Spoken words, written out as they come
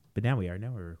But now we're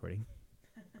recording.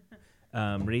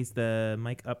 Raise the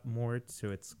mic up more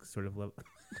so it's sort of low.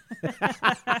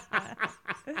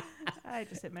 I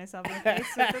just hit myself in the face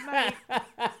with the mic.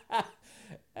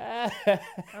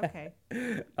 Okay.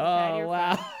 Oh,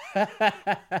 wow.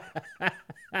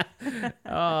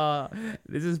 Oh,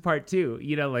 this is part 2.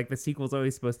 You know, like the sequel's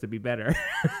always supposed to be better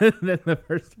than the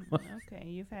first one. Okay,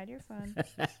 you've had your fun.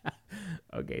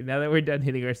 Okay, now that we're done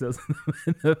hitting ourselves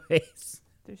in the face.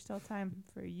 There's still time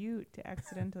for you to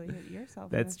accidentally hit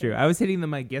yourself. That's in the true. face. I was hitting the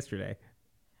mic yesterday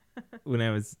when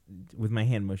I was with my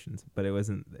hand motions, but it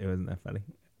wasn't that funny.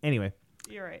 Anyway.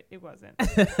 You're right. It wasn't.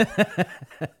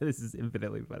 This is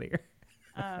infinitely funnier.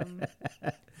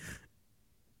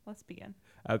 Let's begin.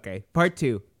 Okay, part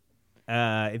 2.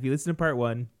 If you listen to part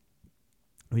 1,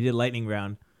 we did a lightning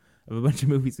round of a bunch of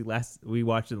movies we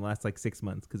watched in the last like 6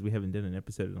 months because we haven't done an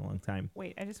episode in a long time.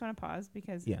 Wait, I just want to pause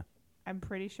because I'm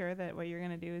pretty sure that what you're going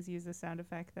to do is use the sound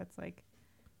effect that's like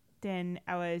 10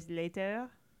 hours later.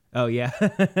 Oh, yeah.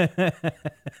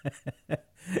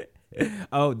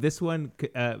 Oh, this one,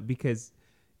 because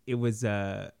it was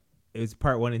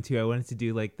part 1 and 2. I wanted to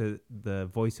do like the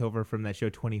voiceover from that show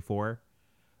 24,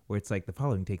 where it's like the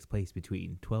following takes place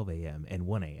between 12 a.m. and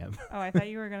 1 a.m. Oh, I thought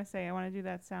you were going to say, I want to do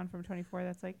that sound from 24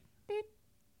 that's like, beep,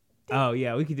 beep, oh,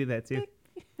 yeah, we could do that too.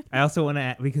 beep. I also want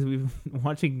to, because we've been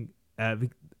watching,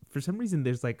 for some reason,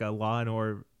 there's like a Law and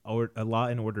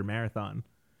Order marathon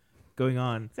going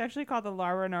on. It's actually called the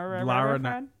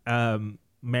Marathon.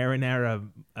 Marinara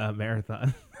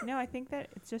marathon. No, I think that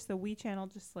it's just the Wii channel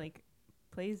just like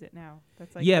plays it now.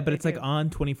 That's like yeah, but it's like on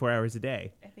 24 hours a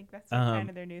day. I think that's like kind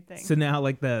of their new thing. So now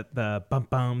like the bum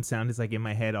bum sound is like in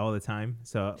my head all the time.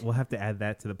 So we'll have to add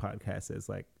that to the podcast as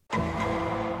like.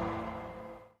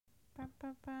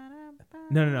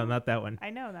 No, not that one.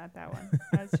 I know, not that one.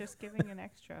 I was just giving an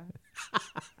extra.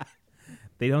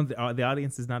 They don't. The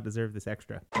audience does not deserve this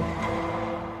extra.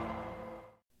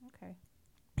 Okay.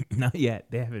 Not yet.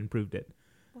 They haven't proved it.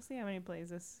 We'll see how many plays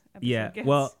this episode gets.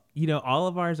 Well, you know, all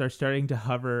of ours are starting to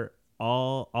hover.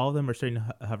 All of them are starting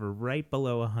to hover right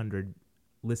below 100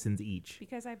 listens each.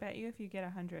 Because I bet you if you get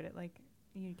 100, it like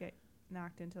you get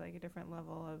knocked into like a different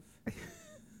level of.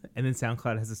 And then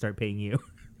SoundCloud has to start paying you.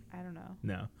 I don't know.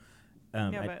 No.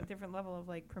 No, but a different level of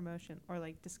like promotion or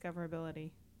like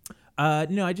discoverability.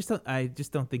 No, I just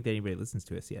don't think that anybody listens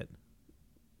to us yet.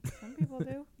 Some people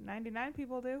do. 99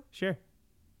 people do. Sure.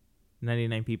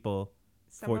 99 people.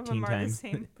 Some 14 of them are times. the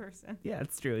same person. Yeah,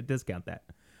 it's true. It does count that.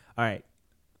 All right.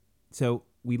 So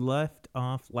we left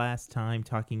off last time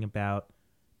talking about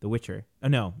The Witcher. Oh,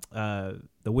 no.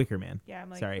 The Wicker Man. Yeah, I'm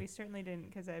like, sorry. we certainly didn't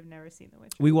because I've never seen The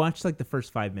Witcher. We watched like the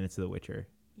first 5 minutes of The Witcher.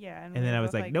 Yeah. And then I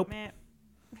was like, nope. Meh.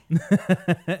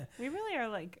 We really are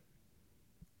like,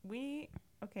 we're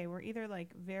either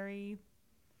like very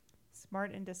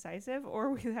smart and decisive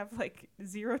or we have like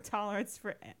zero tolerance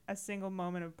for a single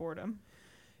moment of boredom.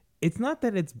 It's not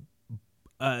that it's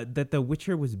that The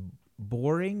Witcher was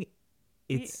boring.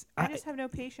 It's I just have no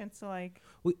patience to like.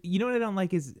 Well, you know what I don't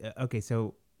like is okay.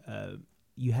 So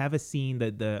you have a scene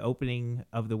that the opening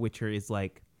of The Witcher is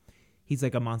like he's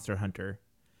like a monster hunter.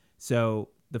 So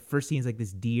the first scene is like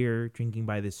this deer drinking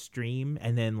by this stream,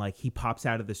 and then like he pops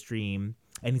out of the stream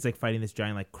and he's like fighting this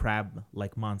giant like crab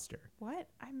like monster. What?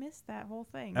 I missed that whole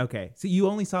thing. Okay, so you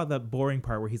only saw the boring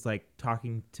part where he's like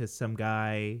talking to some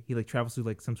guy. He like travels through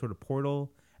like some sort of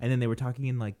portal, and then they were talking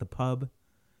in like the pub.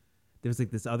 There was like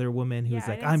this other woman who was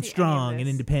like, "I'm strong and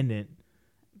independent."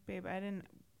 Babe, I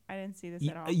didn't see this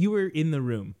at all. You were in the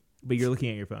room, but you're looking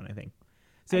at your phone, I think.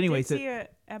 So anyway, I see a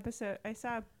episode. I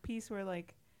saw a piece where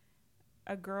like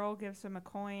a girl gives him a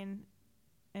coin,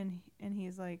 and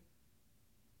he's like,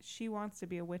 she wants to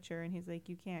be a witcher, and he's like,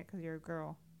 you can't because you're a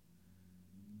girl.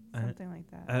 Something like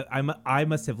that. I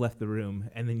must have left the room,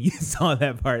 and then you saw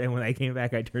that part, and when I came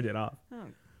back, I turned it off.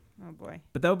 Oh boy.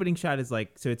 But the opening shot is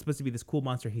like, so it's supposed to be this cool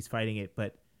monster, he's fighting it,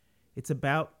 but it's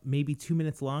about maybe 2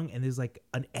 minutes long, and there's like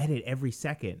an edit every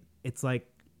second. It's like,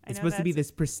 it's supposed to be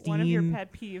this pristine. One of your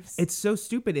pet peeves. It's so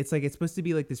stupid. It's like, it's supposed to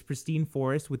be like this pristine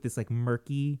forest with this like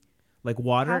murky, like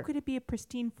water. How could it be a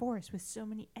pristine forest with so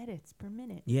many edits per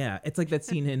minute? Yeah, it's like that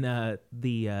scene in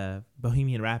the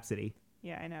Bohemian Rhapsody.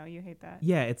 Yeah, I know. You hate that.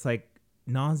 Yeah, it's like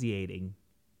nauseating.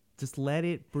 Just let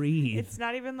it breathe. It's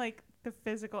not even like the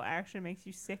physical action makes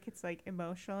you sick. It's like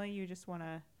emotionally, you just want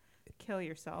to kill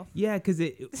yourself. Yeah, because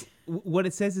what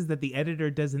it says is that the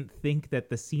editor doesn't think that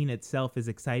the scene itself is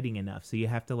exciting enough, so you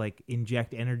have to like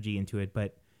inject energy into it.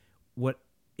 But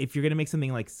if you're gonna make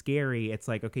something like scary, it's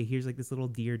like, okay, here's like this little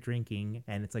deer drinking,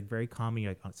 and it's like very calming.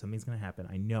 You're like, oh, something's gonna happen.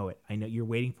 I know it. I know you're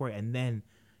waiting for it, and then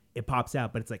it pops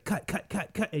out, but it's like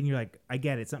cut, and you're like, I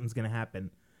get it. Something's gonna happen.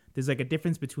 there's like a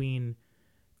difference between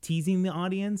teasing the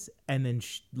audience and then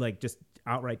like just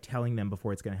outright telling them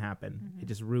before it's going to happen. It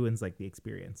just ruins like the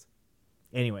experience.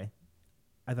 Anyway,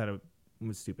 I thought it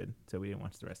was stupid, so we didn't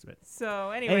watch the rest of it.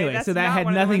 So anyway, that's so that not had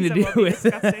one of the nothing to ones do that we'll be with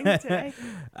discussing today.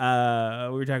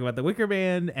 We were talking about The Wicker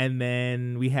Man, and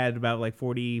then we had about like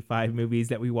 45 movies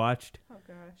that we watched Oh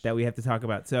gosh. that we have to talk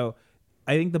about. So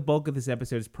I think the bulk of this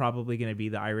episode is probably going to be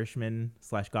The Irishman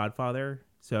 / Godfather.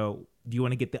 So do you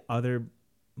want to get the other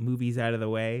movies out of the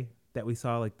way that we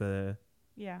saw, like the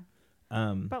Yeah.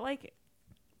 But like,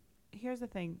 here's the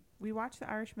thing: we watched The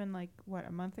Irishman like what,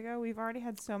 a month ago. We've already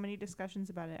had so many discussions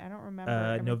about it. I don't remember.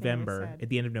 everything we November, said. at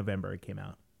the end of November it came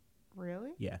out.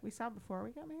 Really? Yeah. We saw it before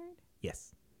we got married.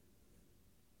 Yes.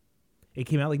 It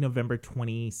came out like November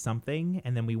 20 something,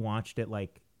 and then we watched it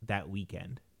like that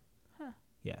weekend. Huh.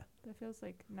 Yeah. That feels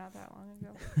like not that long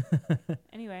ago.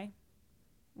 Anyway,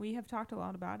 we have talked a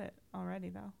lot about it already,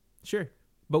 though. Sure.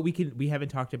 But we haven't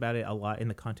talked about it a lot in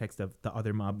the context of the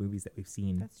other mob movies that we've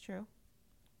seen That's true.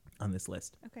 on this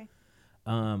list. Okay.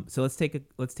 So let's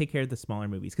take care of the smaller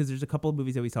movies, because there's a couple of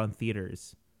movies that we saw in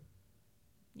theaters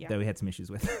Yeah. that we had some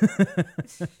issues with.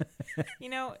 You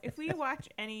know, if we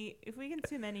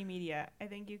consume any media, I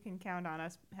think you can count on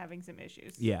us having some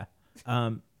issues. Yeah.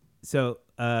 So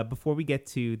before we get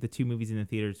to the two movies in the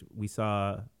theaters, we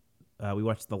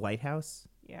watched The Lighthouse,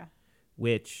 Yeah.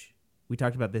 which we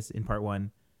talked about this in part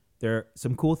 1. There are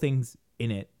some cool things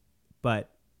in it, but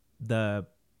the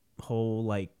whole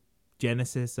like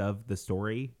genesis of the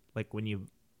story, like when you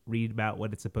read about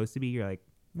what it's supposed to be, you're like,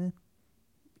 eh.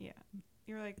 Yeah.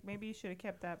 You're like, maybe you should have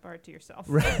kept that part to yourself.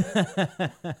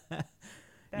 That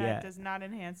That does not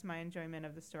enhance my enjoyment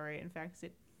of the story. In fact,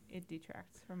 it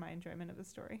detracts from my enjoyment of the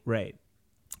story. Right.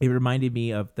 It reminded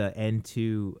me of the end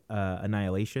to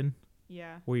Annihilation,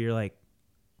 Yeah. where you're like,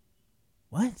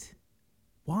 what?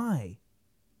 Why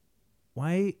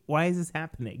is this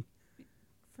happening?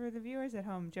 For the viewers at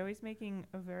home, Joey's making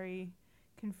a very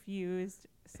confused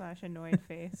 / annoyed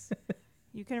face.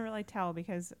 You can really tell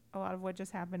because a lot of what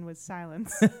just happened was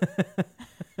silence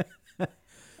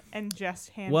and just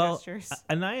hand gestures.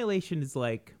 Annihilation is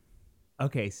like,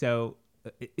 okay, so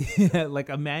like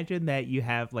imagine that you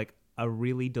have like a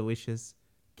really delicious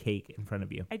cake in front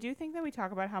of you. I do think that we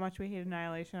talk about how much we hate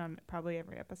Annihilation on probably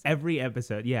every episode. Every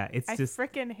episode, yeah, it's I just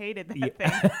freaking hated that yeah.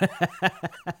 thing.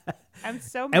 I'm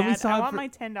so And we mad. saw I it want for- my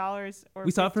 $10 or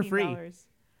we saw it for free. $15.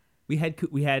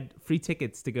 we had free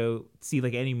tickets to go see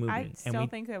like any movie, I and still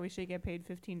think that we should get paid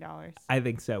 $15. I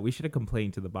think so. We should have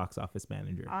complained to the box office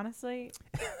manager. Honestly,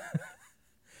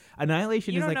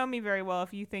 Annihilation you is don't like know me very well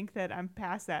if you think that I'm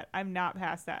past that. I'm not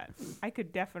past that. I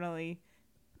could definitely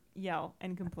yell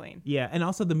and complain. yeah, and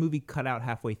also the movie cut out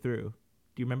halfway through.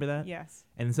 Do you remember that? Yes.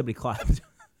 And then somebody clapped.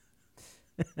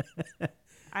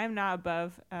 I'm not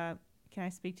above. Can I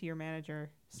speak to your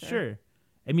manager, sir? Sure.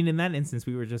 I mean, in that instance,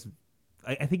 we were just.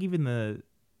 I think even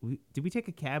did we take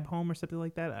a cab home or something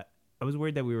like that? I was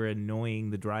worried that we were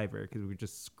annoying the driver because we were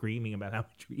just screaming about how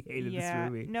much we hated this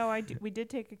movie. No, we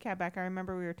did take a cab back. I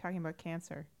remember we were talking about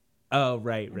cancer. Oh,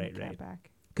 right. in the cab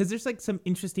back. Because there's like some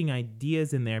interesting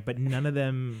ideas in there, but none of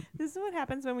them. This is what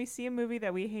happens when we see a movie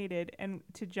that we hated, and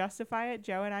to justify it,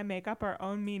 Joe and I make up our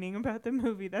own meaning about the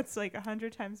movie that's like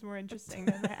 100 times more interesting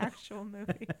than the actual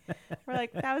movie. We're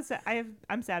like,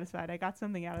 I'm satisfied. I got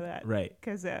something out of that. Right.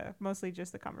 Because mostly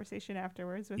just the conversation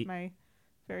afterwards with my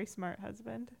very smart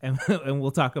husband. And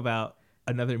we'll talk about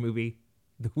another movie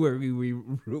where we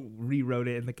rewrote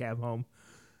it in the cab home.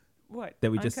 What?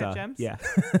 That we just Uncut saw. Gems? Yeah.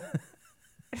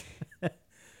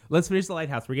 Let's finish The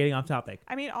Lighthouse. We're getting off topic.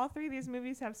 I mean, all three of these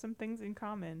movies have some things in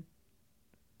common.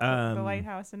 The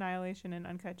Lighthouse, Annihilation, and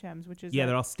Uncut Gems, which is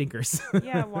they're all stinkers.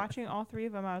 yeah, watching all three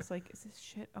of them, I was like, is this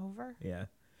shit over? Yeah.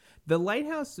 The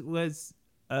Lighthouse was...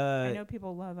 I know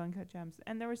people love Uncut Gems,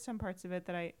 and there were some parts of it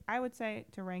that I would say,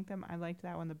 to rank them, I liked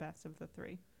that one the best of the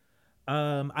three.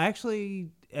 I actually,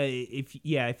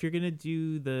 if you're going to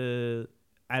do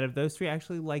out of those three, I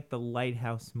actually like The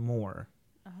Lighthouse more.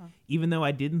 Uh-huh. Even though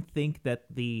I didn't think that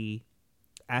the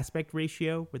aspect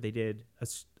ratio, where they did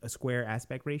a square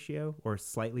aspect ratio or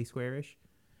slightly squarish,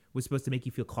 was supposed to make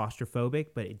you feel claustrophobic,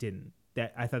 but it didn't.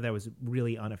 I thought that was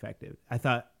really ineffective. I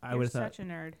would have thought such a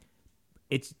nerd.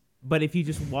 But if you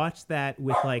just watch that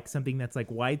with like something that's like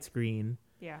widescreen,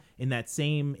 Yeah. in that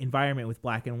same environment with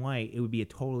black and white, it would be a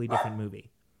totally different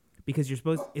movie, because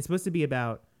it's supposed to be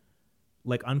about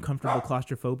like uncomfortable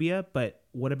claustrophobia, but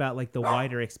what about like the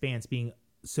wider expanse being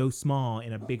so small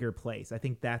in a bigger place? I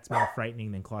think that's more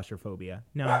frightening than claustrophobia.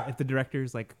 Now, if the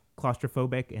director's like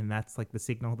claustrophobic and that's like the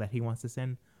signal that he wants to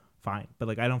send, fine. But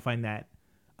like, I don't find that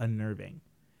unnerving.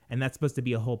 And that's supposed to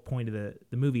be a whole point of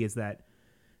the movie, is that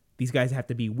these guys have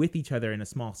to be with each other in a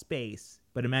small space.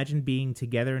 But imagine being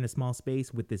together in a small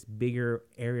space with this bigger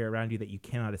area around you that you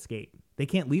cannot escape. They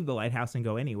can't leave the lighthouse and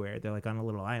go anywhere. They're like on a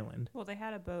little island. Well, they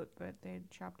had a boat, but they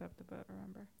chopped up the boat,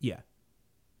 remember? Yeah.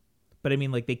 But I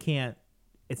mean, like, they can't,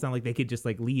 it's not like they could just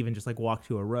like leave and just like walk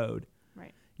to a road.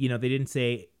 Right. You know, it didn't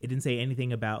say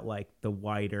anything about like the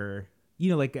wider, you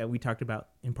know, like we talked about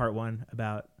in part 1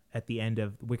 about at the end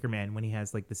of Wicker Man when he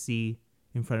has like the sea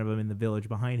in front of him and the village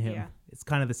behind him. Yeah. It's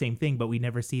kind of the same thing, but we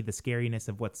never see the scariness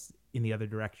of what's in the other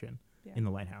direction in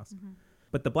the lighthouse. Mm-hmm.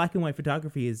 But the black and white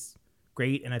photography is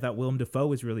great, and I thought Willem Dafoe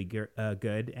was really good.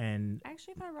 And I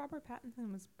actually thought Robert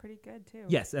Pattinson was pretty good too.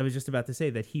 yes, I was just about to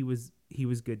say that he was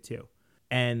good too.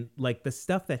 And like the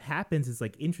stuff that happens is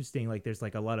like interesting. Like there's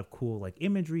like a lot of cool like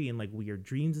imagery and like weird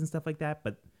dreams and stuff like that.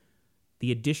 But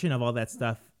the addition of all that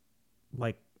stuff,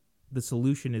 like the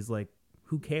solution is like,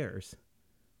 who cares?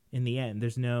 In the end,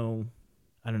 there's no,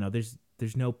 I don't know.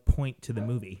 There's no point to the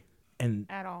movie, and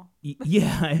At all.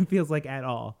 yeah, it feels like at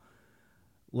all.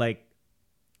 Like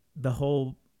the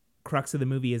whole crux of the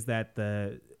movie is that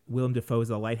the Willem Dafoe is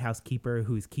a lighthouse keeper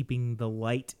who's keeping the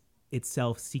light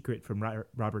itself secret from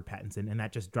Robert Pattinson, and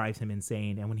that just drives him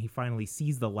insane. And when he finally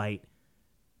sees the light,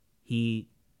 he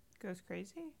Goes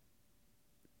crazy.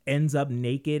 ends up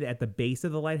naked at the base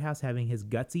of the lighthouse, having his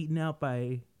guts eaten out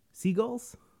by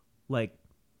seagulls. Like,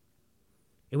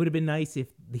 it would have been nice if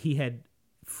he had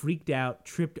freaked out,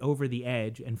 tripped over the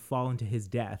edge, and fallen to his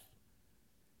death.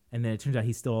 And then it turns out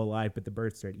he's still alive, but the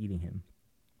birds start eating him.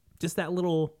 Just that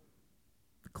little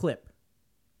clip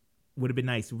would have been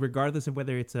nice, regardless of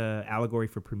whether it's a allegory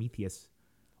for Prometheus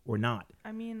or not.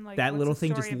 I mean, like That what's little the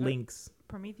thing story just of links.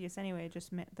 Prometheus anyway.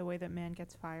 Just the way that man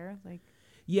gets fire. Like,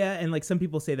 Yeah, and like some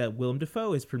people say that Willem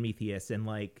Dafoe is Prometheus, and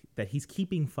like that he's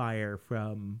keeping fire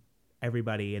from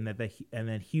everybody, and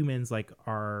that humans like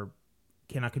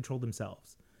cannot control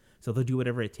themselves, so they'll do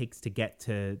whatever it takes to get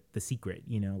to the secret.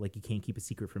 You know, like you can't keep a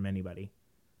secret from anybody.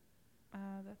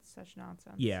 that's such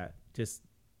nonsense. Yeah, just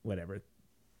whatever.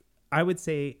 I would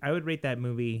rate that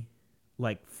movie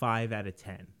like 5 out of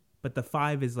 10, but the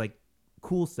 5 is like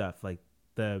cool stuff, like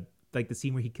the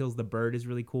scene where he kills the bird is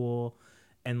really cool,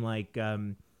 and like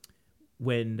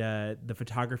when the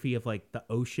photography of like the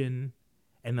ocean,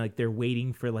 and like they're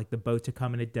waiting for like the boat to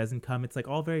come and it doesn't come. It's like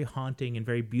all very haunting and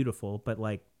very beautiful, but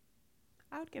like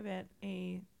I would give it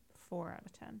a 4 out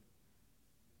of 10.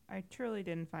 I truly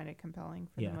didn't find it compelling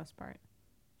for the most part.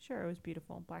 Sure, it was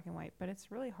beautiful, black and white, but it's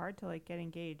really hard to like get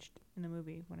engaged in a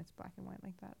movie when it's black and white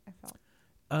like that. I felt.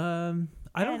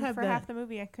 I don't have for that. half the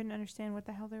movie, I couldn't understand what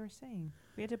the hell they were saying.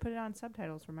 We had to put it on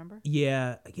subtitles. Remember?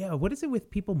 Yeah. What is it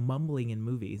with people mumbling in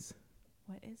movies?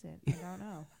 What is it? I don't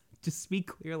know. Just speak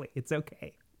clearly. It's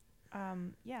okay.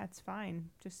 Yeah, it's fine.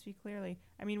 Just speak clearly.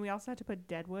 I mean, we also had to put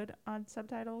Deadwood on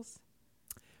subtitles.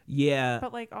 Yeah.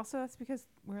 But like, also that's because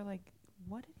we're like,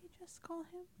 what did he just call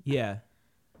him? Yeah.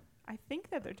 I think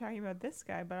that they're talking about this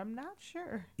guy, but I'm not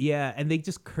sure. Yeah, and they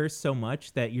just curse so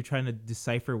much that you're trying to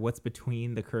decipher what's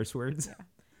between the curse words. Yeah.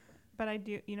 But I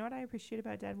do, you know what I appreciate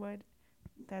about Deadwood?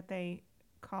 That they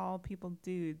call people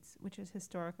dudes, which is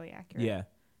historically accurate. Yeah.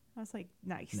 I was like,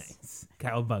 nice.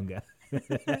 Cowabunga.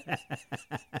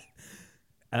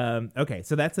 Okay,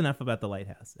 so that's enough about the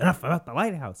lighthouse.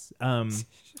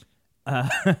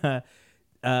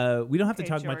 We don't have to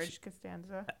talk George much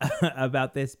Costanza.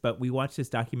 about this, but we watched this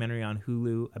documentary on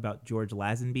Hulu about George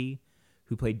Lazenby,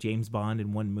 who played James Bond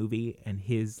in one movie, and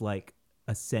his like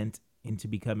ascent into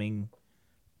becoming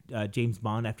James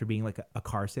Bond after being like a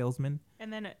car salesman.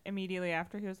 And then immediately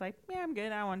after, he was like, yeah, I'm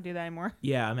good. I don't want to do that anymore.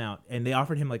 Yeah, I'm out. And they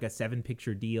offered him like a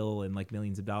 7-picture deal and like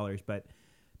millions of dollars. But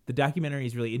the documentary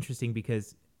is really interesting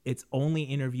because it's only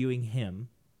interviewing him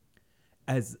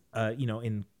as,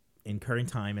 in current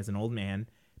time as an old man,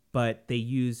 but they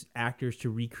use actors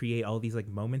to recreate all these like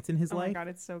moments in his life. Oh my God,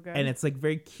 it's so good. And it's like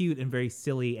very cute and very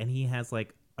silly. And he has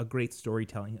like a great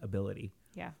storytelling ability.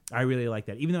 Yeah. I really like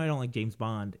that. Even though I don't like James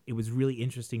Bond, it was really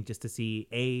interesting just to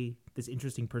see this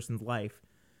interesting person's life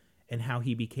and how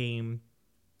he became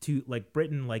to like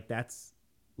Britain. Like that's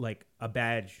like a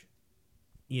badge,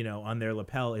 on their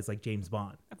lapel is like James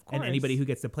Bond. Of course. And anybody who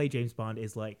gets to play James Bond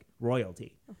is like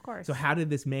royalty. Of course. So how did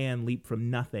this man leap from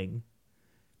nothing,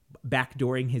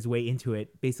 backdooring his way into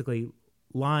it, basically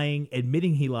lying,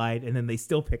 admitting he lied, and then they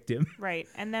still picked him? Right.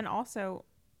 And then also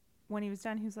when he was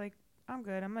done, he was like, I'm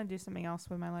good. I'm going to do something else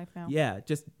with my life now. Yeah,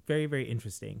 just very, very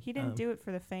interesting. He didn't do it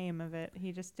for the fame of it.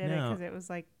 He just did it because it was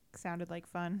like, sounded like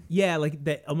fun. Yeah, like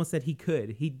that almost that he could.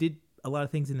 He did a lot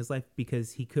of things in his life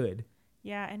because he could.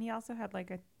 Yeah, and he also had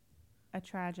like a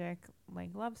tragic like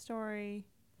love story.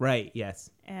 Right, yes.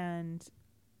 And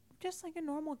just like a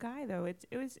normal guy though. It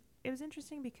was it was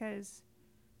interesting because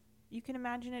you can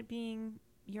imagine it being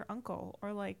your uncle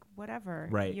or like whatever,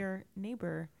 Right. your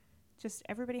neighbor. Just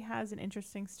everybody has an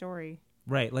interesting story.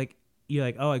 Right. Like, you're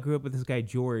like, oh, I grew up with this guy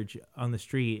George on the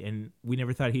street, and we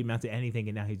never thought he'd amount to anything,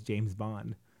 and now he's James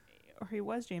Bond. Or he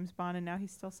was James Bond and now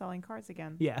he's still selling cars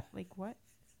again. Yeah. Like what?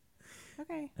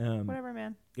 Okay. Um, Whatever,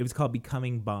 man. It was called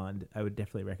Becoming Bond. I would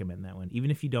definitely recommend that one,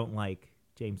 even if you don't like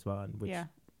James Bond, which Yeah.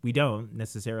 we don't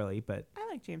necessarily. But I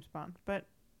like James Bond, but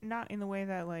not in the way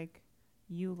that like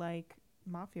you like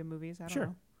mafia movies. I don't Sure.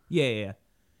 know. yeah.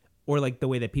 Or like the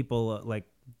way that people like,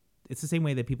 it's the same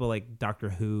way that people like Doctor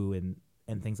Who and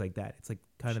things like that. It's like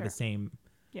kind of Sure. the same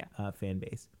Yeah. fan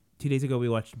base. 2 days ago, we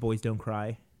watched Boys Don't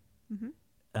Cry. Mm-hmm.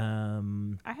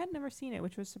 I had never seen it,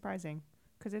 which was surprising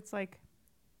because it's like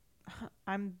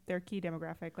I'm their key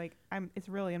demographic. Like it's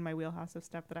really in my wheelhouse of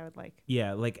stuff that I would like.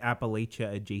 Yeah, like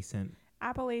Appalachia adjacent.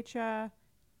 Appalachia,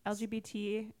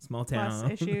 LGBT Small plus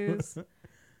town. issues,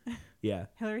 Yeah.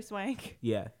 Hillary Swank.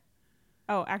 Yeah.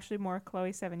 Oh, actually, more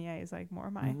Chloe Sevigny is like more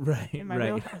my Right. in my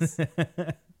right. wheelhouse.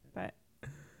 But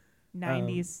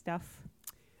 90s stuff.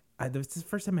 This is the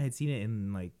first time I had seen it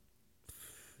in like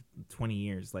 20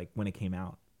 years, like when it came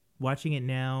out. Watching it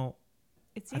now,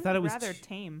 It seemed thought it was rather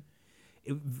tame.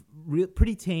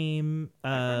 pretty tame. Or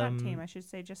not tame, I should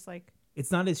say, just like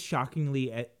It's not as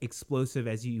shockingly explosive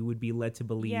as you would be led to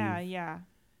believe. yeah.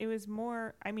 It was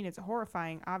more. I mean, it's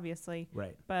horrifying, obviously,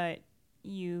 Right. but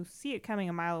you see it coming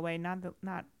a mile away. Not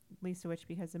least of which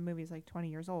because the movie's like 20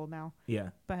 years old now.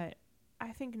 Yeah. But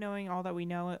I think knowing all that we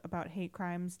know about hate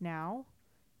crimes now,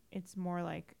 it's more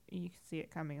like you can see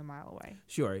it coming a mile away.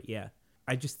 Sure. Yeah.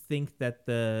 I just think that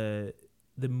the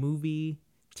movie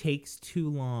takes too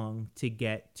long to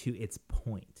get to its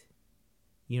point.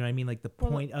 You know what I mean? Like the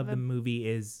Well, point of the movie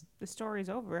is The story's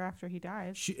over after he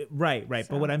dies. right.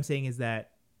 So- But what I'm saying is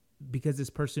that because this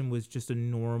person was just a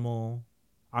normal,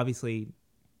 obviously,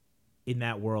 in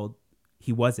that world,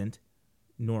 he wasn't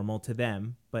normal to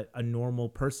them, but a normal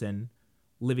person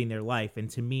living their life. And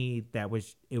to me, it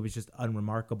was just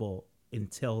unremarkable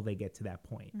until they get to that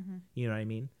point. Mm-hmm. You know what I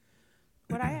mean?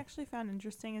 What I actually found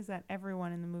interesting is that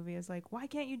everyone in the movie is like, why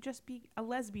can't you just be a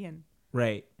lesbian?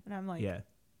 Right. And I'm like Yeah.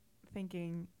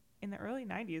 thinking in the early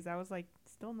 90s, that was like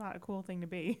still not a cool thing to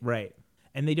be. Right.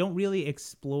 And they don't really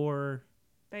explore.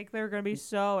 Like they're going to be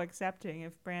so accepting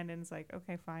if Brandon's like,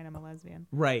 okay, fine, I'm a lesbian.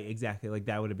 Right. Exactly. Like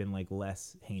that would have been like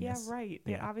less heinous. Yeah, right.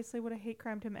 They Yeah. obviously would have hate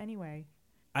crimed him anyway.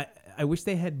 I wish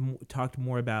they had talked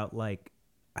more about like,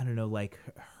 I don't know, like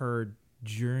her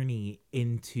journey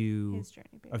into His journey,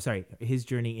 baby. I'm sorry, his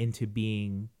journey into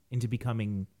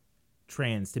becoming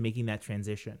trans, to making that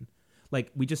transition.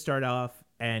 Like we just start off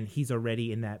and he's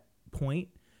already in that point,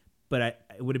 but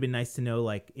it would have been nice to know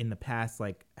like in the past,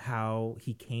 like how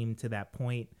he came to that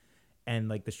point and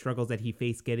like the struggles that he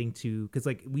faced getting to, because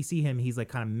like we see him, he's like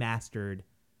kind of mastered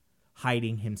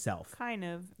hiding himself, Kind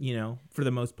of. you know, for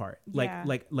the most part. Yeah.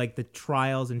 Like the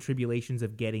trials and tribulations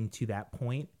of getting to that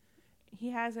point. He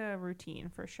has a routine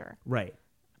for sure. Right.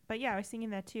 But yeah, I was thinking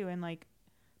that too. And like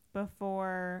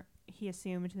before he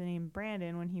assumed the name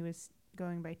Brandon when he was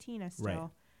going by Tina still, Right.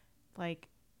 like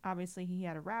obviously he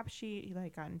had a rap sheet. He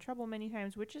like got in trouble many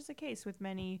times, which is the case with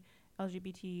many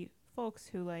LGBT folks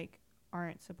who like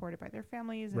aren't supported by their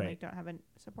families and Right. like don't have a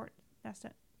support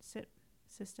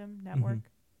system network.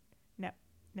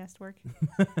 Nestwork.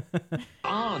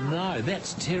 Oh no,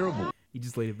 that's terrible. He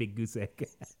just laid a big goose egg.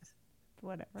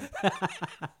 Whatever.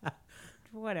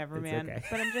 Whatever, It's man. okay.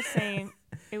 But I'm just saying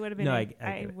it would have been No, I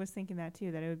I get it. was thinking that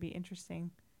too, that it would be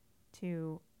interesting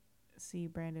to see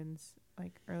Brandon's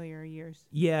like earlier years.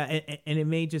 Yeah, and it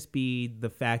may just be the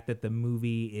fact that the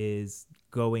movie is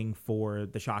going for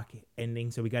the shock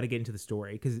ending, so we got to get into the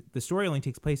story because the story only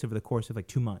takes place over the course of like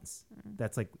 2 months.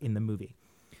 That's like in the movie.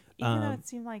 Even though it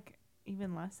seemed like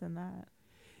even less than that.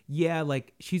 Yeah,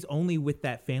 like she's only with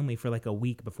that family for like a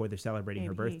week before they're celebrating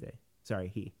her Maybe he. birthday.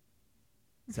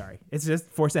 Sorry, it's just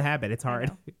force of habit. It's hard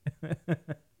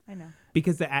I know.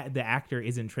 because the actor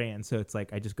isn't trans, so it's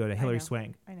like I just go to Hillary know.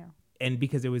 Swank, I know. and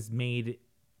because it was made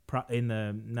in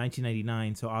the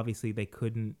 1999, so obviously they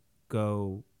couldn't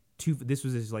go too. This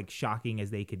was as like shocking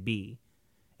as they could be,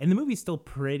 and the movie's still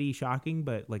pretty shocking,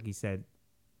 but like you said,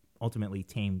 ultimately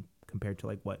tame compared to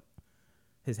like what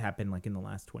has happened like in the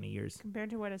last 20 years.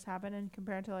 Compared to what has happened and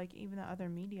compared to like even the other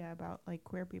media about like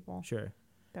queer people Sure.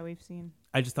 that we've seen.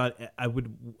 I just thought I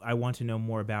want to know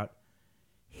more about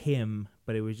him,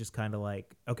 but it was just kind of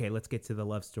like, okay, let's get to the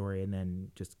love story and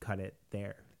then just cut it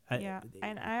there. Yeah.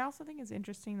 And I also think it's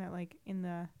interesting that like in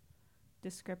the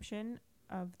description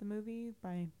of the movie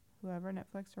by whoever,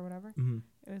 Netflix or whatever, Mhm.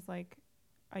 it was like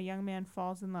a young man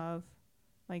falls in love,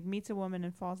 like meets a woman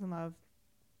and falls in love,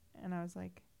 and I was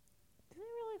like, did they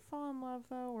really fall in love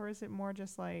though, or is it more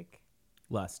just like,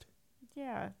 Lust.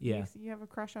 yeah, Yeah. you have a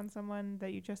crush on someone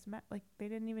that you just met, like they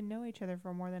didn't even know each other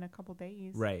for more than a couple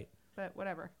days, Right. But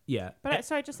whatever. Yeah. But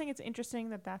so I just think it's interesting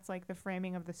that that's like the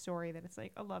framing of the story, that it's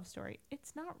like a love story.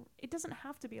 It's not. It doesn't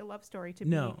have to be a love story to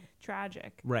No. be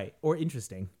tragic. Right. Or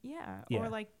interesting. Yeah. Yeah. Or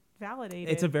like validated.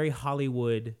 It's a very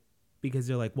Hollywood, because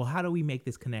they're like, well, how do we make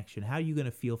this connection? How are you going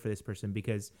to feel for this person?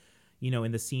 Because,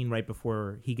 in the scene right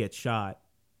before he gets shot,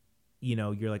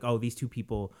 you're like, oh, these two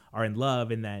people are in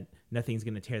love and that nothing's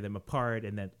going to tear them apart.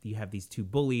 And that you have these two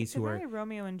bullies it's who a are, very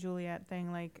Romeo and Juliet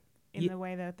thing, like in the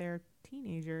way that they're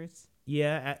teenagers.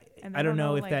 yeah, And I don't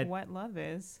know if like, that, what love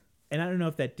is. and I don't know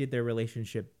if that did their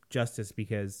relationship justice,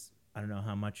 because I don't know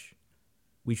how much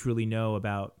we truly know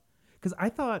about, because I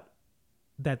thought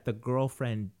that the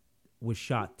girlfriend was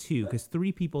shot too, because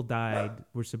 3 people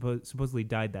supposedly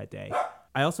died that day.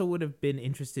 I also would have been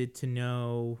interested to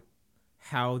know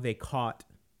how they caught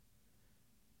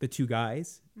the 2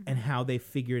 guys and how they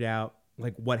figured out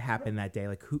like what happened that day,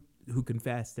 like who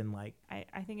confessed, and like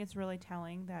I think it's really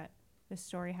telling that the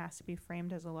story has to be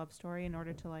framed as a love story in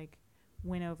order to like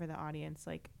win over the audience.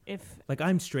 Like if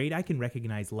I'm straight, I can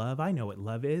recognize love. I know what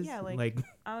love is. Yeah, like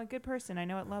I'm a good person, I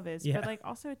know what love is. Yeah. But like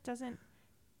also it doesn't.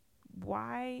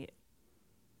 Why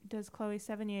does Chloe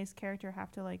Sevigny's character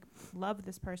have to like love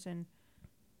this person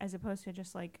as opposed to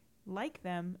just like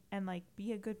them and like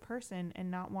be a good person and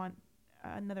not want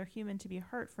another human to be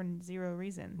hurt for zero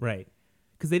reason? right,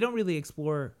 because they don't really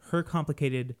explore her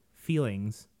complicated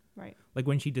feelings. Right. Like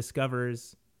when she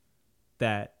discovers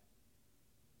that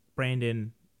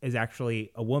Brandon is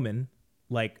actually a woman,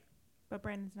 like But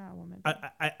Brandon's not a woman.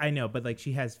 I know, but like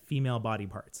she has female body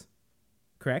parts,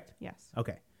 correct? Yes.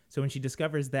 Okay, so when she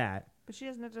discovers that, But she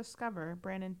doesn't discover.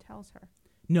 Brandon tells her.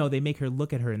 no, they make her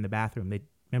look at her in the bathroom.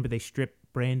 They strip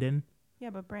Brandon. Yeah,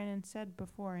 but Brandon said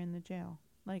before in the jail,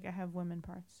 like, I have women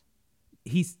parts.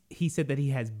 He said that he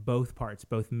has both parts,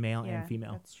 both male Yeah, and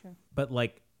female. that's true. But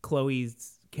like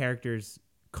Chloe's character's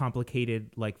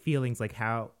complicated like feelings, like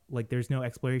how, like there's no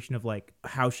exploration of like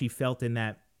how she felt in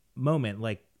that moment,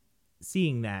 like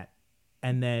seeing that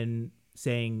and then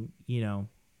saying,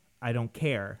 I don't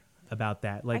care about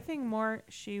that. Like I think more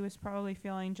she was probably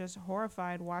feeling just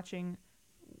horrified watching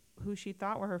who she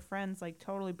thought were her friends like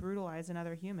totally brutalize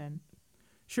another human.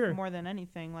 sure. More than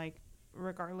anything, like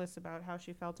regardless about how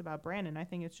she felt about Brandon, I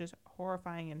think it's just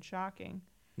horrifying and shocking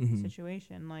Mhm.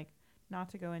 situation. Like, not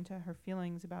to go into her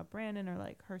feelings about Brandon or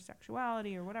like her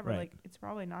sexuality or whatever. Right. Like, it's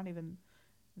probably not even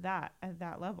that at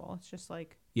that level. It's just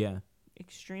like Yeah.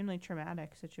 extremely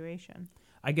traumatic situation.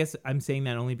 I guess I'm saying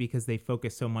that only because they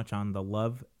focus so much on the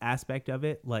love aspect of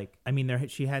it. Like, I mean,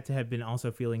 she had to have been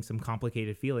also feeling some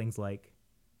complicated feelings like,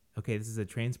 okay, this is a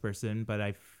trans person, but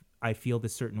I feel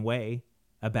this certain way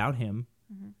about him,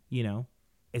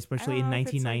 especially in I don't know if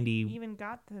it's, 1990. like, even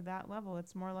got to that level.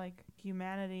 It's more like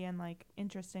humanity and like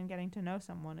interest in getting to know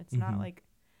someone. It's not like,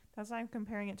 that's why I'm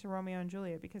comparing it to Romeo and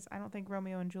Juliet, because I don't think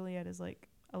Romeo and Juliet is like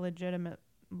a legitimate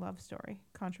love story.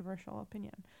 Controversial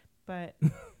opinion, but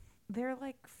they're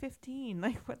like 15.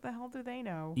 Like, what the hell do they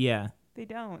know? Yeah. They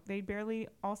don't. They barely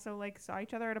also like saw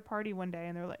each other at a party one day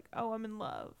and they're like, oh, I'm in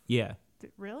love. Yeah.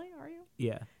 Really? Are you?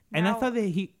 Yeah. And I Now- thought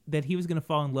that he was going to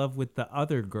fall in love with the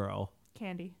other girl.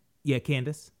 Candy. Yeah,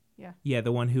 Candace. Yeah. Yeah,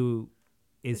 the one who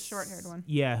is short-haired one.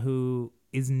 Yeah, who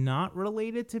is not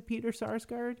related to Peter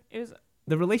Sarsgaard. It was.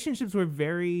 The relationships were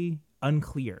very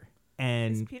unclear.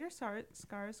 Is And Peter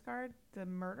Skarsgård the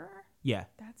murderer? yeah,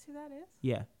 That's who that is?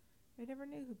 yeah. I never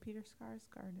knew who Peter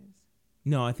Skarsgård is.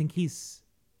 No, I think he's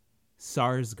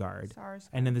Sarsgaard. Skarsgård.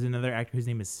 And then there's another actor whose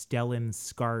name is Stellan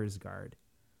Skarsgård.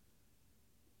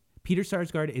 Peter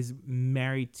Sarsgaard is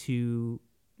married to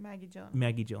Maggie Gyllenhaal.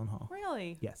 Maggie Gyllenhaal.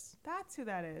 Really? Yes. That's who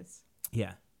that is.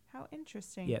 Yeah. How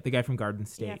interesting. Yeah, the guy from Garden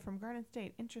State. Yeah, from Garden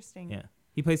State. Interesting. Yeah.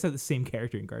 He plays the same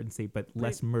character in Garden State, but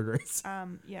less murderous.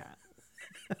 Yeah.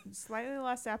 Slightly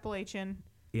less Appalachian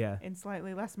Yeah. and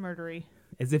slightly less murdery.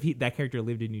 As if that character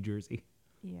lived in New Jersey.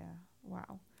 Yeah.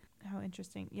 Wow. How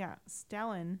interesting. Yeah.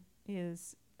 Stellan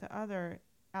is the other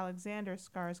Alexander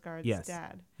Skarsgård's Yes.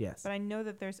 dad. Yes. But I know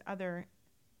that there's other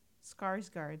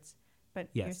Skarsgårds. But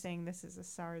you're Yes. saying this is a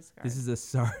Sarsgaard. This is a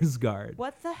Sarsgaard.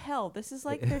 What the hell? This is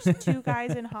like there's 2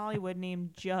 guys in Hollywood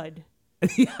named Judd.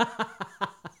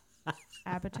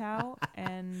 Apatow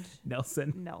and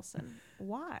Nelson. Nelson.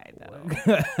 Why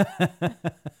though?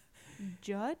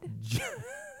 Judd?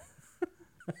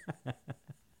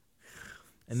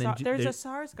 And then There's a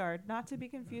Sarsgaard, not to be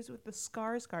confused with the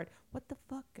Skarsgård. What the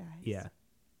fuck, guys? Yeah.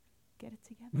 Get it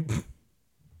together.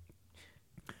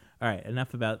 All right.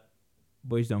 Enough about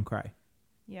Boys Don't Cry.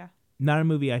 Yeah. Not a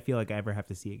movie I feel like I ever have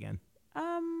to see again.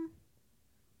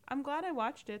 I'm glad I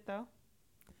watched it though.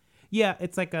 Yeah,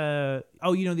 it's like a.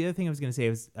 Oh, the other thing I was gonna say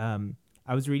was,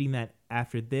 I was reading that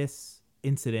after this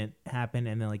incident happened,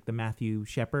 and then like the Matthew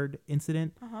Shepard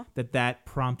incident, that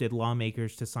prompted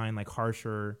lawmakers to sign like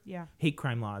harsher Yeah. hate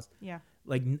crime laws. Yeah.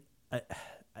 Like,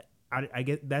 I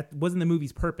get that wasn't the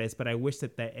movie's purpose, but I wish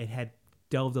that it had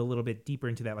delved a little bit deeper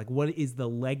into that. Like, what is the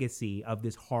legacy of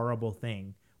this horrible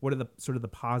thing? What are the sort of the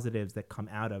positives that come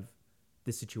out of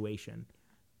this situation?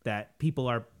 That people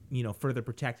are, further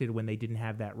protected when they didn't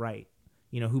have that right.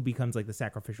 Who becomes like the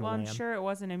sacrificial Well, lamb? I'm sure it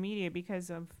wasn't immediate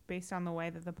because based on the way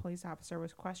that the police officer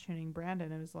was questioning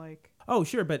Brandon, it was like, Oh,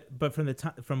 sure, but from the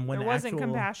time from when there the wasn't actual,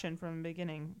 compassion from the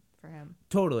beginning for him.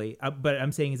 totally. But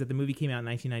I'm saying is that the movie came out in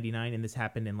 1999 and this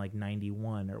happened in like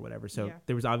 91 or whatever. So Yeah.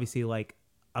 there was obviously like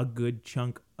a good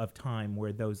chunk of time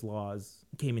where those laws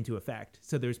came into effect.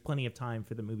 So there's plenty of time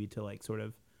for the movie to like sort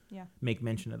of Yeah. make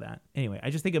mention of that. Anyway, I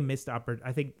just think a missed opportunity.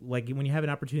 I think like when you have an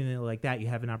opportunity like that, you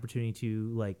have an opportunity to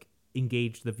like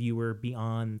engage the viewer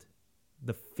beyond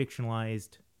the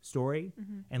fictionalized story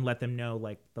and let them know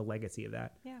like the legacy of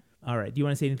that. Yeah. All right. Do you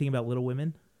want to say anything about Little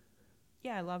Women?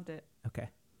 Yeah, I loved it. Okay.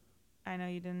 I know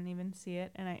you didn't even see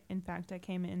it, and in fact I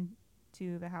came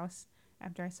into the house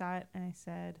after I saw it and I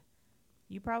said,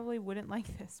 you probably wouldn't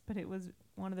like this, but it was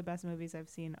one of the best movies I've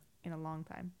seen in a long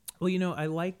time. Well, I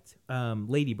liked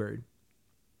Lady Bird,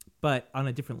 but on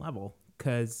a different level,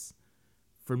 because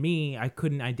for me, I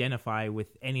couldn't identify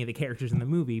with any of the characters in the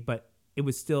movie, but it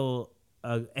was still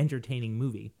an entertaining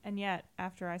movie. And yet,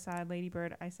 after I saw Lady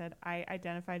Bird, I said I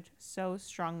identified so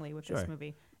strongly with this Sure.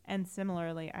 movie. And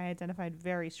similarly, I identified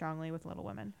very strongly with Little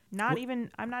Women. I'm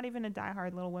not even a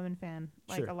diehard Little Women fan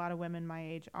like Sure. a lot of women my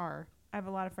age are. I have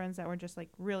a lot of friends that were just like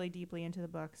really deeply into the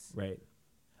books. Right.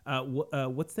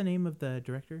 What's the name of the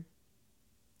director?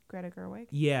 Greta Gerwig.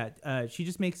 Yeah, she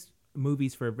just makes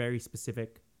movies for a very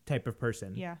specific type of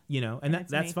person. Yeah. And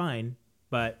it's that's me. fine.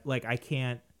 But like, I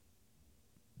can't.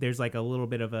 There's like a little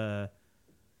bit of a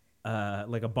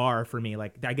bar for me.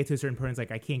 Like, I get to a certain point, it's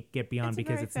like I can't get beyond It's a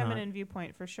because very it's feminine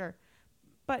viewpoint for sure.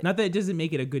 But not that it doesn't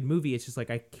make it a good movie. It's just like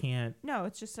I can't. no,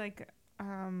 it's just like I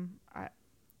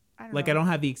don't Like, know. I don't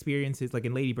have the experiences. Like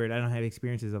in Lady Bird, I don't have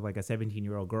experiences of like a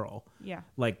 17-year-old girl. Yeah.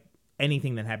 Like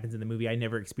anything that happens in the movie, I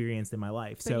never experienced in my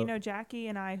life. But So Jackie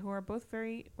and I, who are both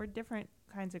we're different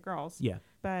kinds of girls. yeah,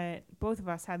 But both of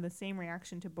us had the same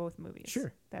reaction to both movies.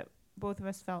 Sure. That both of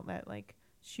us felt that like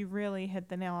she really hit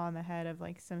the nail on the head of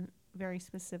like some very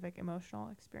specific emotional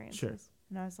experiences. Sure.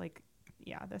 And I was like,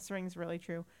 yeah, this rings really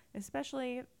true.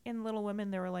 Especially in Little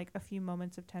Women, there were like a few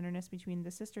moments of tenderness between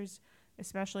the sisters,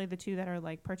 especially the two that are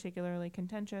like particularly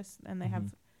contentious, and they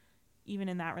have even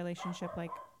in that relationship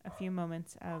like a few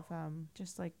moments of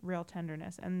just like real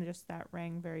tenderness, and just that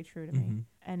rang very true to me.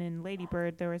 And in Lady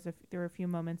Bird, there were a few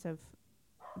moments of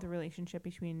the relationship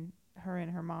between her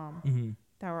and her mom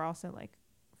that were also like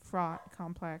fraught,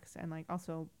 complex, and like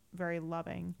also very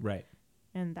loving, right.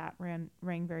 and that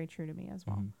rang very true to me as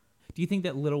well. Do you think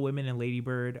that Little Women and Lady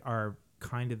Bird are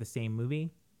kind of the same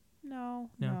movie? No.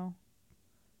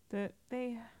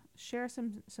 They share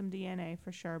some DNA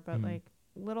for sure, but like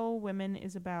Little Women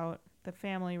is about the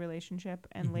family relationship,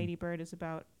 and Lady Bird is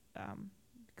about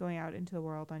going out into the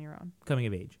world on your own. Coming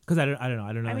of age? Because I don't know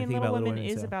I mean, anything Little about Women Little Women.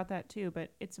 is So. about that too,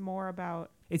 but it's more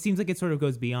about It seems like it sort of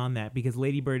goes beyond that, because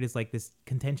Lady Bird is like this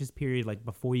contentious period, like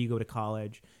before you go to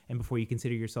college and before you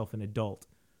consider yourself an adult,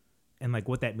 and like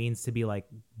what that means to be like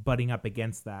butting up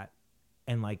against that,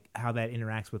 and like how that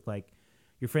interacts with like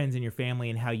your friends and your family,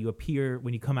 and how you appear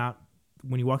when you come out,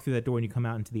 when you walk through that door and you come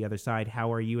out into the other side.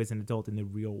 How are you as an adult in the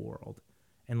real world,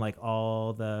 and like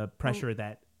all the pressure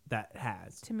that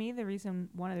has. to me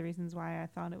one of the reasons why I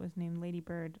thought it was named Lady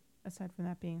Bird, aside from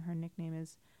that being her nickname,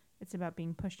 is it's about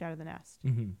being pushed out of the nest.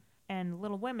 And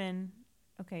Little Women,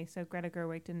 okay, so Greta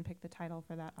Gerwig didn't pick the title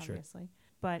for that, Sure. obviously,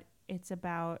 but it's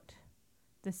about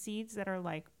the seeds that are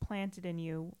like planted in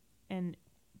you and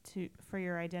for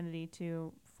your identity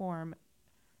to form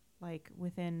like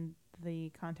within the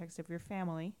context of your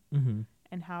family,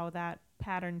 and how that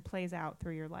pattern plays out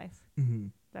through your life.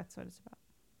 That's what it's about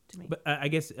to me. But I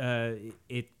guess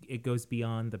it goes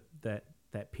beyond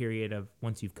that period of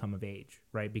once you've come of age,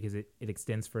 right? Because it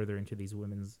extends further into these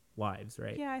women's lives,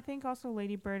 right? Yeah, I think also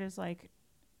Lady Bird is like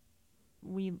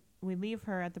we leave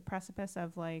her at the precipice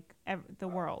of like the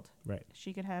world. Right.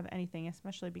 She could have anything,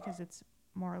 especially because it's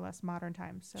more or less modern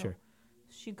times. So Sure.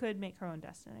 she could make her own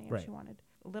destiny if Right. she wanted.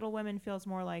 Little Women feels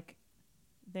more like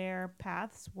their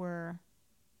paths were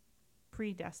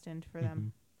predestined for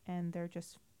them, and they're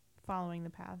just following the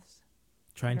paths.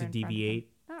 Trying that to are in front of them.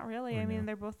 deviate. Not really. Or I mean, no?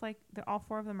 they're both like all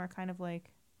four of them are kind of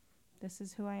like this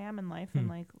is who I am in life, and Hmm.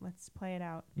 like let's play it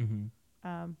out.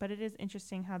 Mm-hmm. But it is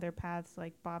interesting how their paths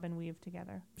like bob and weave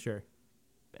together. Sure.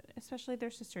 But especially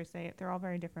their sisters. They're all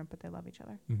very different, but they love each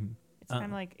other. Mm-hmm. It's kind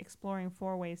of like exploring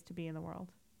 4 ways to be in the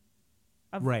world.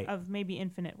 Of, Right. Of maybe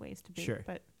infinite ways to be. Sure.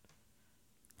 But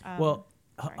Well,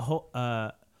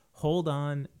 sorry. hold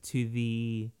on to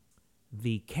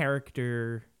the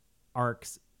character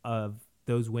arcs of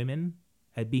those women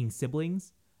as being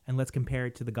siblings, and let's compare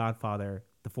it to The Godfather,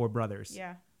 the 4 brothers.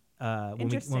 yeah. When we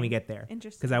Interesting. get there,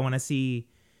 Interesting. because I want to see,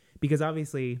 because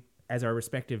obviously as our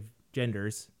respective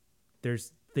genders,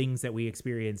 there's things that we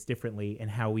experience differently and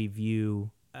how we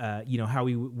view. How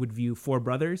we would view 4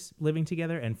 brothers living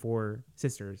together and 4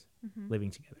 sisters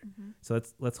living together. So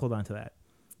let's hold on to that.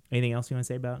 Anything else you want to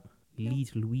say about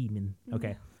Little Women?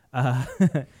 Okay. All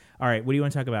right. What do you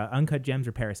want to talk about? Uncut Gems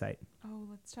or Parasite? Oh,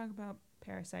 let's talk about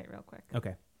Parasite real quick.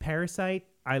 Okay. Parasite.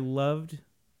 I loved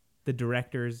the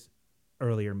director's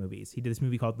earlier movies. He did this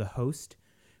movie called The Host,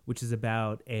 which is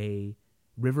about a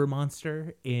river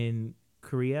monster in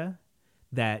Korea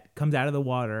that comes out of the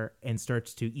water and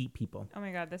starts to eat people. Oh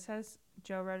my God, this has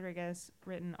Joe Rodriguez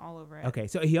written all over it. Okay,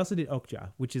 so he also did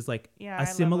Okja, which is like Yeah, a I love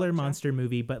similar Okja. monster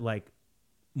movie, but like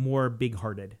more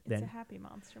big-hearted It's than. a happy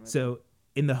monster movie. So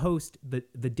in The Host, the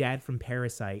dad from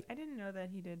Parasite, I didn't know that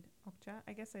he did Okja.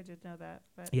 I guess I did know that,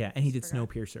 but yeah, I and he just did forgot.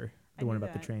 Snowpiercer, I the one knew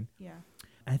about the that. train. Yeah,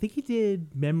 I think he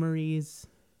did Memories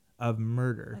of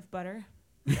Murder. of butter.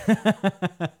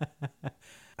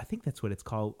 I think that's what it's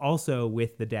called. Also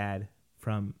with the dad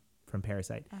from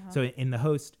Parasite. Uh-huh. So in The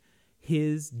Host,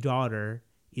 his daughter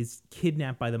is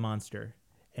kidnapped by the monster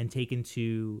and taken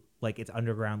to like its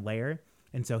underground lair.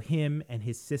 And so him and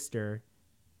his sister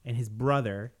and his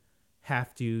brother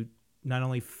have to not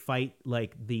only fight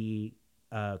like the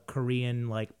Korean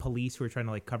like police who are trying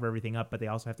to like cover everything up, but they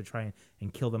also have to try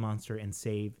and kill the monster and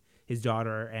save his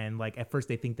daughter. And like at first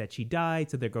they think that she died,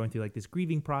 so they're going through like this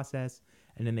grieving process,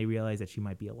 and then they realize that she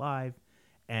might be alive.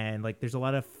 And like there's a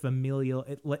lot of familial,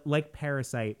 like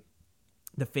Parasite,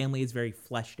 the family is very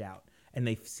fleshed out and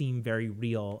they seem very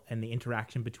real, and the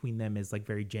interaction between them is like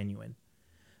very genuine.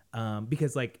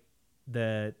 Because like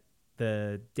the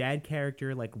dad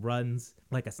character like runs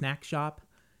like a snack shop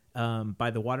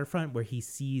by the waterfront where he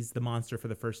sees the monster for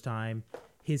the first time.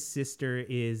 His sister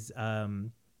is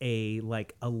a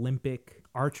like Olympic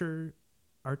archerist.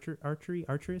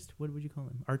 What would you call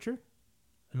him? Archer?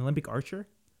 An Olympic archer?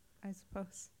 I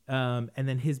suppose. And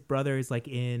then his brother is like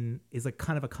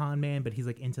kind of a con man, but he's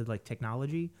like into like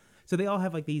technology. So they all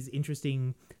have like these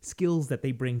interesting skills that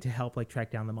they bring to help like track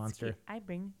down the monster. I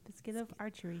bring the skill of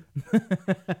archery.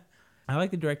 I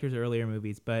like the director's earlier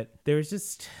movies, but there was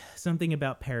just something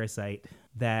about Parasite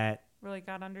that Really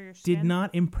got under your skin. did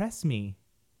not impress me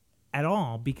at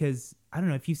all, because I don't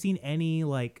know if you've seen any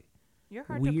like You're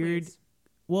hard weird. to please.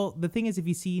 Well, the thing is, if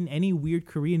you've seen any weird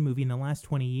Korean movie in the last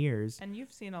 20 years, And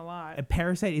you've seen a lot. a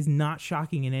Parasite is not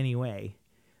shocking in any way.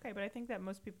 Okay, but I think that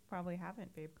most people probably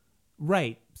haven't, babe.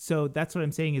 Right. So that's what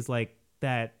I'm saying is like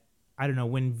that, I don't know,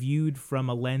 when viewed from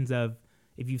a lens of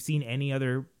if you've seen any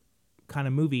other kind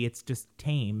of movie, it's just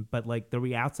tame. But like the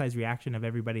outsized reaction of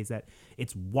everybody is that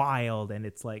it's wild, and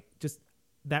it's like just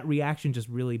that reaction just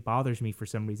really bothers me for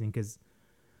some reason, because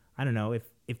I don't know if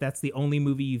that's the only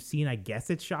movie you've seen, I guess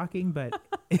it's shocking, but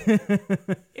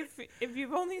If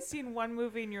you've only seen one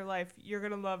movie in your life, you're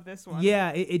gonna love this one.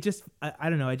 yeah, it just, I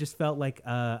don't know. I just felt like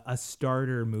a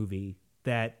starter movie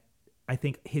that I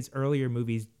think his earlier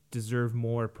movies deserve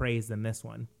more praise than this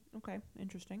one. Okay,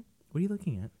 interesting. What are you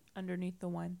looking at? Underneath the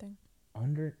wine thing.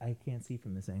 I can't see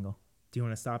from this angle. Do you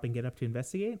want to stop and get up to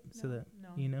investigate so No, that no.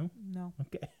 you know? No.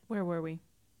 Okay. Where were we?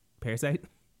 Parasite?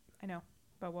 I know,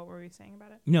 but what were we saying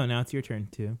about it? No, now it's your turn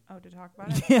too. Oh, to talk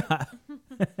about it. Yeah.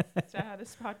 Is that how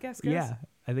this podcast goes? Yeah,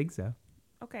 I think so.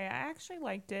 Okay, I actually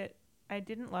liked it. I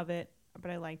didn't love it,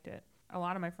 but I liked it. A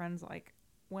lot of my friends like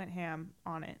went ham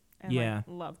on it and Yeah. like,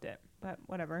 loved it, but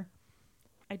whatever.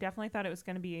 I definitely thought it was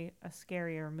going to be a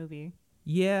scarier movie.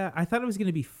 Yeah, I thought it was going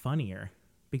to be funnier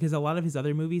because a lot of his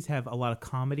other movies have a lot of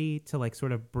comedy to like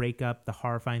sort of break up the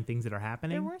horrifying things that are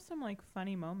happening. There were some like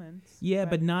funny moments. Yeah,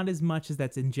 but not as much as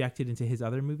that's injected into his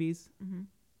other movies. Mhm.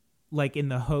 Like in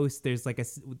The Host, there's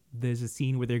a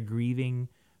scene where they're grieving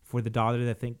for the daughter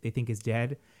that they think is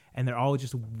dead, and they're all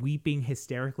just weeping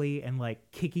hysterically and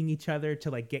like kicking each other to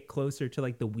like get closer to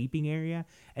like the weeping area,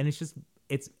 and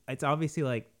it's obviously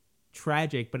like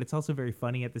tragic, but it's also very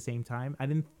funny at the same time. I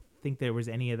didn't think there was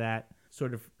any of that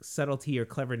sort of subtlety or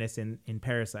cleverness in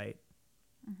Parasite.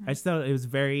 I just thought it was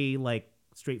very like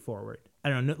straightforward. I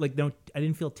don't know, I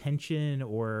didn't feel tension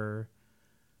or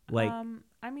like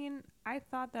I mean, I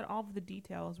thought that all of the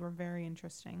details were very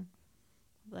interesting.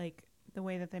 Like the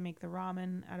way that they make the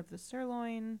ramen out of the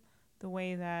sirloin, the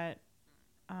way that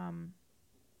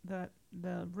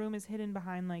the room is hidden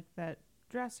behind like that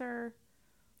dresser.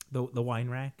 The wine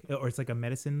rack, or it's like a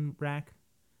medicine rack.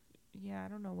 Yeah, I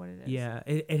don't know what it is. Yeah,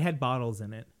 it had bottles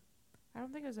in it. I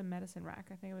don't think it was a medicine rack.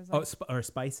 I think it was Oh, like or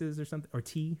spices or something, or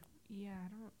tea. yeah,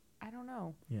 I don't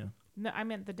know. Yeah. No, I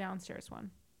meant the downstairs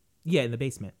one. Yeah, in the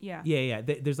basement. Yeah. Yeah.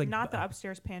 There's like Not the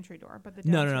upstairs pantry door, but the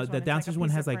No, downstairs no. one. The It's downstairs like a one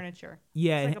piece has of like furniture.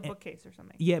 yeah, It's and, like a bookcase or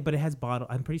something. yeah, but it has bottle.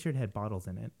 I'm pretty sure it had bottles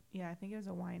in it. Yeah, I think it was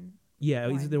a wine, Yeah,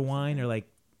 Wine either or wine something. or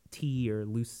like tea or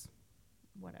loose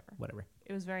whatever. whatever.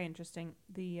 It was very interesting.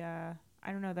 The I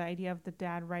don't know, the idea of the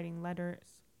dad writing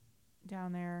letters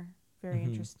down there, very Mhm.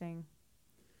 interesting.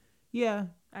 Yeah,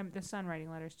 The son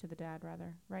writing letters to the dad,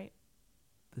 rather, right?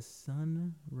 the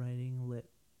son writing lit.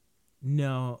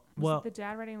 No, Was well, it the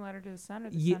dad writing a letter to the son, or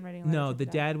the Ye- son writing a letter no, to the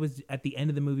dad was at the end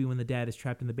of the movie when the dad is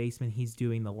trapped in the basement. He's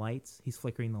doing the lights. He's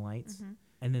flickering the lights, Mhm.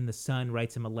 and then the son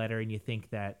writes him a letter, and you think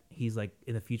that he's like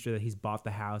in the future that he's bought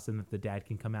the house and that the dad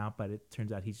can come out, but it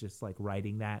turns out he's just like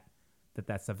writing that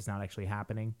stuff is not actually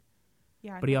happening.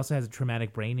 Yeah, But he also has a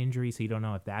traumatic brain injury, so you don't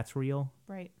know if that's real.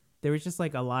 right. There was just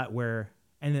like a lot where,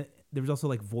 and there was also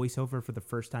like voiceover for the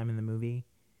first time in the movie,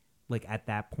 like at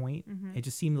that point. Mhm. It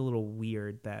just seemed a little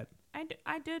weird that.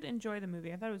 I did enjoy the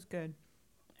movie. I thought it was good.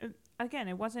 Again,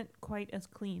 it wasn't quite as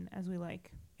clean as we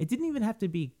like. It didn't even have to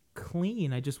be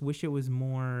clean. I just wish it was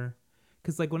more,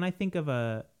 because like when I think of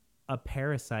a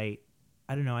parasite,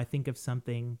 I don't know. I think of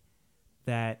something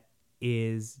that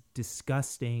is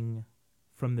disgusting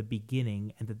from the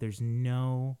beginning, and that there's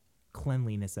no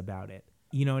cleanliness about it.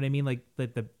 You know what I mean? Like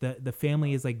that the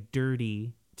family is like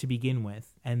dirty to begin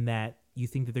with, and that you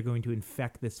think that they're going to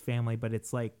infect this family, but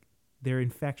it's like their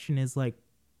infection is like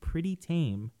pretty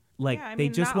tame. Like yeah, I they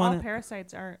mean, just not all want to.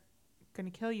 parasites are going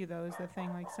to kill you, though, is the thing.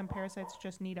 Like, some parasites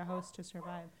just need a host to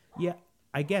survive. Yeah,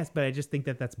 I guess, but I just think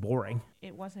that that's boring.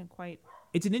 It wasn't quite.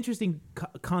 It's an interesting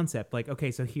concept. Like,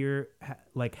 okay, so here,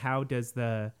 like, how does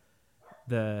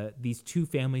these two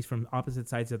families from opposite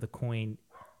sides of the coin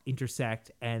intersect?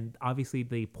 And obviously,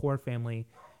 the poor family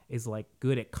is like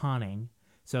good at conning.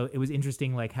 So it was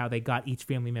interesting, like how they got each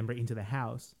family member into the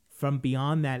house. From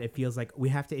beyond that, it feels like we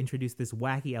have to introduce this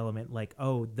wacky element, like,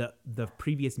 oh, the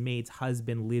previous maid's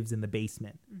husband lives in the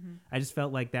basement. Mm-hmm. I just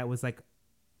felt like that was like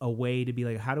a way to be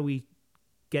like, how do we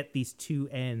get these two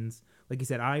ends? Like you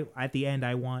said, at the end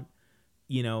I want,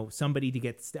 somebody to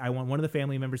get. I want one of the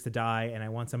family members to die, and I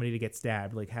want somebody to get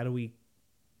stabbed. Like, how do we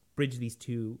bridge these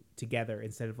two together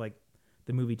instead of like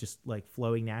the movie just like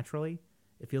flowing naturally?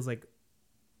 It feels like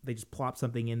they just plop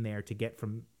something in there to get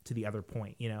from to the other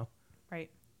point. Right.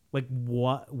 Like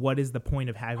what is the point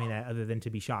of having that other than to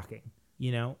be shocking?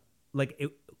 Like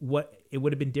it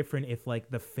would have been different if like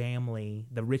the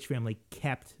rich family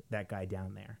kept that guy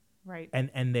down there. Right.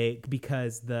 And they,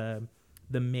 because the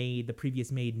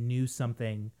previous maid knew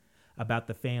something about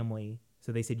the family,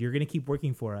 so they said, you're going to keep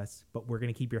working for us, but we're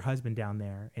going to keep your husband down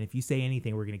there, and if you say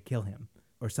anything, we're going to kill him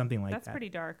or something like that. That's pretty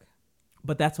dark.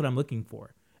 But that's what I'm looking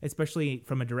for, especially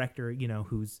from a director,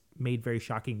 who's made very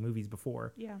shocking movies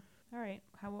before. Yeah. All right.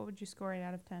 What would you score it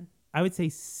out of 10? I would say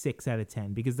 6 out of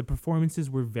 10 because the performances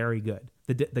were very good.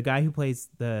 The guy who plays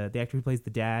the actor who plays the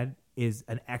dad is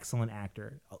an excellent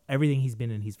actor. Everything he's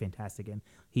been in, he's fantastic in.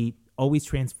 He always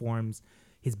transforms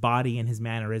his body and his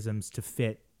mannerisms to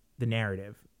fit the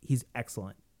narrative. He's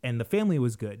excellent. And the family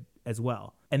was good as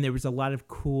well. And there was a lot of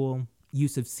cool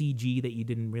use of CG that you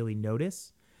didn't really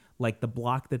notice. Like the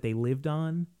block that they lived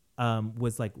on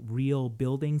was like real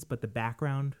buildings, but the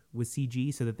background was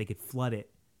CG so that they could flood it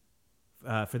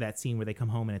for that scene where they come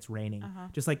home and it's raining. Uh-huh.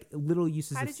 Just like little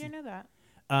uses. How did you know that?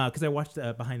 Because I watched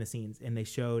behind the scenes and they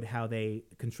showed how they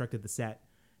constructed the set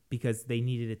because they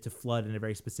needed it to flood in a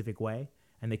very specific way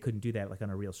and they couldn't do that like on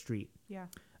a real street. Yeah.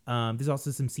 There's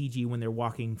also some CG when they're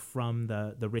walking from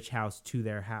the rich house to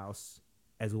their house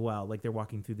as well. Like they're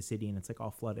walking through the city and it's like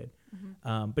all flooded.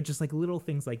 Mm-hmm. But just like little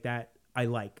things like that, I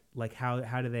like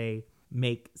how do they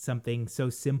make something so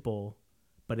simple,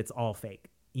 but it's all fake,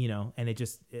 and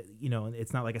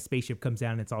it's not like a spaceship comes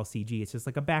down and it's all CG. It's just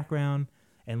like a background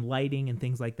and lighting and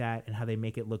things like that, and how they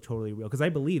make it look totally real. Because I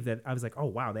believe that I was like, oh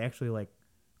wow, they actually like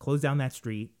closed down that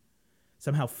street,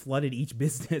 somehow flooded each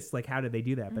business. Like how did they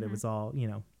do that? But it was all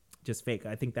just fake.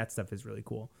 I think that stuff is really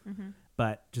cool,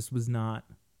 but just was not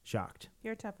shocked.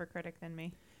 You're a tougher critic than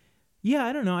me. Yeah,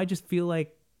 I don't know. I just feel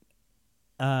like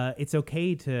it's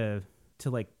okay to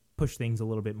like push things a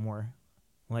little bit more.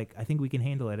 Like I think we can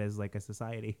handle it as like a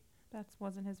society. That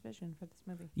wasn't his vision for this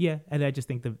movie. Yeah, and I just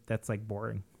think that's like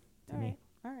boring to me.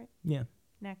 All right. Yeah.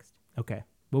 Next. Okay.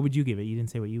 What would you give it? You didn't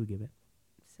say what you would give it.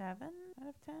 7 out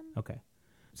of 10. Okay.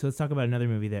 So let's talk about another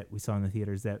movie that we saw in the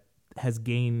theaters that has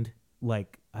gained,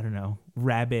 like, I don't know,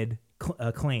 rabid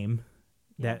acclaim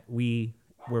that we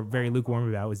were very lukewarm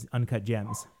about, was Uncut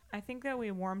Gems. I think that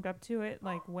we warmed up to it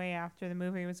like way after the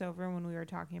movie was over when we were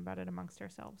talking about it amongst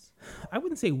ourselves. I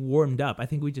wouldn't say warmed up. I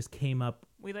think we just came up.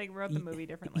 We like wrote the movie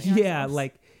differently. Yeah,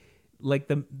 ourselves. like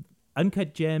the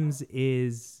Uncut Gems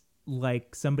is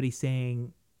like somebody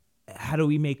saying, how do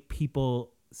we make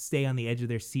people stay on the edge of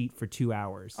their seat for 2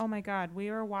 hours? Oh my God,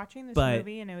 we were watching this But-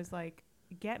 movie and it was like,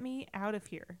 get me out of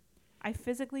here. I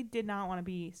physically did not want to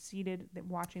be seated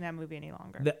watching that movie any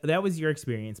longer. That was your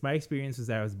experience. My experience was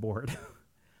that I was bored.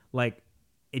 Like,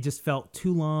 it just felt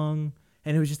too long,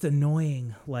 and it was just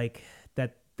annoying. Like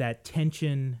that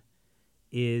tension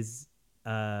is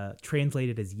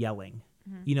translated as yelling.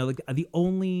 You know, like the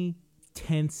only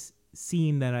tense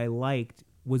scene that I liked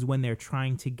was when they're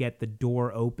trying to get the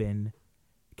door open.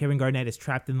 Kevin Garnett is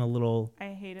trapped in the little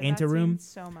I hated anteroom, that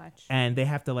scene so much. and they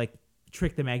have to like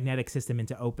trick the magnetic system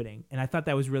into opening. And I thought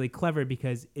that was really clever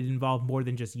because it involved more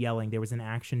than just yelling. There was an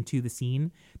action to the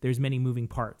scene. There's many moving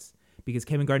parts because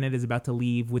Kevin Garnett is about to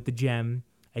leave with the gem,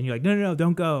 and you're like, no,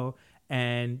 don't go.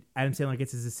 And Adam Sandler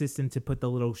gets his assistant to put the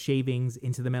little shavings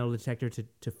into the metal detector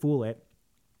to fool it.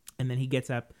 And then he gets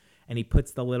up and he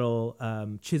puts the little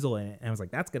chisel in it. And I was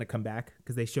like, that's going to come back,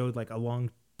 because they showed like a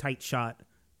long, tight shot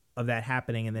of that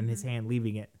happening and then his hand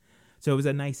leaving it. So it was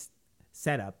a nice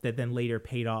setup that then later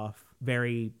paid off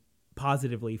very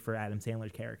positively for Adam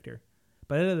Sandler's character.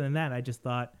 But other than that, I just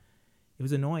thought it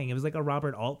was annoying. It was like a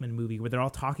Robert Altman movie where they're all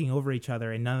talking over each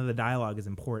other and none of the dialogue is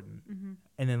important.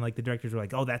 And then like the directors were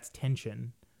like, oh, that's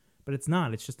tension. But it's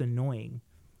not. It's just annoying.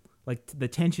 Like the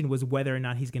tension was whether or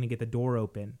not he's going to get the door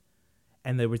open.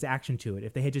 And there was action to it.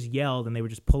 If they had just yelled and they were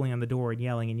just pulling on the door and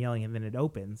yelling and then it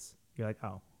opens, you're like,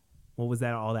 oh, what was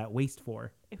that all that waste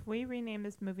for? If we rename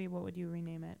this movie, what would you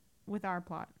rename it with our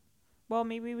plot? Well,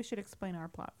 maybe we should explain our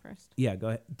plot first. Yeah, go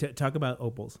ahead. Talk about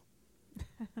opals.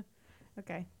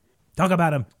 Okay. Talk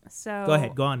about them. So Go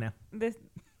ahead. Go on now. This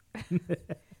the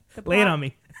Lay it plot- on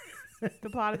me. The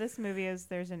plot of this movie is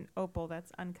there's an opal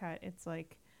that's uncut. It's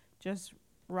like just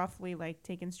roughly like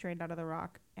taken straight out of the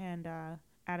rock, and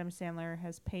Adam Sandler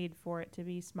has paid for it to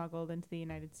be smuggled into the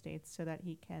United States so that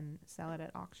he can sell it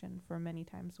at auction for many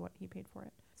times what he paid for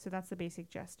it. So that's the basic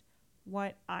gist.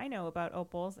 What I know about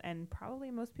opals, and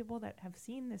probably most people that have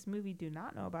seen this movie do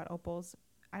not know about opals,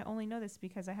 I only know this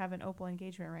because I have an opal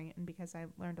engagement ring and because I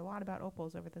learned a lot about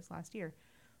opals over this last year.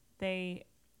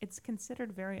 It's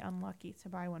considered very unlucky to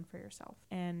buy one for yourself.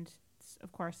 And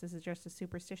of course, this is just a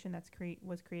superstition that's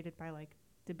was created by like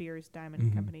De Beers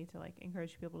Diamond Company to like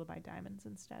encourage people to buy diamonds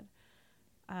instead.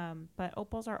 But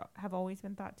opals have always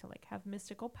been thought to like have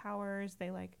mystical powers.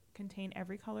 They like contain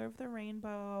every color of the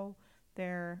rainbow.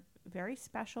 They're very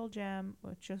special gem,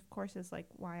 which of course is like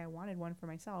why I wanted one for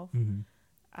myself.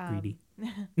 Greedy.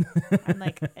 I'm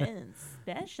like,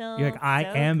 special. You're like, I so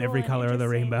am cool every and color of the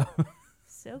interesting. rainbow.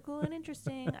 So cool and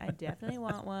interesting. I definitely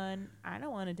want one. I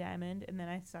don't want a diamond. And then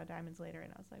I saw diamonds later,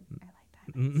 and I was like, I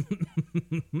like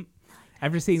diamonds.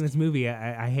 After seeing this movie,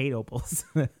 I hate opals.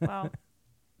 Well,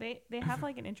 they have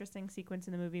like an interesting sequence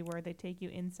in the movie where they take you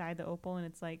inside the opal, and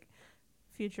it's like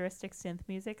futuristic synth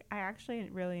music. I actually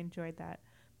really enjoyed that.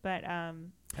 But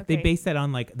okay. They base that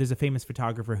on like, there's a famous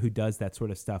photographer who does that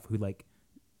sort of stuff, who like,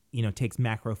 you know, takes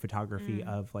macro photography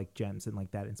of like gems and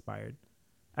like that inspired.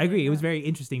 I agree. It was very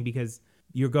interesting because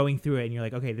you're going through it and you're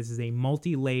like, okay, this is a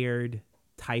multi-layered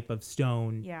type of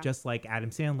stone, just like Adam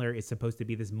Sandler is supposed to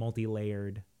be this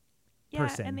multi-layered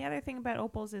person. And the other thing about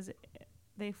opals is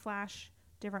they flash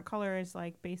different colors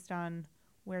like based on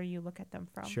where you look at them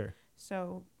from. Sure.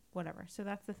 So whatever. So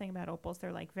that's the thing about opals.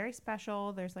 They're like very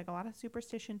special. There's like a lot of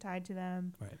superstition tied to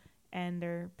them. Right. And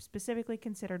they're specifically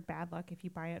considered bad luck if you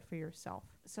buy it for yourself.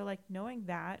 So like knowing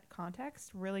that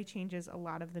context really changes a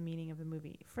lot of the meaning of the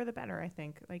movie for the better, I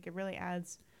think. Like it really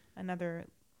adds another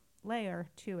layer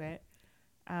to it.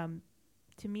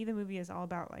 To me, the movie is all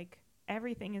about like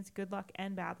everything is good luck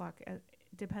and bad luck. It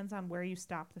depends on where you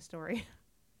stop the story.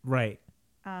 Right.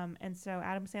 And so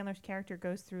Adam Sandler's character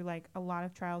goes through like a lot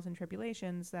of trials and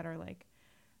tribulations that are like,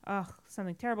 oh,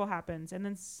 something terrible happens. And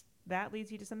then that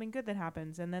leads you to something good that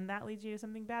happens. And then that leads you to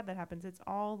something bad that happens. It's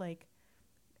all like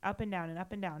up and down and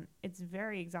up and down. It's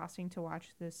very exhausting to watch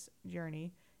this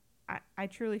journey. I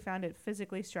truly found it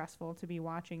physically stressful to be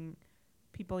watching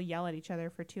people yell at each other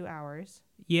for 2 hours.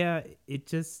 Yeah, it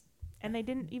just... And they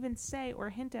didn't even say or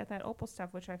hint at that opal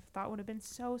stuff, which I thought would have been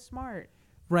so smart.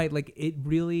 Right, like it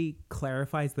really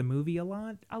clarifies the movie a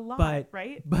lot.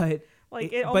 Right? But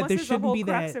like it almost there is the shouldn't whole be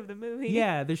crux that, of the movie.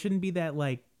 Yeah, there shouldn't be that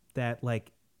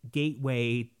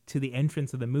gateway to the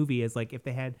entrance of the movie as like if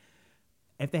they had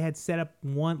if they had set up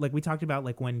one, like we talked about,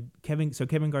 like when Kevin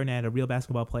Garnett, a real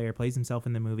basketball player, plays himself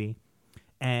in the movie,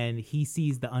 and he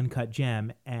sees the uncut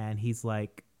gem, and he's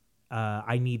like,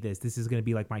 I need this. This is going to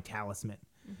be like my talisman.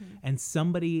 Mm-hmm. And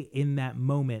somebody in that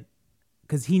moment,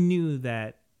 because he knew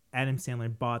that Adam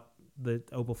Sandler bought the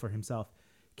opal for himself,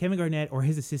 Kevin Garnett or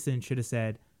his assistant should have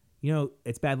said, you know,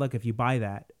 it's bad luck if you buy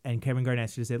that. And Kevin Garnett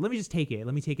should have said, let me just take it.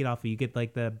 Let me take it off of you. Get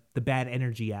like the bad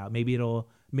energy out. Maybe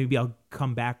I'll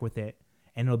come back with it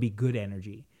and it'll be good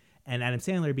energy. And Adam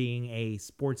Sandler, being a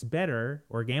sports bettor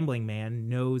or gambling man,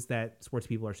 knows that sports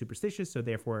people are superstitious. So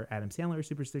therefore Adam Sandler is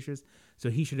superstitious. So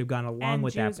he should have gone along And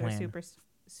with Jews that plan. are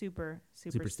super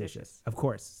superstitious. Of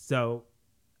course. So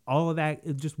all of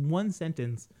that, just one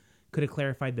sentence could have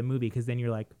clarified the movie, because then you're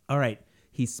like, all right,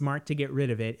 he's smart to get rid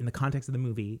of it in the context of the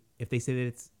movie. If they say that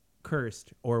it's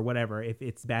cursed or whatever, if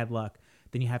it's bad luck,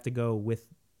 then you have to go with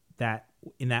that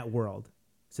in that world.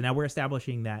 So now we're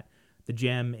establishing that the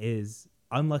gem is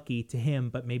unlucky to him,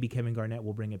 but maybe Kevin Garnett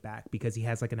will bring it back because he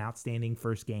has like an outstanding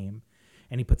first game,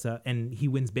 and he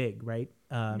wins big, right?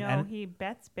 No, he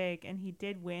bets big, and he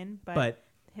did win, but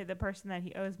the person that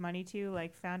he owes money to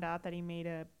like found out that he made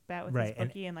a bet with his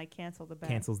bookie and like canceled the bet.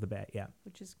 Cancels the bet, yeah.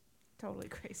 Which is totally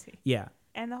crazy. Yeah.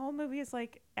 And the whole movie is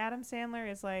like Adam Sandler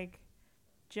is like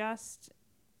just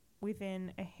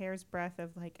within a hair's breadth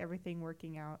of like everything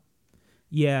working out.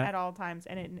 Yeah. At all times,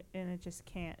 and it just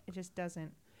can't. It just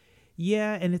doesn't.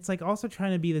 Yeah, and it's like also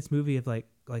trying to be this movie of like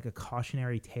a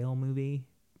cautionary tale movie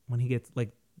when he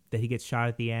gets shot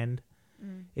at the end.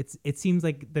 Mm. It seems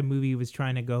like the movie was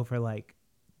trying to go for like,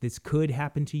 this could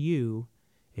happen to you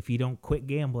if you don't quit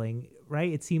gambling,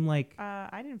 right? It seemed like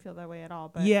I didn't feel that way at all,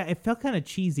 but yeah, it felt kind of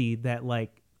cheesy that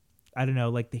like, I don't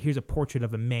know, like here's a portrait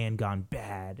of a man gone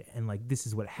bad, and like this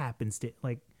is what happens to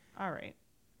like. All right,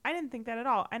 I didn't think that at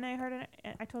all, and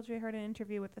I told you I heard an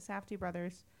interview with the Safdie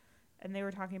brothers, and they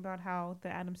were talking about how the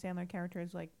Adam Sandler character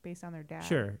is like based on their dad.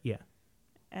 Sure, yeah.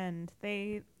 And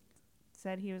they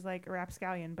said he was like a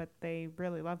rapscallion, but they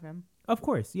really love him. Of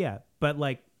course, yeah, but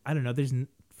like I don't know,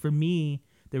 for me,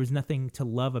 there was nothing to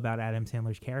love about Adam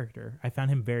Sandler's character. I found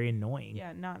him very annoying.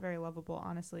 Yeah, not very lovable,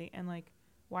 honestly. And like,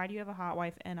 why do you have a hot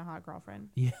wife and a hot girlfriend?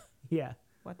 Yeah, yeah.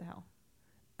 What the hell?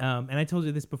 And I told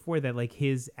you this before, that like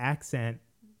his accent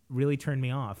really turned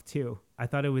me off too. I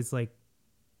thought it was like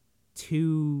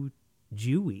too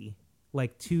Jewy,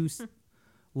 like too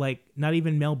like not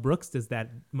even Mel Brooks does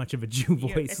that much of a Jew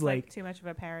voice. It's like too much of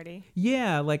a parody.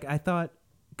 Yeah, like I thought.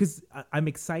 Because I'm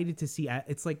excited to see,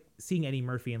 it's like seeing Eddie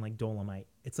Murphy in like Dolomite.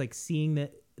 It's like seeing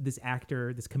this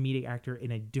comedic actor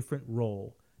in a different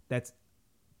role that's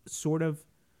sort of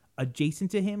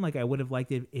adjacent to him. Like I would have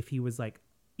liked it if he was like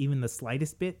even the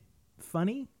slightest bit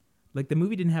funny. Like the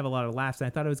movie didn't have a lot of laughs, and I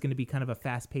thought it was going to be kind of a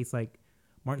fast-paced like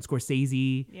Martin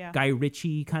Scorsese, Guy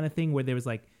Ritchie kind of thing, where there was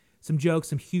like some jokes,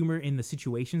 some humor in the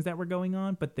situations that were going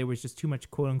on, but there was just too much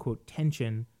quote-unquote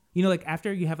tension. You know, like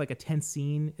after you have like a tense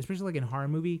scene, especially like in a horror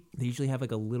movie, they usually have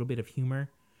like a little bit of humor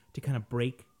to kind of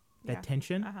break that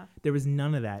tension. Uh-huh. There was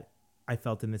none of that, I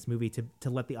felt, in this movie to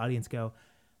let the audience go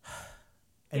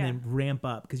and then ramp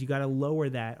up, because you got to lower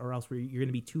that or else you're going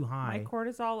to be too high. My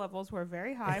cortisol levels were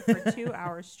very high for 2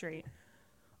 hours straight.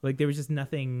 Like there was just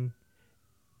nothing.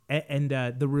 And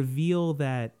the reveal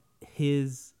that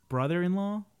his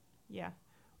brother-in-law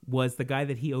was the guy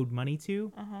that he owed money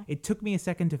to. It took me a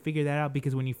second to figure that out,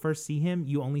 because when you first see him,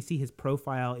 you only see his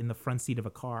profile in the front seat of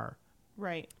a car.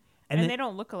 Right. And they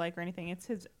don't look alike or anything. It's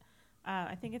his,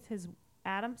 I think it's his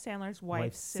Adam Sandler's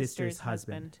wife's sister's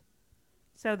husband.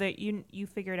 So that you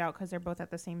figure it out because they're both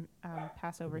at the same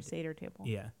Passover Seder table.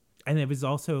 Yeah. And it was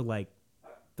also like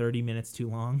 30 minutes too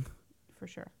long. For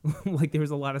sure. Like there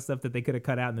was a lot of stuff that they could have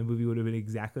cut out and the movie would have been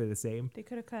exactly the same. They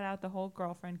could have cut out the whole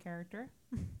girlfriend character.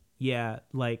 Yeah,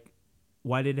 like,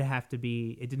 why did it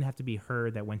didn't have to be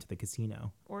her that went to the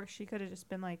casino. Or she could have just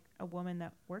been, like, a woman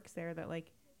that works there that,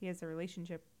 like, he has a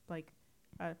relationship, like,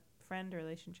 a friend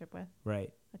relationship with.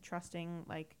 Right. A trusting,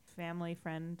 like, family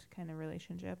friend kind of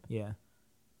relationship. Yeah.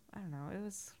 I don't know.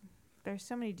 There's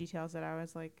so many details that I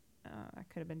was like, I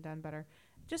could have been done better.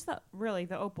 Just the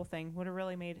opal thing would have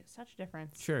really made such a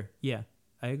difference. Sure. Yeah,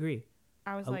 I agree.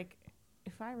 I was like,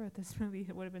 if I wrote this movie,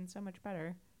 it would have been so much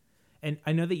better. And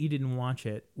I know that you didn't watch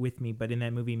it with me, but in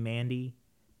that movie Mandy,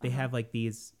 they have like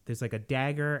there's like a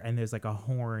dagger and there's like a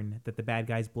horn that the bad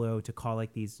guys blow to call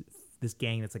like this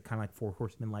gang that's like kind of like Four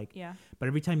Horsemen like. Yeah. But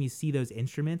every time you see those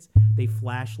instruments, they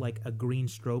flash like a green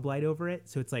strobe light over it,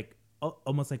 so it's like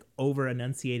almost like over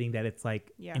enunciating that it's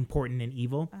like important and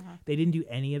evil. They didn't do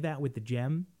any of that with the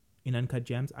gem in Uncut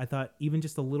Gems. I thought even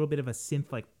just a little bit of a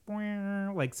synth like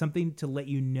something to let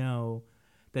you know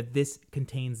that this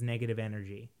contains negative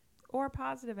energy. Or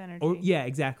positive energy. Or yeah,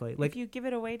 exactly. Like if you give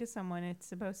it away to someone, it's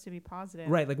supposed to be positive.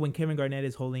 right, like when Kevin Garnett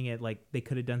is holding it, like they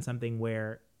could have done something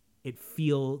where you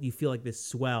feel like this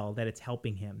swell that it's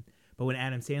helping him. But when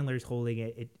Adam Sandler is holding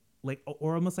it, it like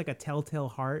or almost like a telltale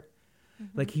heart,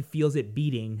 like he feels it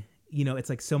beating. You know, it's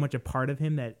like so much a part of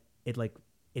him that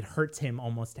it hurts him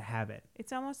almost to have it.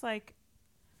 It's almost like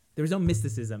There was no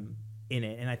mysticism in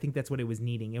it, and I think that's what it was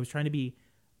needing. It was trying to be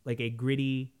like a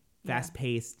gritty,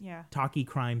 fast-paced, talky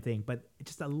crime thing, but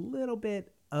just a little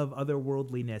bit of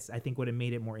otherworldliness, I think, would have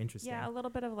made it more interesting. a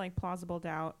little bit of like plausible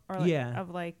doubt, or like of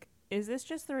like, is this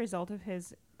just the result of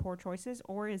his poor choices,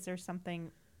 or is there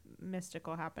something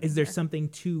mystical happening? Is there here? something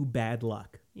to bad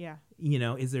luck? Yeah. You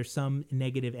know, is there some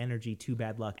negative energy to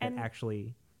bad luck that And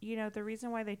actually? You know, the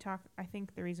reason why I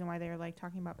think the reason why they're like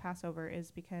talking about Passover is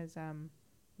because,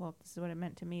 well, this is what it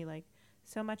meant to me. Like,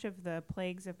 so much of the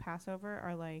plagues of Passover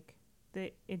are like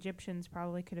the Egyptians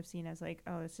probably could have seen as like,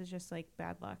 oh, this is just like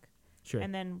bad luck. Sure.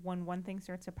 And then when one thing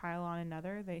starts to pile on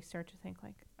another, they start to think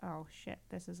like, oh shit,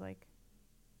 this is like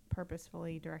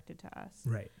purposefully directed to us.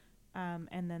 Right.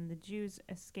 And then the Jews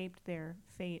escaped their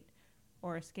fate,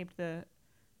 or escaped the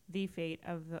fate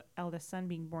of the eldest son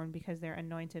being born, because they're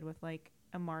anointed with like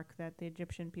a mark that the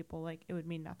Egyptian people, like, it would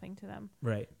mean nothing to them.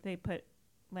 Right. They put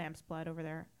lamb's blood over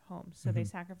their homes, so they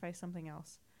sacrificed something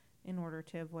else in order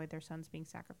to avoid their sons being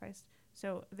sacrificed.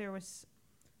 So there was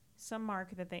some mark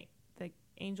that the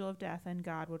angel of death and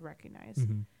God would recognize.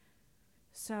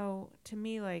 So to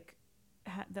me, like,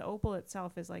 the opal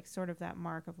itself is like sort of that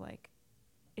mark of like,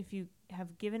 if you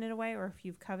have given it away or if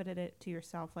you've coveted it to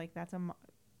yourself, like that's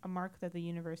a mark that the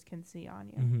universe can see on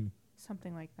you.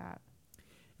 Something like that.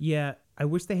 Yeah, I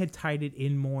wish they had tied it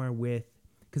in more with,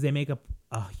 because they make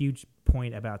a huge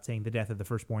point about saying the death of the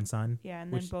firstborn son. Yeah,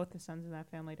 and then both the sons in that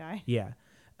family die. Yeah.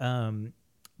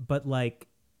 But like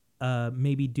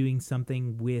maybe doing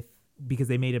something with, because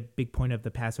they made a big point of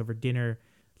the Passover dinner,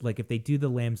 like if they do the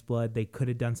lamb's blood, they could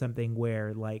have done something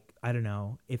where, like, I don't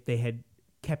know, if they had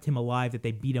kept him alive, that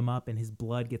they beat him up and his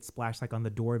blood gets splashed like on the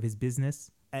door of his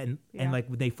business, and like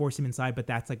they force him inside, but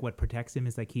that's like what protects him,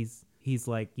 is like he's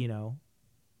like, you know,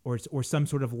 or some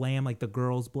sort of lamb, like the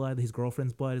girl's blood, his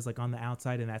girlfriend's blood is like on the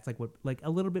outside, and that's like what, like a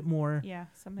little bit more,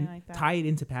 something like that. Tie it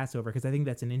into Passover, because I think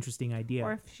that's an interesting idea.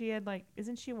 Or if she had like,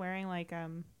 isn't she wearing like a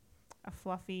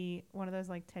fluffy, one of those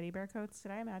like teddy bear coats?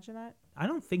 Did I imagine that? I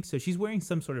don't think so. She's wearing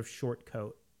some sort of short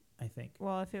coat, I think.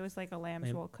 Well, if it was like a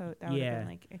lamb's wool coat, that would have been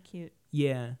like a cute.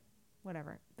 Yeah.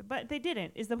 Whatever. But they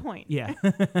didn't, is the point. Yeah.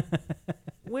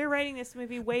 We're writing this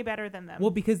movie way better than them.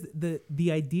 Well, because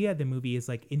the idea of the movie is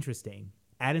like interesting.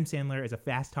 Adam Sandler is a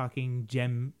fast-talking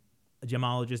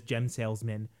gemologist, gem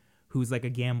salesman, who's like a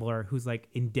gambler, who's like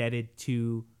indebted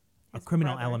to a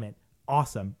criminal element.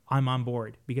 Awesome. I'm on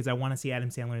board, because I want to see Adam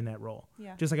Sandler in that role.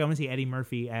 Yeah. Just like I want to see Eddie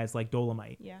Murphy as like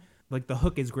Dolomite. Yeah. Like the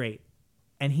hook is great.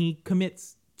 And he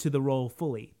commits to the role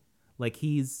fully. Like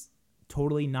he's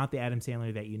totally not the Adam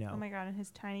Sandler that you know. Oh my God, and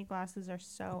his tiny glasses are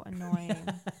so annoying.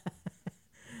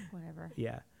 Whatever.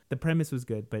 Yeah. The premise was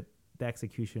good, but the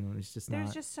execution was just There's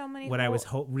not just so many what I was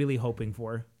really hoping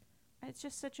for. It's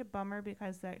just such a bummer,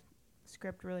 because that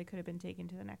script really could have been taken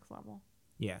to the next level.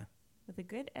 Yeah. With a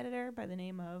good editor by the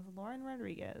name of Lauren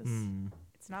Rodriguez.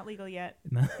 It's not legal yet,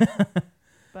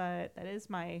 but that is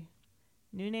my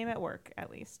new name at work, at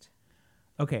least.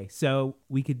 Okay, so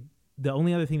the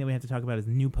only other thing that we have to talk about is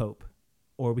the new Pope,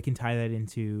 or we can tie that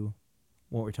into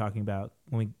what we're talking about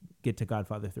when we get to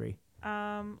Godfather 3.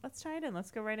 Let's tie it in.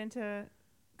 Let's go right into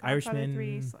Godfather Irishman,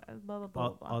 3, blah, blah, blah,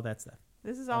 blah. all that stuff.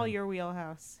 This is all your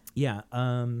wheelhouse. Yeah.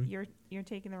 You're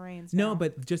taking the reins No, now.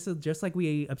 but just like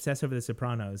we obsess over The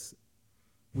Sopranos,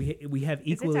 we have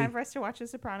equally. Is it time for us to watch The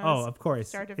Sopranos? Oh, of course.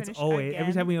 Start to it's finish always again?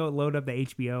 every time we load up the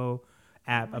HBO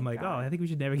app, Oh my I'm like, God. I think we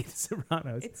should never get to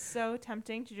Sopranos. It's so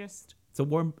tempting to just.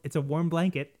 It's a warm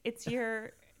blanket. It's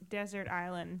your desert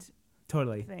island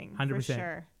Totally. thing, 100%. for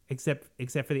sure.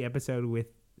 Except for the episode with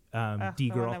D The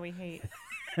Girl. one that we hate.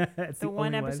 That's The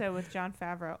one only episode with Jon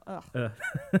Favreau. Ugh.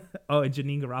 Oh, and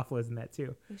Janine Garofalo's in that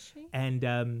too. Is she?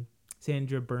 And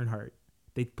Sandra Bernhardt.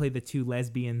 They play the two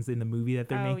lesbians in the movie that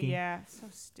they're making. Oh, yeah. So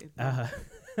stupid.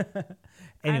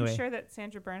 Anyway. I'm sure that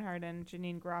Sandra Bernhardt and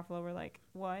Janine Garofalo were like,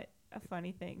 what a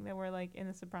funny thing that we're like in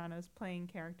The Sopranos playing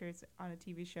characters on a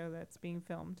TV show that's being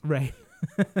filmed. Right.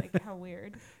 Like, how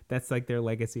weird. That's like their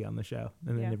legacy on the show,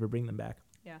 and they Yeah. never bring them back.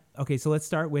 Yeah. Okay, so let's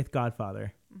start with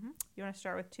Godfather. You want to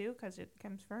start with 2 because it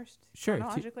comes first? Sure.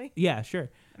 Chronologically? Yeah, sure.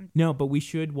 No, but we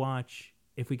should watch,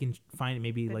 if we can find it,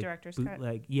 maybe The like director's cut?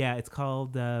 bootleg. Yeah, it's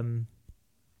called The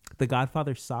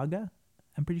Godfather Saga.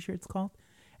 I'm pretty sure it's called,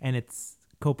 and it's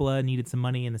Coppola needed some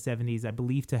money in the 70s, I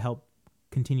believe, to help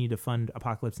continue to fund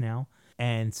Apocalypse Now,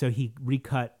 And so he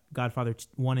recut Godfather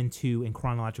 1 and 2 in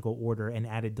chronological order and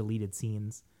added deleted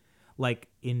scenes. Like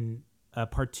in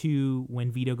part 2,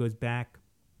 when Vito goes back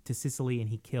to Sicily and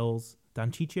he kills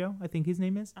Don Ciccio, I think his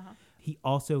name is. He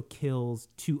also kills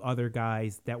 2 other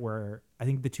guys that were, I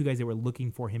think the 2 guys that were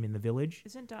looking for him in the village.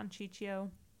 Isn't Don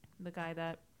Ciccio the guy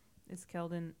that is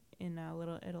killed in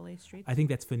Little Italy streets? I think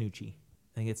that's Fanucci.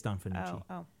 I think it's Don Fanucci.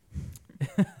 Oh.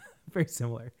 Very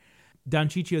similar. Don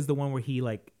Ciccio is the one where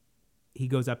he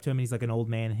goes up to him and he's like an old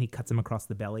man and he cuts him across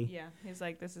the belly. Yeah, he's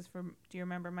like, "This is from. Do you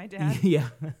remember my dad? Yeah.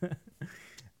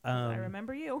 I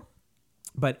remember you."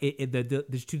 But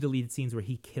there's 2 deleted scenes where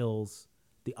he kills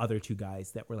the other 2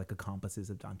 guys that were like accomplices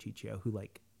of Don Ciccio who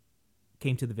like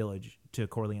came to the village to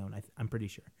Corleone. I'm pretty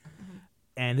sure.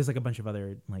 And there's like a bunch of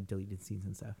other like deleted scenes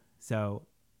and stuff. So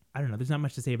I don't know. There's not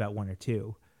much to say about 1 or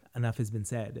 2. Enough has been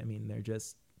said. I mean, they're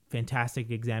just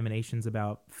fantastic examinations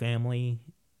about family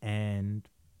and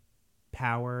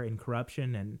power and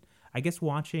corruption. And I guess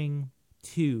watching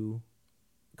 2,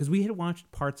 because we had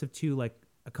watched parts of 2 like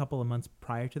a couple of months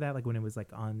prior to that, like when it was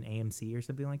like on AMC or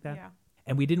something like that. Yeah.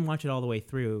 And we didn't watch it all the way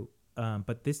through,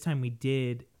 but this time we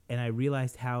did, and I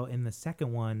realized how in the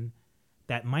second one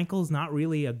that Michael's not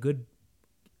really a good,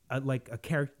 the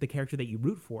character that you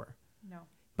root for. No.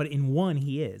 But in 1,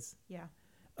 he is. Yeah.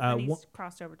 And he's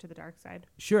crossed over to the dark side.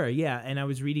 Sure, yeah. And I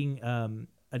was reading an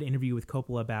interview with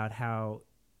Coppola about how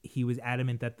he was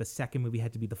adamant that the second movie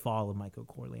had to be the fall of Michael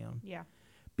Corleone. Yeah.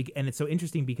 And it's so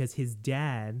interesting because his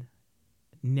dad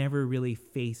never really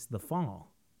faced the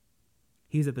fall.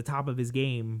 He was at the top of his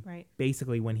game, right,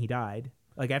 basically, when he died.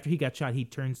 Like, after he got shot, he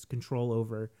turns control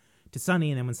over to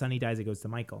Sonny, and then when Sonny dies, it goes to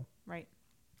Michael. Right.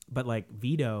 But, like,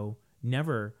 Vito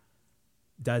never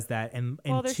does that. And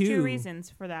well, there's 2 2 reasons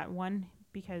for that. One,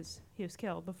 because he was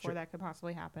killed before that could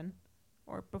possibly happen,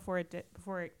 or before it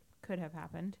could have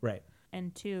happened. Right.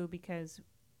 And 2, because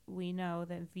we know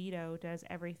that Vito does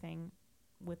everything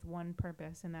with one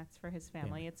purpose, and that's for his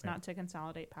family. It's not to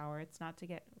consolidate power. It's not to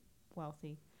get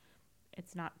wealthy.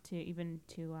 It's not to even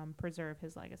to preserve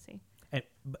his legacy.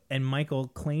 And Michael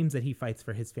claims that he fights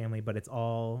for his family, but it's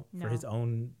all for his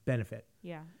own benefit.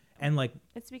 Yeah. And like,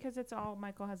 it's because it's all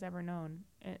Michael has ever known.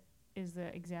 It is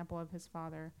the example of his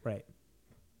father. Right.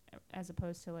 As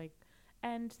opposed to like,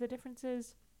 and the difference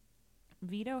is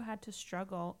Vito had to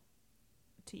struggle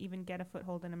to even get a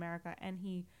foothold in America, and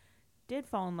he did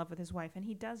fall in love with his wife, and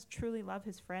he does truly love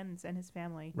his friends and his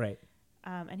family. Right.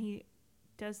 And he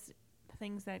does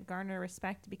things that garner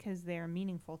respect because they're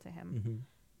meaningful to him.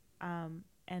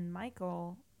 And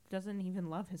Michael doesn't even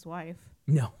love his wife.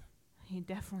 No. He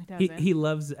definitely doesn't. He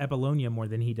loves Apollonia more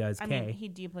than he does Kay. I mean, he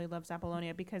deeply loves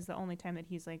Apollonia because the only time that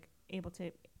he's like able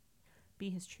to be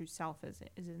his true self is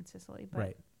in Sicily. But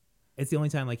right. It's the only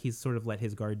time like he's sort of let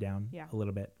his guard down a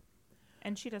little bit.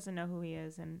 And she doesn't know who he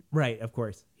is, and right, of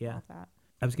course, yeah. All of that.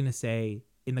 I was gonna say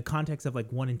in the context of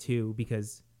like 1 and 2,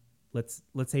 because let's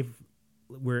say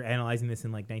we're analyzing this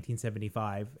in like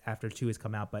 1975 after 2 has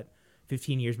come out, but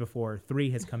 15 years before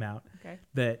 3 has come out. Okay.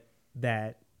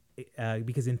 That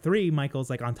because in 3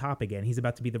 Michael's like on top again. He's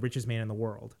about to be the richest man in the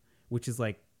world, which is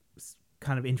like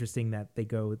kind of interesting that they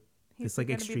go this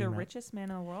like extreme. He's going to be the richest man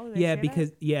in the world.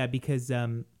 Because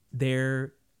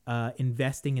they're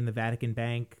investing in the Vatican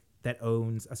Bank that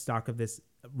owns a stock of this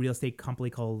real estate company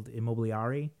called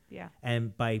Immobiliare. Yeah.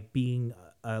 And by being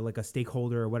like a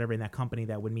stakeholder or whatever in that company,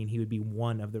 that would mean he would be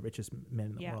one of the richest men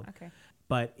in the world. Okay.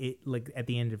 But it like at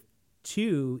the end of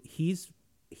 2,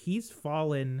 he's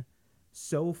fallen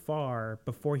so far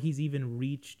before he's even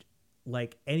reached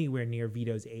like anywhere near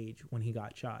Vito's age when he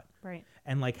got shot. Right.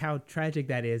 And like how tragic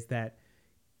that is that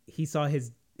he saw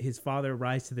his father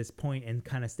rise to this point and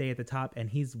kind of stay at the top, and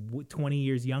he's 20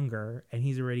 years younger and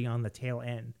he's already on the tail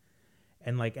end.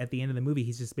 And like at the end of the movie,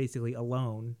 he's just basically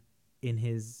alone in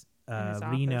his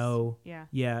Reno,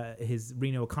 his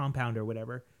Reno compound or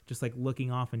whatever, just like looking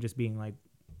off and just being like,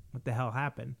 what the hell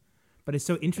happened? But it's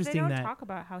so interesting that they don't talk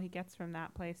about how he gets from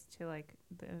that place to like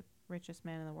the richest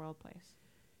man in the world place.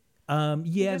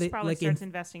 He just probably starts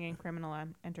investing in criminal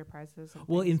enterprises.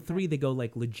 Well, in 3 they go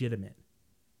like legitimate.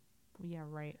 Yeah,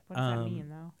 right. What does that mean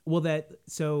though? Well,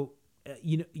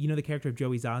 you know the character of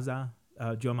Joey Zaza,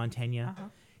 Joe Mantegna.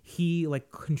 He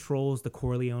like controls the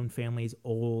Corleone family's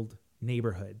old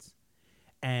neighborhoods,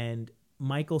 and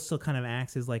Michael still kind of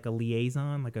acts as like a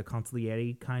liaison, like a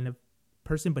consigliere kind of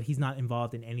person, but he's not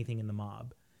involved in anything in the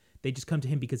mob. They just come to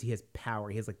him because he has power.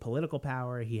 He has like political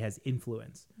power. He has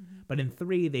influence. But in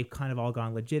 3, they've kind of all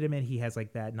gone legitimate. He has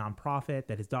like that nonprofit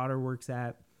that his daughter works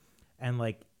at, and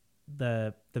like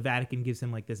the Vatican gives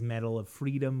him like this Medal of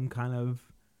Freedom kind of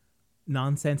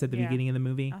nonsense at the beginning of the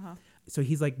movie. So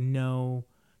he's like no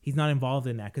he's not involved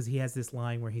in that because he has this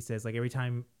line where he says like every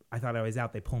time I thought I was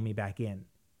out, they pull me back in.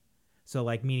 So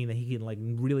like meaning that he can like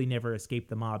really never escape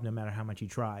the mob no matter how much he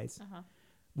tries,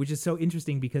 which is so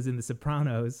interesting because in The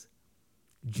Sopranos,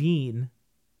 Gene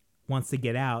wants to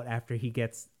get out after he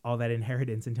gets all that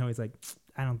inheritance, and Tony's like,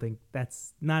 I don't think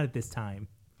that's not at this time,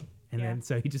 and then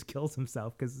so he just kills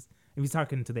himself because he's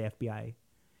talking to the FBI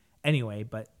anyway.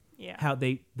 But how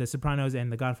The Sopranos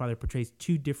and The Godfather portrays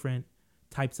two different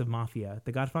types of mafia.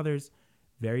 The Godfather's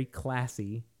very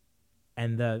classy,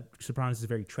 and The Sopranos is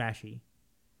very trashy.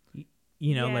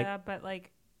 You know, but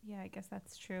like, I guess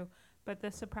that's true. But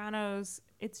The Sopranos,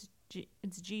 it's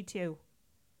G2,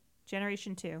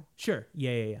 Generation 2. Sure,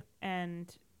 yeah.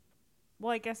 And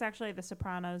well, I guess actually The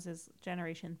Sopranos is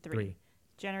Generation 3.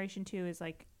 Generation 2 is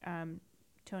like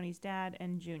Tony's dad,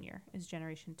 and Junior is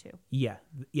Generation 2. Yeah,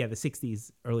 the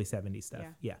 60s, early 70s stuff.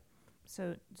 Yeah.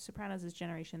 So Sopranos is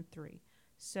Generation 3.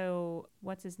 So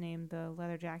what's his name? The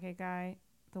leather jacket guy,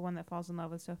 the one that falls in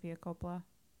love with Sofia Coppola.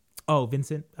 Oh,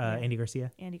 Vincent, Andy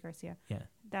Garcia. Andy Garcia. Yeah.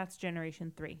 That's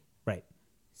Generation 3. Right.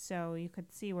 So you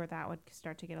could see where that would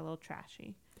start to get a little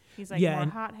trashy. He's like more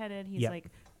hot-headed. He's like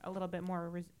a little bit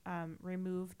more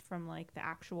removed from like the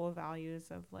actual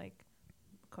values of like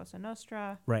Cosa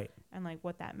Nostra. Right. And like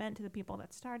what that meant to the people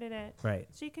that started it. Right.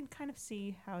 So you can kind of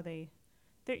see how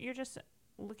you're just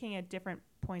looking at different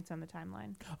points on the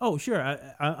timeline. Oh, sure.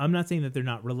 I'm not saying that they're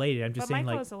not related. I'm just saying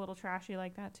Michael's a little trashy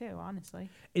like that too, honestly.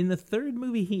 In the third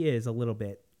movie, he is a little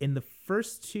bit. In the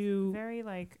first two, very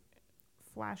like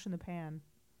flash in the pan,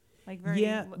 like very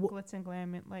glitz and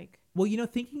glam. Well, you know,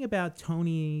 thinking about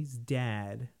Tony's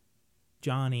dad,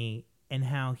 Johnny, and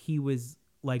how he was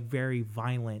like very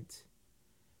violent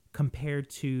compared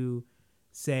to,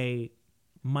 say,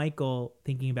 Michael,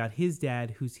 thinking about his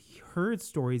dad, who's heard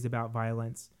stories about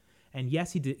violence. And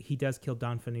yes, he does kill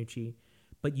Don Fanucci,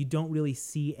 but you don't really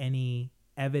see any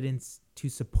evidence to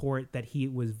support that he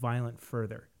was violent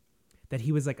further. That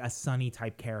he was like a Sonny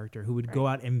type character who would go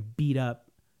out and beat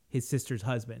up his sister's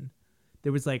husband.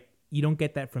 There was like, you don't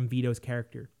get that from Vito's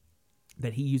character.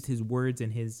 That he used his words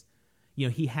and his, you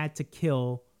know, he had to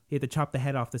chop the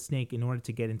head off the snake in order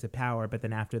to get into power. But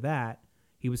then after that,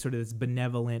 he was sort of this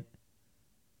benevolent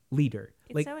leader.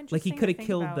 Like he could have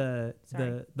killed the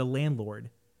landlord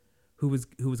who was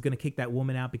going to kick that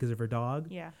woman out because of her dog.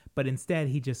 Yeah. But instead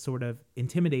he just sort of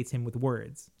intimidates him with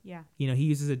words. Yeah. You know, he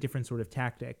uses a different sort of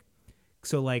tactic.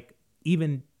 So like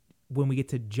even when we get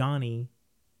to Johnny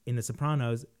in The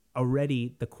Sopranos,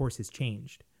 already the course has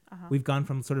changed. We've gone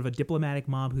from sort of a diplomatic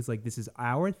mob who's like, this is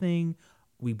our thing.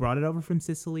 We brought it over from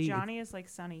Sicily. Johnny is like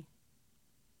Sonny.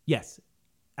 Yes,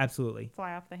 absolutely.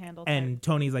 Fly off the handle. And type.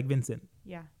 Tony's like Vincent.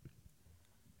 Yeah.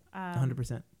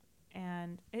 100%.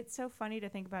 And it's so funny to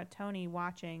think about Tony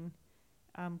watching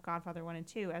Godfather 1 and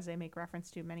 2, as they make reference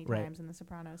to many times in The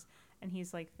Sopranos. And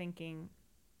he's like thinking,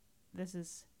 this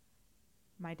is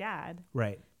my dad.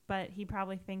 Right. But he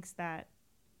probably thinks that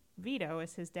Vito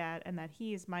is his dad and that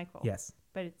he is Michael. Yes.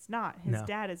 But it's not. His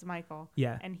dad is Michael.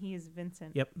 Yeah. And he is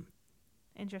Vincent. Yep.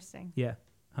 Interesting. Yeah,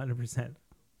 100%.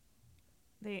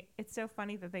 It's so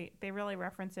funny that they really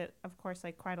reference it, of course,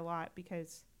 like quite a lot,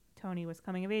 because Tony was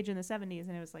coming of age in the 70s,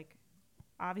 and it was like,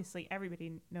 obviously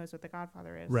everybody knows what The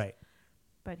Godfather is. Right.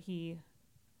 But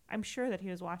I'm sure that he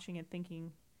was watching it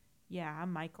thinking, yeah,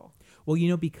 I'm Michael. Well, you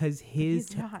know, because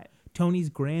he's not. Tony's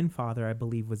grandfather, I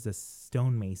believe, was a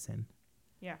stonemason.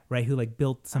 Yeah. Right, who like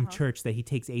built some church that he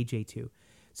takes AJ to.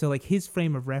 So like his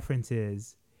frame of reference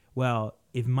is, well,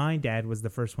 if my dad was the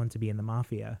first one to be in the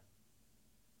mafia,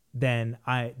 then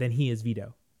he is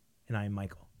Vito, and I am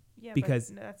Michael. Yeah, because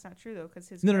but that's not true though, because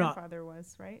his grandfather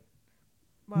was, right?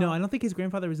 Well, no, I don't think his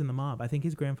grandfather was in the mob. I think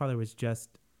his grandfather was just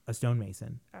a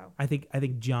stonemason. Oh. I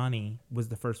think Johnny was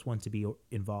the first one to be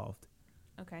involved.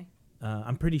 Okay.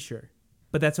 I'm pretty sure.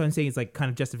 But that's what I'm saying is like kind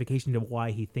of justification to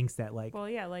why he thinks that like. Well,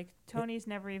 yeah, like Tony's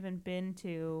never even been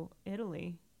to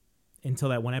Italy. Until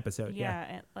that one episode, yeah.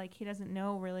 And like he doesn't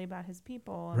know really about his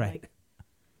people. And, right. Like,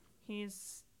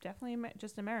 he's definitely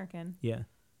just American. Yeah.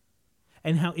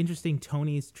 And how interesting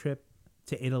Tony's trip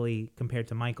to Italy compared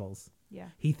to Michael's. Yeah.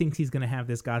 He thinks he's going to have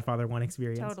this Godfather 1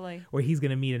 experience. Totally. Where he's going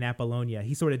to meet an Apollonia.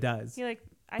 He sort of does.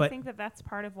 I think that's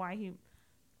part of why he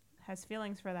has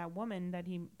feelings for that woman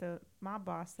the mob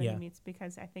boss that he meets,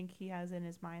 because I think he has in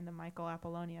his mind the Michael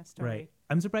Apollonia story. Right.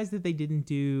 I'm surprised that they didn't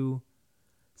do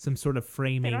some sort of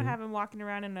framing. They don't have him walking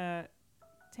around in a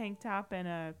tank top and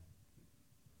a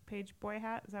page boy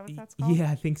hat. Is that what that's called?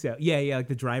 Yeah, I think so. Yeah, like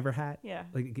the driver hat. Yeah.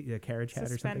 Like a carriage hat or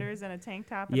something. Suspenders and a tank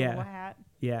top and a little hat.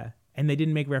 Yeah. And they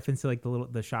didn't make reference to like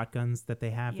the shotguns that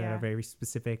they have that are very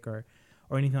specific or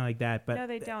anything like that. But no,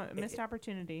 they don't. Missed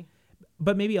opportunity.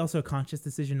 but maybe also a conscious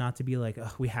decision not to be like,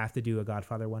 oh, we have to do a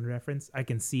Godfather 1 reference. I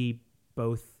can see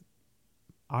both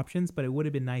options, but it would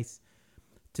have been nice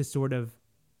to sort of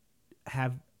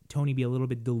have Tony be a little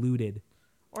bit diluted.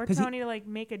 Or 'Cause Tony to like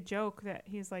make a joke that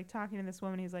he's like talking to this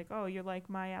woman. He's like, "Oh, you're like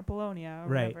my Apollonia," or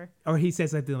Right. whatever. Or he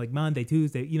says something like Monday,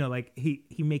 Tuesday, like he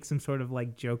makes some sort of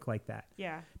like joke like that.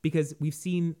 Yeah. Because we've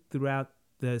seen throughout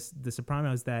the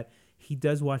Sopranos that he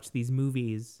does watch these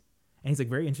movies and he's like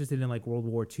very interested in like World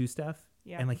War II stuff.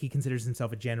 Yeah. And like he considers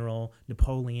himself a general,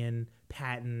 Napoleon,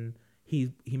 Patton.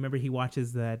 He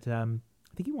watches that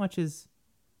I think he watches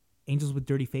Angels with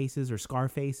Dirty Faces or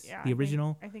Scarface, Yeah. the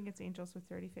original. I think it's Angels with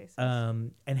Dirty Faces.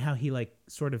 And how he like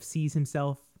sort of sees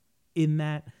himself in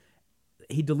that.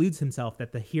 He deludes himself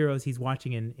that the heroes he's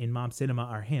watching in Mob Cinema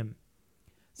are him.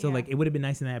 So Yeah. like it would have been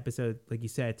nice in that episode, like you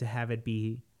said, to have it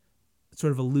be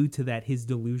sort of allude to that, his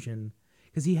delusion,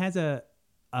 because he has a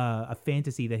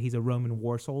fantasy that he's a Roman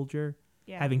war soldier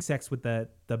Yeah. having sex with the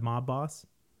mob boss.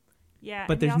 Yeah.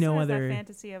 but and he there's also no has other- that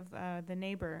fantasy of the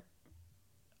neighbor.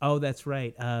 Oh, that's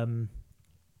right.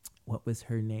 What was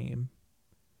her name?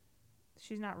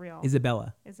 She's not real.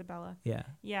 Isabella. Isabella. Yeah.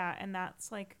 Yeah, and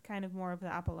that's like kind of more of the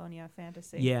Apollonia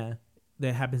fantasy. Yeah.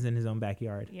 That happens in his own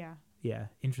backyard. Yeah. Yeah.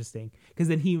 Interesting. Because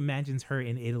then he imagines her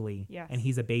in Italy. Yes. And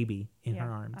he's a baby in Yeah,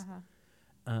 her arms.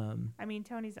 Uh-huh. I mean,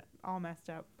 Tony's all messed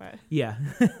up, but Yeah.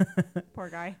 poor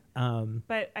guy. Um,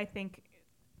 But I think,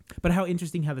 but how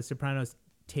interesting how The Sopranos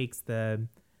takes the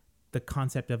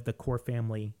concept of the core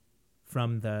family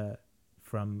from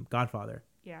Godfather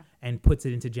yeah, and puts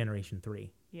it into Generation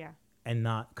 3. yeah, And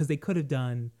not, because they could have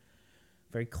done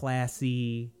very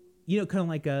classy, kind of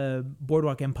like a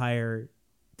Boardwalk Empire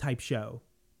type show,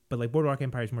 but like Boardwalk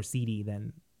Empire is more seedy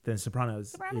than Sopranos.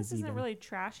 Sopranos is isn't even. really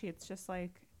trashy. It's just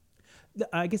like,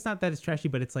 I guess not that it's trashy,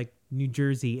 but it's like New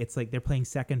Jersey. It's like they're playing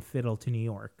second fiddle to New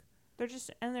York.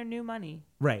 they're new money,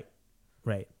 Right.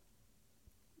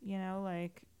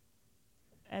 like,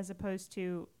 as opposed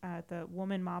to the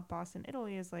woman mob boss in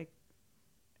Italy is like,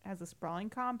 has a sprawling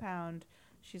compound.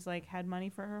 She's like had money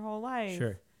for her whole life.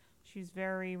 Sure. She's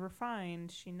very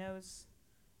refined. She knows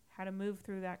how to move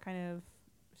through that kind of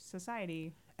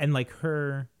society. And like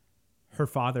her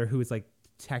father, who is like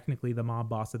technically the mob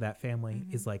boss of that family,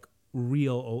 Mm-hmm. is like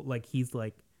real old, like he's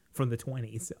like from the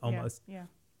 20s almost. Yeah.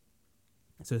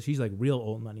 So she's like real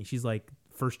old money. She's like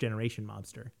first generation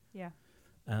mobster. Yeah.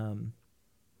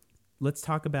 Let's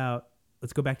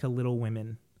go back to Little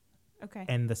Women Okay.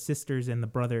 and the sisters and the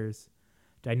brothers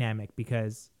dynamic,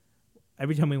 because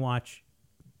every time we watch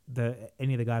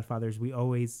any of the Godfathers, we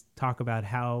always talk about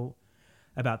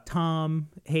about Tom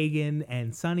Hagen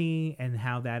and Sonny and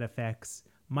how that affects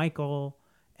Michael,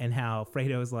 and how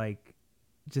Fredo's like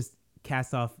just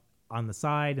cast off on the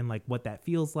side, and like what that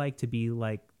feels like to be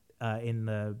like in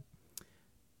the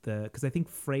because I think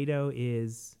Fredo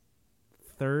is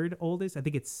third oldest. I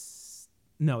think it's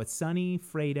Sonny,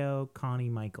 Fredo, Connie,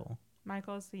 Michael.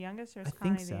 Michael's the youngest, or is I Connie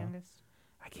think the so. youngest?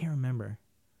 I can't remember.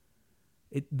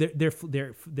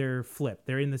 They're flipped.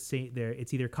 They're in the same.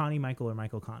 It's either Connie Michael or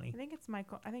Michael Connie. I think it's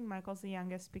Michael. I think Michael's the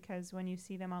youngest because when you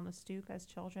see them on the stoop as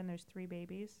children, there's 3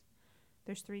 babies.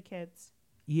 There's 3 kids.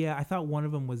 Yeah, I thought one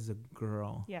of them was a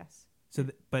girl. Yes. So,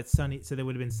 but Sonny. So there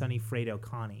would have been Sonny, Fredo,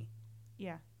 Connie.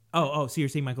 Yeah. Oh. So you're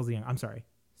saying Michael's the young? I'm sorry.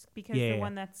 Because Yeah, the yeah.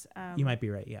 one that's You might be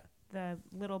right. Yeah, the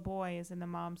little boy is in the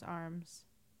mom's arms,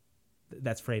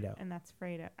 that's Fredo. and that's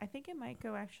Fredo. I think it might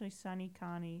go actually Sonny,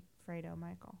 Connie, Fredo,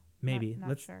 Michael. Maybe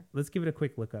Not sure. let's give it a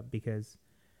quick look up, because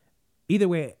either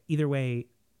way,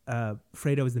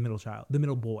 Fredo is the middle child, the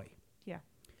middle boy. Yeah.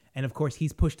 And of course,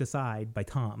 he's pushed aside by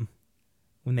Tom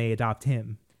when they adopt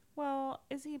him. Well,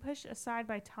 is he pushed aside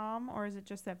by Tom, or is it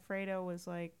just that Fredo was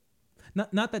like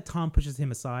Not that Tom pushes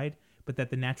him aside, but that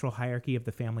the natural hierarchy of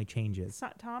the family changes.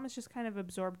 Tom is just kind of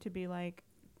absorbed to be like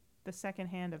the second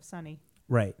hand of Sonny.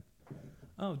 Right.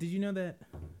 Oh, did you know that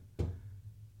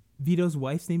Vito's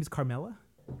wife's name is Carmela?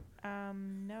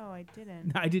 No, I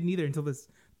didn't. I didn't either until this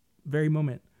very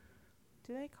moment.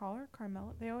 Do they call her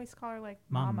Carmela? They always call her like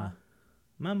Mama.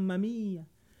 Mamma mia.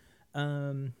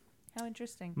 How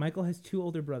interesting. Michael has 2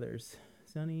 older brothers,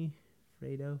 Sonny,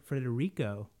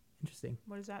 Federico. Interesting.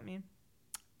 What does that mean?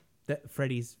 That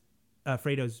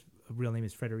Fredo's real name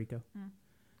is Federico. Hmm.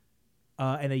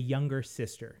 And a younger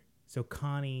sister. So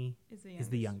Connie Is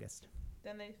the youngest.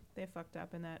 Then they fucked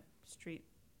up in that street,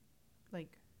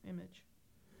 like, image.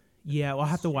 Yeah, well, I'll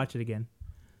have to watch it again.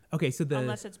 Okay, so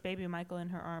Unless it's baby Michael in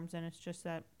her arms and it's just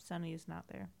that Sonny is not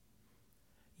there.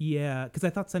 yeah, because I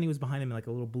thought Sonny was behind him in like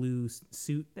a little blue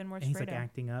suit, Then where's and he's Fredo? like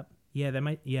acting up.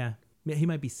 Yeah, he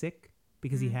might be sick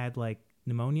because he had like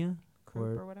pneumonia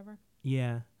Croup or whatever.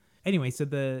 yeah. Anyway, so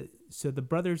the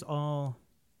brothers all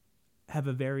have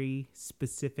a very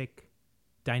specific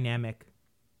dynamic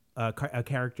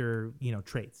character,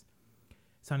 traits.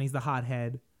 Sonny's the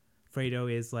hothead.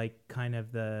 Fredo is like kind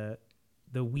of the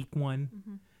weak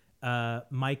one.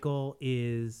 Michael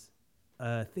is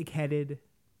thick-headed,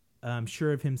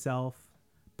 sure of himself,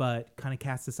 but kind of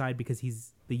cast aside because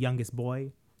he's the youngest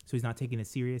boy, so he's not taking it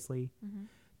seriously.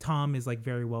 Tom is like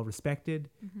very well respected.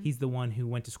 He's the one who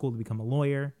went to school to become a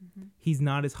lawyer. He's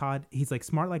not as hot. He's like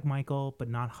smart like Michael, but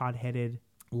not hot-headed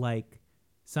like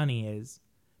Sonny is.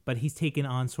 But he's taken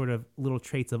on sort of little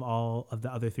traits of all of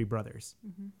the other three brothers.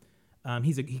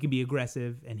 He can be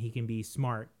aggressive and he can be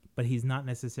smart, but he's not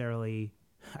necessarily.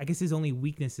 I guess his only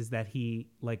weakness is that he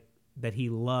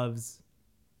loves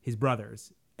his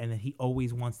brothers and that he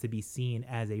always wants to be seen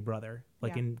as a brother.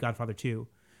 Like in Godfather 2,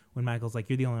 when Michael's like,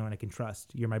 "You're the only one I can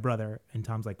trust. You're my brother," and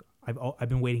Tom's like, "I've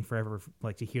been waiting forever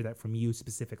like to hear that from you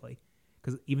specifically,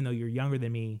 because even though you're younger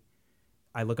than me,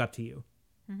 I look up to you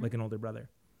like an older brother."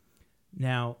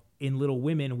 Now, in Little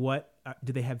Women, what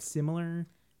do they have similar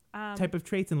type of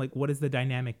traits, and like what is the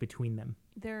dynamic between them?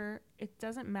 It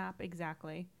doesn't map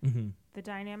exactly. The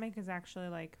dynamic is actually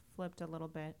like flipped a little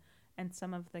bit, and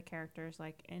some of the characters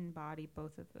like embody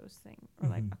both of those things, or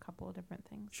like a couple of different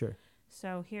things. Sure.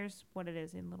 So here's what it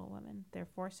is in Little Women. They're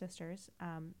four sisters: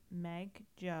 Meg,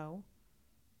 Jo,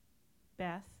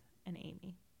 Beth, and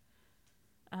Amy.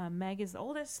 Meg is the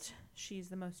oldest. She's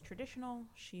the most traditional.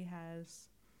 She has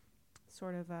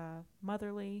sort of a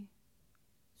motherly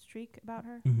streak about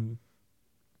her.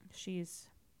 She's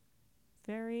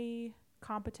very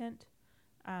competent.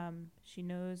 She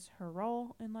knows her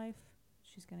role in life.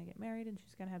 She's going to get married and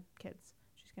she's going to have kids.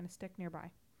 She's going to stick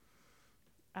nearby.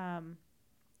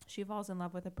 She falls in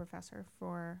love with a professor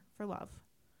for love,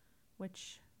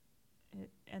 which it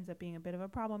ends up being a bit of a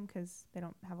problem because they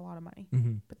don't have a lot of money.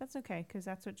 But that's okay because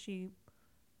that's what she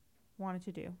wanted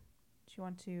to do. She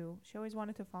always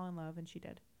wanted to fall in love, and she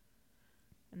did.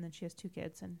 And then she has 2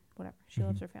 kids and whatever. She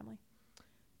loves her family.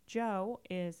 Jo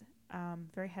is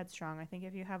very headstrong. I think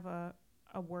if you have a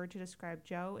word to describe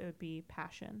Jo, it would be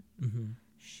passion.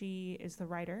 She is the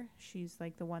writer. She's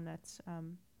like the one that's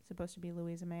supposed to be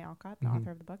Louisa May Alcott, the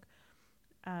author of the book.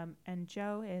 And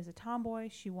Jo is a tomboy.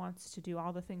 She wants to do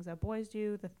all the things that boys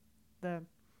do. The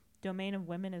domain of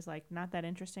women is like not that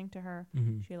interesting to her.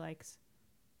 She likes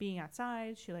being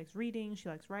outside. She likes reading. She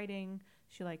likes writing.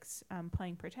 She likes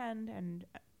playing pretend and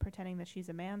pretending that she's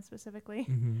a man specifically.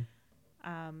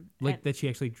 Like that she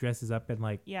actually dresses up and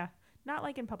like... Yeah. Not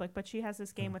like in public, but she has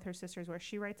this game with her sisters where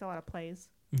she writes a lot of plays.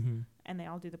 And they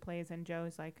all do the plays, and Jo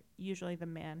is like usually the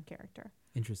man character.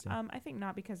 Interesting. I think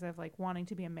not because of like wanting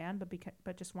to be a man,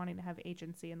 but just wanting to have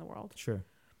agency in the world. Sure.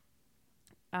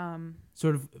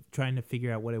 Sort of trying to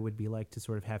figure out what it would be like to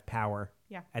sort of have power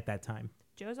at that time.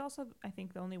 Jo's also, I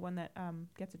think, the only one that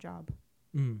gets a job.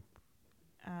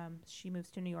 She moves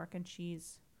to New York and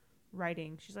she's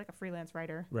writing. She's like a freelance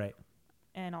writer. Right.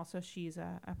 And also she's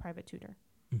a private tutor.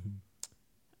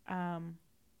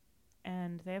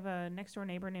 And they have a next door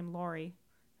neighbor named Laurie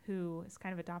who is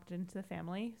kind of adopted into the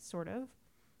family, sort of.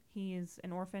 He's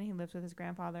an orphan. He lives with his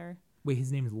grandfather. Wait,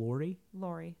 his name is Laurie?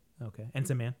 Laurie. Okay. And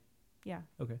it's a man? Yeah.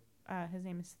 Okay. His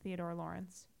name is Theodore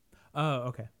Lawrence. Oh,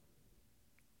 okay.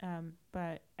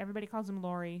 But everybody calls him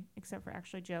Laurie, except for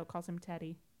actually Jo calls him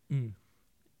Teddy.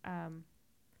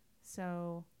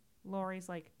 So Laurie's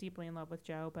like deeply in love with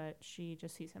Jo, but she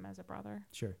just sees him as a brother.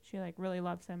 Sure. She like really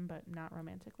loves him, but not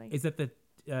romantically. Is that the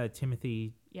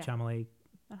Timothy Chalamet?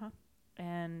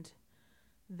 And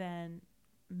then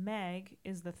Meg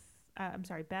is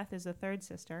Beth is the third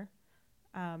sister.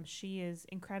 She is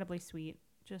incredibly sweet,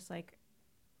 just like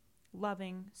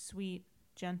loving, sweet,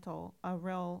 gentle,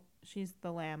 she's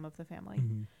the lamb of the family.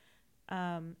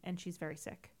 And she's very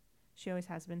sick. She always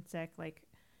has been sick,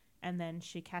 and then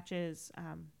she catches,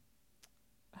 I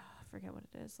forget what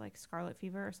it is, like scarlet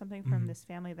fever or something from this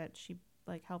family that she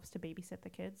like helps to babysit the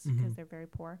kids because they're very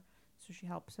poor. So she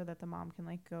helps so that the mom can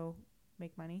like go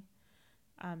make money.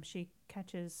 She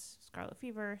catches scarlet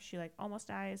fever. She like almost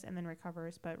dies and then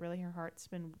recovers, but really her heart's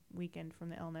been weakened from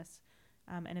the illness.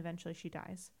 And eventually she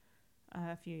dies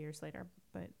a few years later.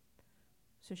 But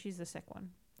so she's the sick one.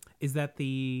 Is that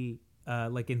the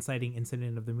like inciting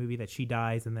incident of the movie, that she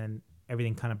dies and then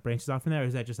everything kind of branches off from there, or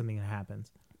is that just something that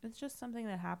happens? It's just something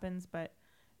that happens, but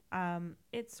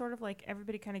it's sort of like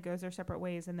everybody kind of goes their separate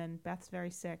ways, and then Beth's very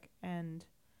sick, and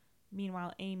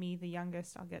meanwhile Amy, the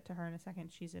youngest, I'll get to her in a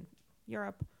second, she's in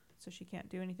Europe, so she can't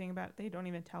do anything about it. They don't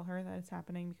even tell her that it's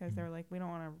happening because they're like, we don't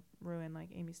want to ruin like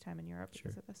Amy's time in Europe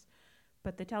because of this.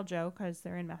 But they tell Jo because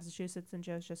they're in Massachusetts and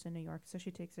Jo's just in New York, so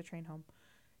she takes the train home.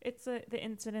 It's the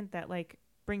incident that like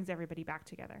brings everybody back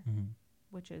together,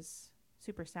 which is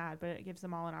super sad, but it gives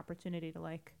them all an opportunity to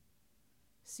like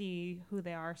see who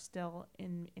they are still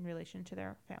in relation to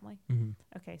their family.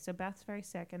 Okay, so Beth's very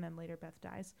sick, and then later Beth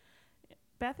dies.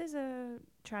 Beth is a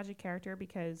tragic character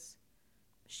because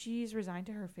she's resigned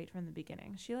to her fate from the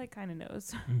beginning. She like kind of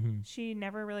knows. She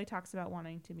never really talks about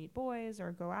wanting to meet boys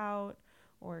or go out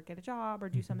or get a job or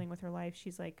do something with her life.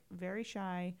 She's like very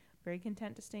shy, very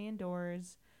content to stay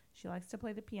indoors. She likes to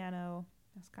play the piano.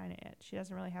 That's kind of it. She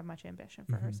doesn't really have much ambition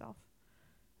for herself.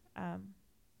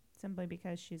 Simply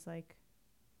because she's like,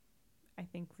 I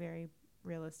think, very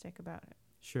realistic about it.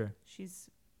 Sure. She's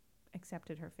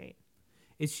accepted her fate.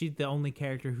 Is she the only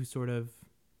character who sort of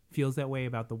feels that way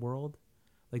about the world?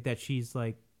 Like that she's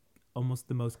like almost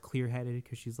the most clear-headed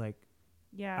because she's like,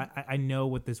 Yeah. I know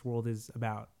what this world is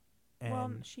about. And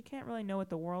Well, she can't really know what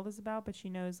the world is about, but she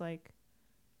knows like,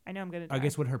 I know I'm going to die. I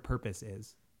guess what her purpose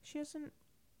is. She doesn't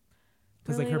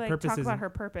 'Cause, really like, her purpose talk about isn't- her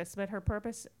purpose, but her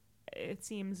purpose, it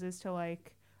seems, is to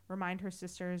like remind her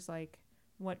sisters like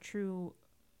what true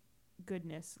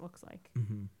goodness looks like.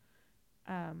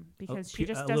 Because she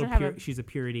just doesn't have she's a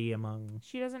purity among.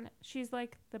 she's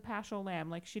like the paschal lamb.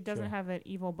 Like she doesn't Sure. have an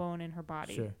evil bone in her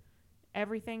body. Sure.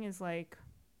 Everything is like,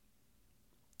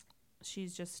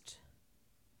 she's just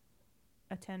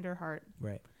a tender heart.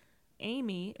 Right.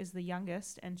 Amy is the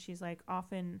youngest, and she's like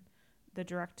often the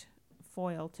direct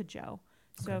foil to Joe.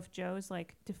 So Okay. if Joe's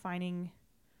like defining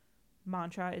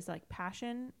mantra is like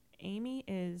passion, Amy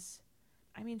is,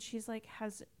 I mean, she's like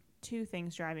has two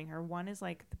things driving her. One is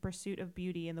like the pursuit of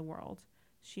beauty in the world.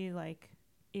 She like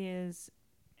is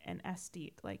an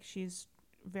aesthete. Like she's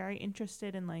very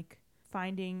interested in like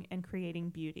finding and creating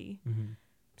beauty.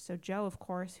 So Joe, of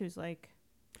course, who's like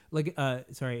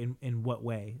Sorry, in what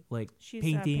way? Like she's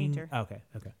painting? a painter. Okay.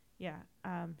 Yeah,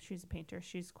 she's a painter.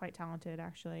 She's quite talented,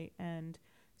 actually, and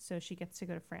so she gets to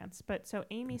go to France. But so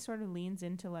Amy sort of leans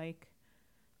into like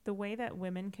the way that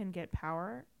women can get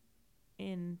power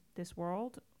in this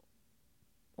world,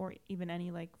 or even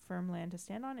any like firm land to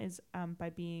stand on, is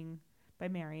by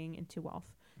marrying into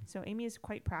wealth. So Amy is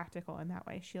quite practical in that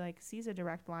way. She like sees a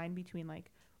direct line between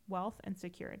like wealth and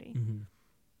security,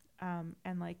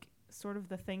 and like sort of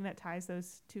the thing that ties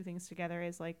those two things together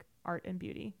is like art and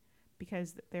beauty.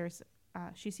 Because there's,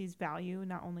 she sees value,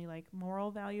 not only like moral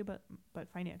value, but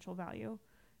financial value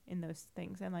in those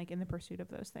things, and like in the pursuit of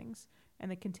those things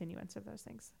and the continuance of those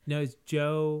things. Now, is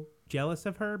Joe jealous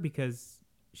of her because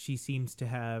she seems to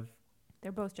have?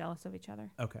 They're both jealous of each other.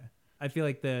 Okay, I feel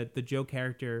like the Joe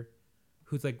character,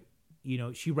 who's like,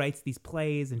 she writes these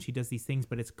plays and she does these things,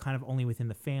 but it's kind of only within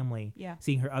the family. Yeah.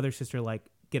 Seeing her other sister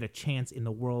like get a chance in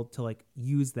the world to like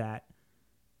use that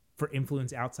for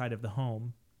influence outside of the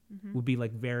home. Would be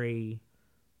like very,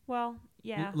 well,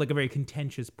 yeah. like a very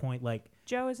contentious point. Like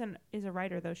Joe is a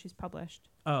writer, though. She's published.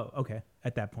 Oh, okay.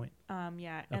 At that point,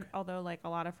 Yeah, and although like a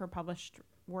lot of her published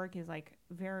work is like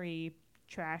very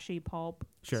trashy pulp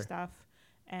stuff,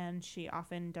 and she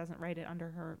often doesn't write it under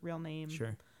her real name.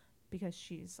 Sure. Because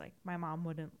she's like, my mom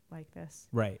wouldn't like this.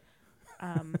 Right.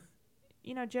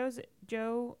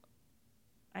 Joe,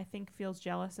 I think, feels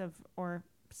jealous of or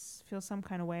feels some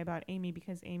kind of way about Amy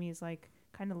because Amy is like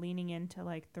kind of leaning into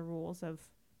like the rules of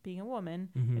being a woman,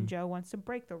 and Joe wants to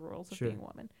break the rules of being a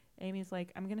woman. Amy's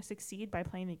like, I'm going to succeed by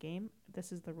playing the game.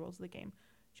 This is the rules of the game.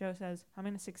 Joe says, I'm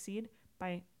going to succeed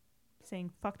by saying,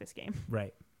 fuck this game.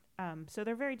 Right. So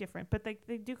they're very different, but they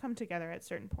do come together at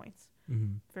certain points.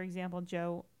 For example,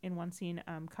 Joe in one scene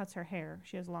cuts her hair.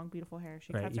 She has long, beautiful hair.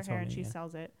 She cuts her hair and she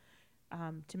sells it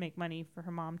to make money for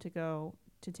her mom to go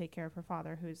to take care of her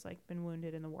father, who's like been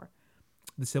wounded in the war.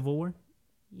 The Civil War?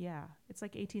 Yeah. It's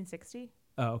like 1860.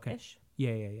 Oh, okay. Ish.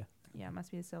 Yeah. Yeah, it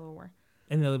must be the Civil War.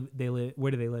 And they live.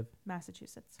 Where do they live?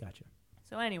 Massachusetts. Gotcha.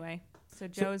 So anyway,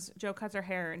 Joe cuts her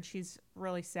hair and she's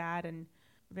really sad and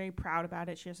very proud about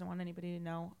it. She doesn't want anybody to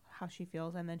know how she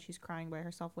feels, and then she's crying by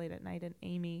herself late at night. And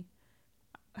Amy,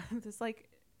 just like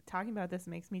talking about this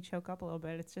makes me choke up a little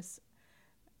bit. It's just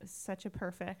such a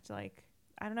perfect, like,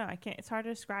 I don't know. It's hard to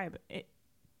describe it.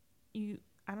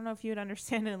 I don't know if you would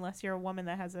understand it unless you're a woman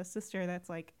that has a sister that's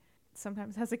like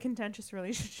sometimes has a contentious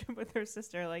relationship with her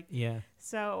sister. Like, yeah.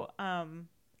 So,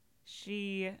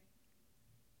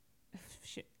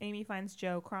 Amy finds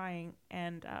Joe crying,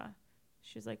 and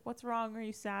she's like, "What's wrong? Are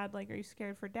you sad? Like, are you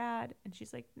scared for Dad?" And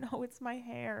she's like, "No, it's my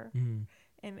hair."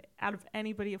 And out of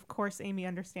anybody, of course, Amy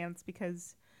understands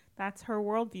because that's her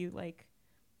worldview. Like,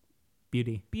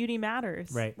 beauty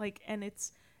matters, right? Like, and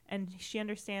she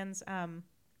understands.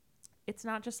 It's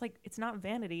not just like, it's not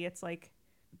vanity. It's like,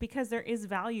 because there is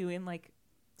value in like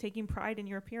taking pride in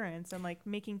your appearance and like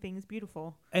making things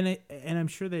beautiful. And I'm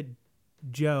sure that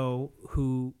Joe,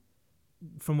 who,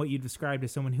 from what you described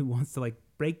as someone who wants to like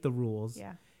break the rules,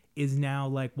 Yeah. is now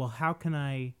like, well, how can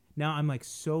I? Now I'm like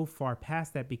so far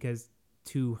past that, because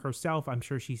to herself, I'm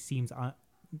sure she seems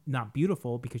not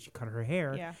beautiful because she cut her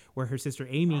hair. Yeah. Where her sister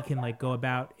Amy can like go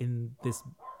about in this,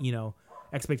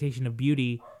 expectation of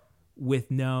beauty with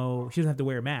she doesn't have to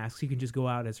wear a mask. She can just go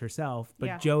out as herself. But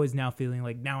Yeah. Joe is now feeling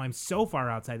like, now I'm so far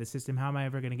outside the system. How am I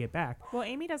ever going to get back? Well,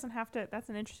 Amy doesn't have to. That's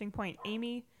an interesting point.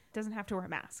 Amy doesn't have to wear a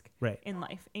mask Right. in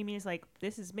life. Amy is like,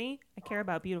 this is me. I care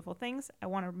about beautiful things. I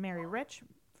want to marry rich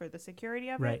for the security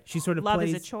of Right. it. She sort of Love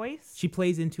plays, is a choice. She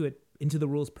plays into the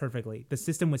rules perfectly. The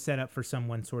system was set up for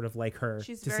someone sort of like her.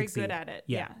 She's to very succeed. good at it.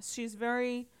 Yeah. She's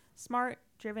very smart,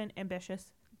 driven,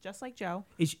 ambitious, just like Joe.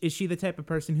 Is she the type of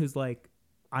person who's like,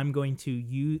 I'm going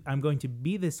to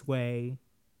be this way.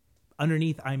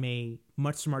 Underneath, I'm a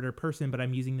much smarter person, but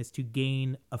I'm using this to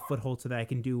gain a foothold so that I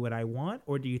can do what I want?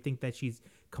 Or do you think that she's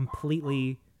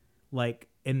completely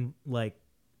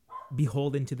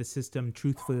beholden to the system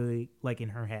truthfully, like in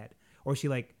her head? Or is she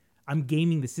like, I'm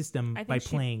gaming the system I by think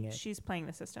playing it? She's playing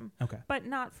the system, Okay. but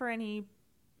not for any.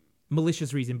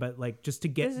 Malicious reason, but like just to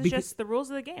get. This is just the rules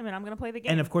of the game, and I'm going to play the game.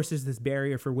 And of course, there's this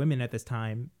barrier for women at this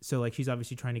time. So like, she's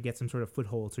obviously trying to get some sort of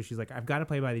foothold. So she's like, I've got to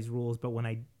play by these rules, but when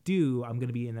I do, I'm going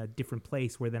to be in a different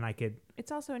place where then I could.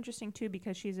 It's also interesting too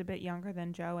because she's a bit younger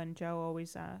than Joe, and Joe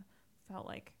always felt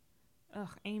like, ugh,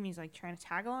 Amy's like trying to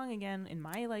tag along again in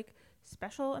my like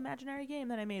special imaginary game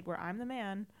that I made where I'm the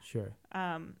man. Sure.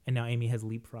 And now Amy has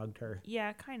leapfrogged her.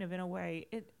 Yeah, kind of in a way.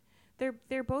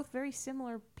 They're both very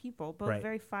similar people, both Right.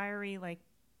 very fiery like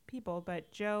people,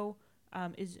 but Joe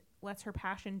lets her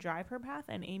passion drive her path,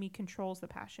 and Amy controls the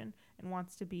passion and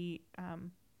wants to be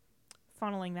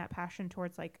funneling that passion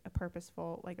towards like a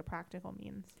purposeful, like a practical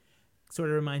means. Sort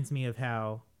of reminds me of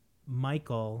how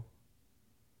Michael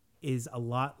is a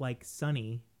lot like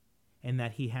Sonny in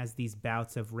that he has these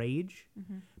bouts of rage,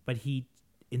 but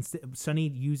Sonny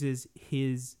uses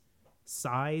his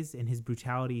size and his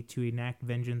brutality to enact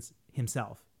vengeance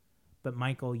himself, but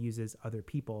Michael uses other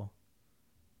people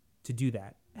to do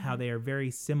that. How they are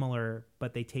very similar,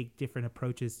 but they take different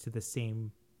approaches to the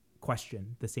same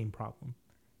question, the same problem.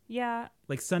 Yeah,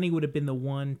 Like Sonny would have been the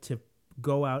one to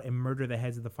go out and murder the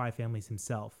heads of the 5 families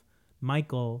himself.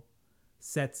 Michael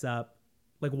sets up,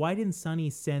 like, why didn't Sonny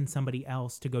send somebody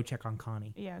else to go check on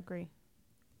Connie? yeah, agree.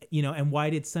 And why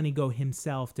did Sonny go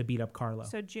himself to beat up Carlo?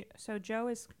 So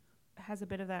Joe has a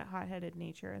bit of that hot-headed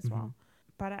nature as well,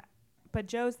 but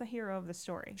Joe's the hero of the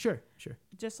story, Sure.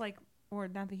 just like, or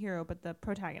not the hero, but the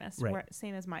protagonist, Right.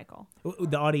 same as Michael.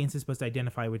 The audience is supposed to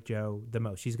identify with Joe the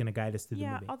most. She's going to guide us through the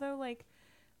movie. Although like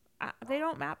they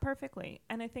don't map perfectly,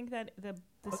 and I think that the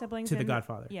siblings To The in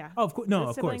Godfather. yeah, Oh, of course. No, the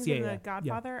of course. siblings Yeah, in yeah. The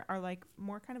Godfather are like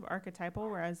more kind of archetypal,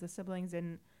 whereas the siblings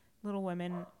in Little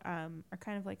Women are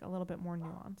kind of like a little bit more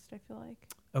nuanced, I feel like.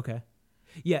 Okay.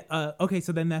 Yeah. Okay.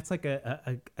 So then that's like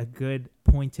a good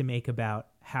point to make about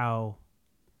how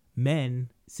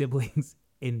siblings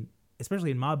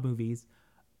especially in mob movies,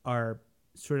 are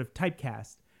sort of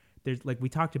typecast. There's, like we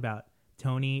talked about,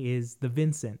 Tony is the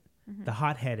Vincent, the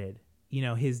hot-headed.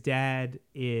 His dad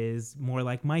is more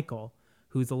like Michael,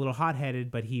 who's a little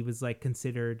hot-headed, but he was like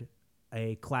considered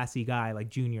a classy guy, like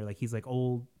Junior, like he's like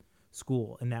old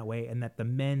school in that way, and that the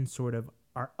men sort of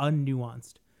are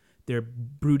unnuanced. They're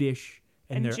brutish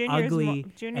and they're Junior's ugly.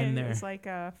 Junior and they're is like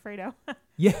Fredo.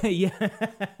 yeah.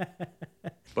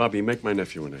 Bobby, make my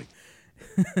nephew an egg.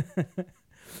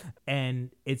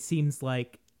 And it seems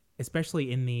like,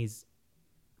 especially in these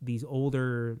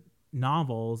older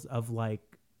novels of like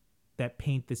that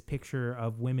paint this picture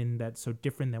of women that's so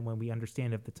different than when we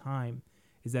understand of the time,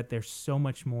 is that they're so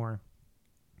much more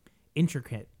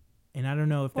intricate. And I don't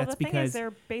know if Well, that's the thing because is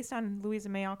they're based on Louisa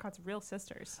May Alcott's real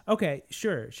sisters. okay,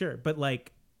 sure, but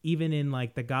like even in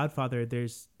like The Godfather,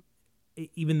 there's,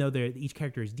 even though each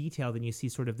character is detailed and you see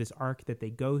sort of this arc that they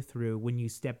go through, when you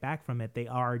step back from it, they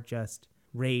are just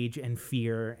rage and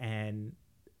fear and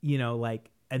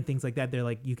and things like that. They're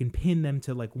like, you can pin them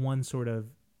to like one sort of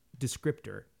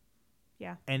descriptor.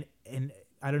 Yeah. And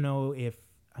I don't know if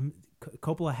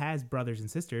Coppola has brothers and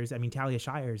sisters. I mean, Talia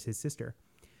Shire is his sister.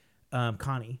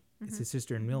 Connie is his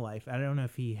sister in real life. I don't know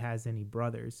if he has any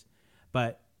brothers,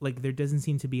 but like there doesn't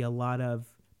seem to be a lot of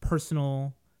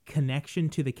personal connection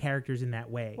to the characters in that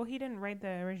way. Well, he didn't write the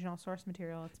original source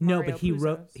material. It's No, Mario but he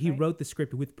Puzo's, right? wrote the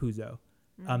script with Puzo.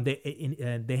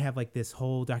 They have like this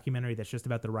whole documentary that's just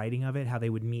about the writing of it, how they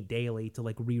would meet daily to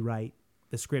like rewrite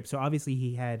the script. So obviously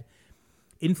he had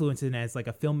influence in, as like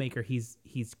a filmmaker. He's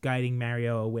guiding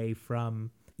Mario away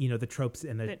from the tropes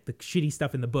and the shitty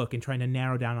stuff in the book and trying to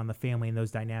narrow down on the family and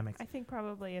those dynamics. I think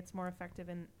probably it's more effective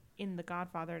in The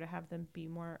Godfather to have them be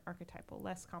more archetypal,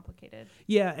 less complicated.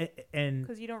 Yeah, and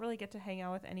because you don't really get to hang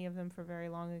out with any of them for very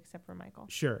long except for Michael.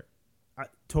 Sure,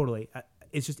 totally.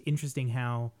 It's just interesting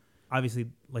how, obviously,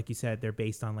 like you said, they're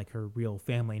based on like her real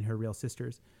family and her real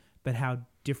sisters, but how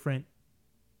different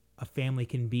a family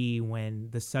can be when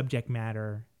the subject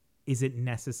matter isn't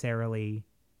necessarily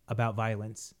about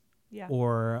violence. Yeah.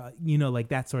 Or, like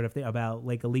that sort of thing, about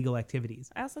like illegal activities.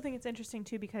 I also think it's interesting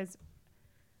too because,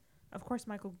 of course,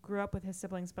 Michael grew up with his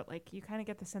siblings, but like you kind of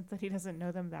get the sense that he doesn't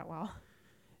know them that well.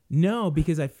 No,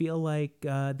 because I feel like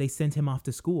they sent him off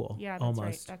to school. Yeah, that's almost.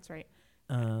 right. That's right.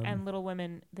 And Little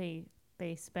Women, they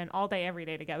spend all day, every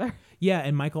day together. Yeah,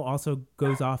 and Michael also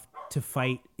goes off to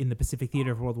fight in the Pacific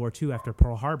Theater of World War II after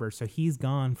Pearl Harbor, so he's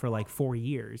gone for like 4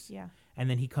 years. Yeah. And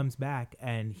then he comes back,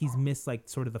 and he's missed like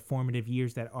sort of the formative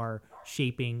years that are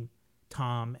shaping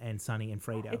Tom and Sonny and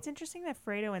Fredo. It's interesting that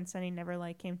Fredo and Sonny never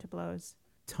like came to blows.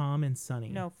 Tom and Sonny.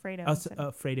 No, Fredo. Oh, and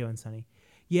Sonny. Fredo and Sonny.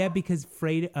 Yeah, because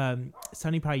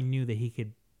Sonny probably knew that he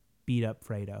could beat up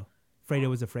Fredo. Fredo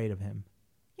was afraid of him.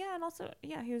 Yeah, and also,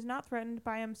 he was not threatened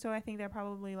by him, so I think that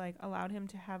probably like allowed him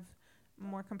to have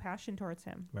more compassion towards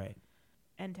him. Right.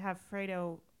 And to have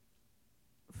Fredo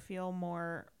feel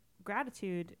more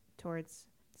gratitude towards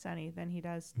Sonny than he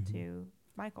does to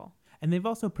Michael. And they've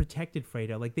also protected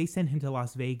Fredo. Like they sent him to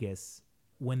Las Vegas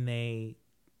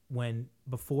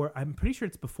before, I'm pretty sure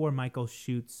it's before Michael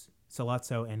shoots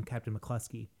Sollozzo and Captain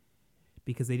McCluskey,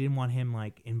 because they didn't want him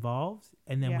like involved.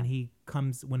 And then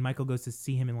when Michael goes to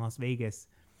see him in Las Vegas,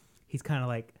 he's kind of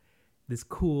like this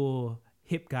cool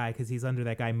hip guy because he's under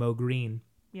that guy Mo Green.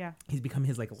 Yeah. He's become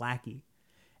his like lackey,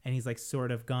 and he's like sort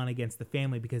of gone against the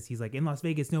family because he's like, in Las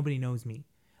Vegas nobody knows me.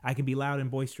 I can be loud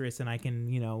and boisterous, and I can,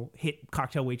 hit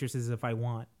cocktail waitresses if I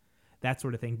want, that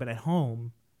sort of thing. But at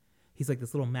home, he's like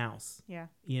this little mouse. Yeah.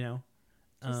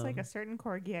 Just like a certain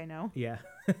corgi I know. Yeah.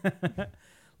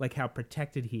 Like how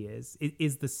protected he is.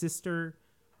 Is the sister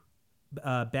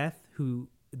Beth, who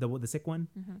the sick one,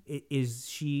 is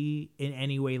she in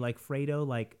any way like Fredo?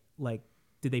 Like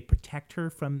do they protect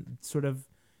her from sort of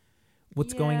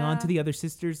what's going on to the other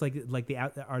sisters?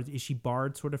 Is she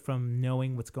barred sort of from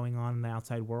knowing what's going on in the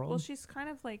outside world? Well, she's kind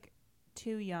of like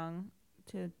too young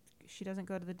she doesn't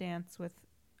go to the dance with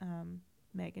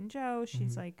Meg and Joe.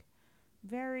 She's like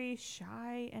very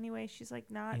shy anyway. She's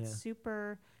like not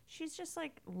super, she's just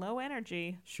like low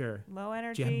energy. Sure. Low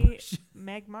energy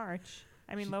Meg March.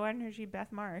 I mean, low energy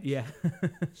Beth March. Yeah.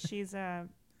 she's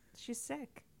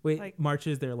sick. Wait, like, March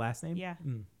is their last name? Yeah.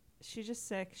 She's just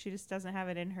sick. She just doesn't have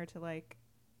it in her to like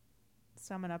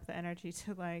summon up the energy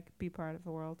to like be part of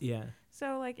the world. Yeah.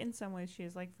 So like in some ways she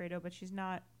is like Fredo, but she's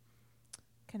not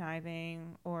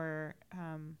conniving or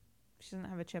she doesn't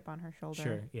have a chip on her shoulder.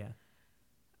 Sure,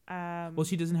 yeah. Well,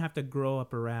 she doesn't have to grow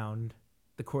up around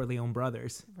the Corleone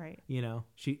brothers. Right.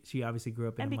 She obviously grew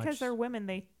up in and because much... they're women,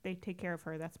 they take care of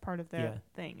her. That's part of their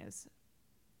thing is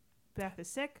Beth is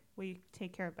sick, we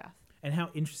take care of Beth. And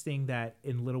how interesting that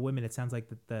in Little Women, it sounds like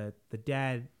the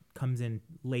dad comes in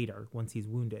later once he's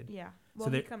wounded. Yeah. Well,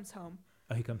 he comes home.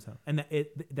 Oh, he comes home. And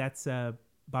that's Bob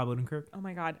Odenkirk? Oh,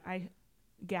 my God. I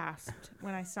gasped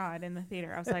when I saw it in the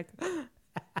theater. I was like...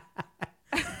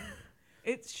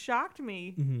 It shocked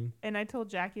me. Mm-hmm. And I told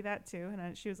Jackie that, too.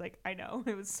 And she was like, I know.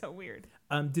 It was so weird.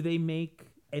 Do they make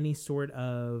any sort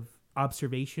of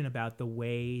observation about the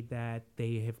way that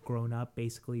they have grown up,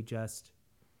 basically just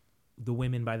the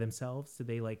women by themselves? Do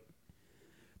they like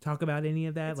talk about any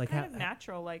of that? It's like kind of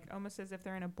natural, like almost as if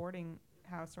they're in a boarding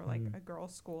house or like a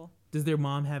girls' school. Does their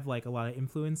mom have like a lot of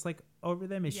influence like over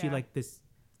them? Is she like this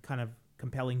kind of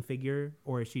compelling figure,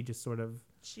 or is she just sort of...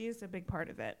 She is a big part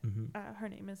of it. Mm-hmm. Her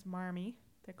name is Marmee.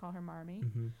 They call her Marmee.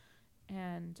 Mm-hmm.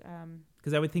 And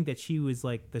because I would think that she was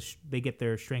like they get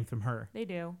their strength from her. They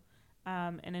do.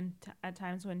 And at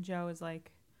times when Joe is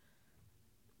like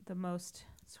the most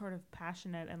sort of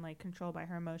passionate and like controlled by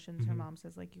her emotions, her mom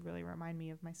says like, you really remind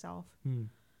me of myself.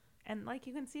 And like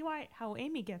you can see how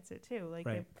Amy gets it too.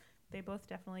 Like they both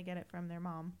definitely get it from their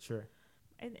mom. Sure.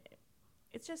 And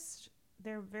it's just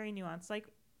they're very nuanced. Like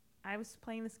I was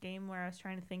playing this game where I was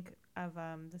trying to think of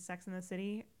the Sex and the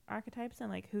City archetypes and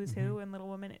like who's who in Little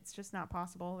Women. It's just not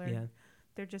possible.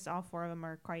 They're just all four of them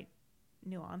are quite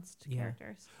nuanced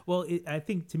characters. Well, I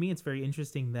think to me it's very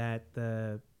interesting that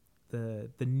the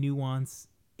nuance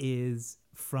is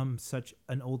from such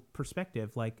an old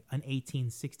perspective, like an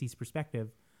 1860s perspective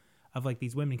of like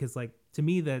these women. Because like to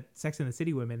me, the Sex and the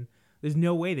City women, there's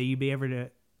no way that you'd be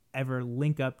ever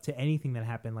link up to anything that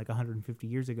happened like 150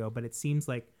 years ago. But it seems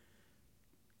like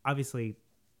obviously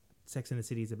Sex and the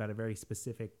City is about a very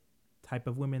specific type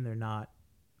of women. They're not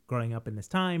growing up in this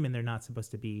time, and they're not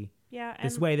supposed to be Yeah,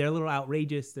 this and way. They're a little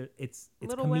outrageous. It's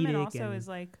Little comedic Women also and, is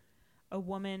like a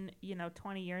woman,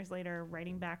 20 years later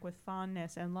writing back with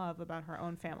fondness and love about her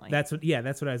own family. that's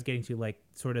what I was getting to, like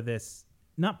sort of this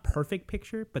not perfect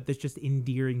picture, but this just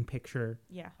endearing picture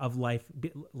yeah. of life,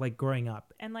 like growing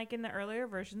up. And like in the earlier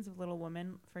versions of Little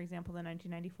Women, for example, the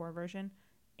 1994 version,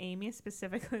 Amy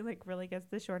specifically like really gets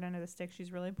the short end of the stick.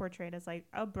 She's really portrayed as like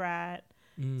a brat,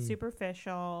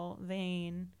 superficial,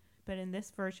 vain. But in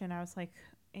this version, I was like,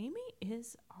 Amy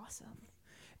is awesome.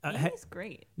 Amy's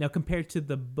great. Now, compared to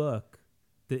the book,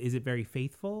 is it very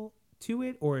faithful to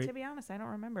it, or To be honest, I don't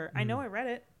remember. I know I read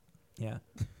it. yeah?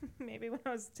 Maybe when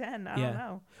I was 10. I Yeah. don't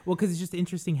know. Well, because it's just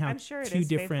interesting how I'm sure it two is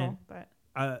different. faithful,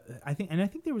 but I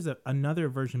think there was another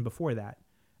version before that,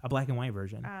 a black and white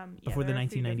version before the there are a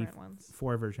few different ones.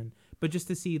 1994 version. But just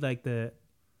to see like the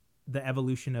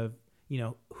evolution of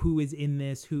who is in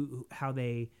this, how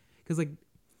they, because like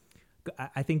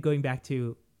I think going back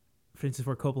to Francis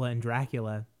Ford Coppola and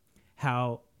Dracula,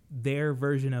 how their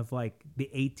version of like the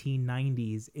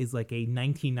 1890s is like a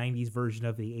 1990s version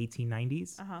of the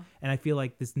 1890s. And I feel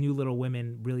like this new Little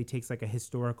Women really takes like a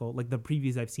historical, like the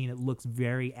previews I've seen, it looks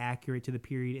very accurate to the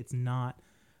period. It's not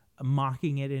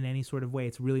mocking it in any sort of way.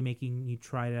 It's really making you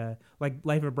try to, like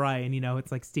Life of Brian,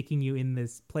 it's like sticking you in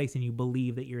this place and you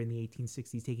believe that you're in the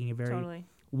 1860s, taking a very Totally.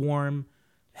 warm,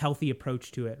 healthy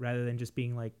approach to it rather than just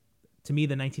being like, to me,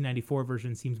 the 1994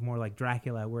 version seems more like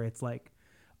Dracula, where it's like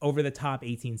over the top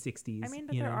 1860s. I mean,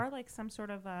 but there are like some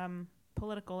sort of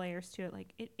political layers to it.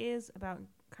 Like it is about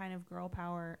kind of girl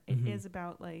power. It is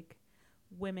about like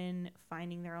women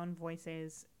finding their own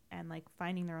voices and like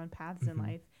finding their own paths in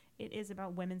life. It is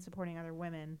about women supporting other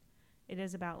women. It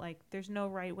is about like there's no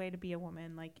right way to be a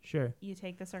woman. Like Sure. you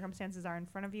take the circumstances are in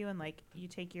front of you and like you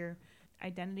take your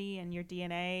identity and your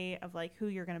DNA of like who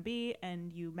you're going to be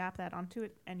and you map that onto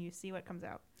it and you see what comes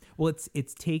out. Well,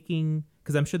 it's taking,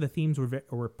 because I'm sure the themes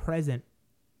were present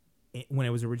when it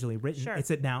was originally written. Sure. It's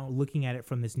that now looking at it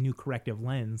from this new corrective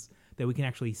lens that we can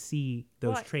actually see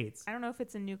those Well, traits. I don't know if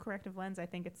it's a new corrective lens. I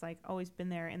think it's like always been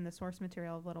there in the source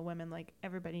material of Little Women. Like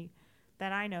everybody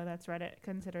that I know that's read it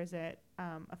considers it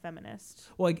a feminist.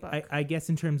 Well, book. I guess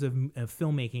in terms of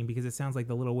filmmaking, because it sounds like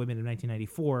the Little Women of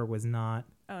 1994 was not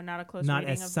not a close not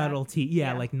reading as of subtlety. That.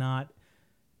 Yeah, like not.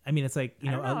 I mean, it's like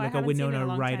I don't know. I like a haven't seen it in a Winona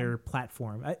long Ryder time.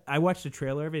 platform. I watched a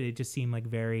trailer of it. It just seemed like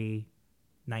very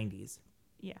 90s.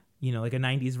 Yeah. Like a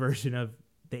 90s version of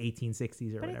the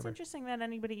 1860s or But it's whatever. interesting that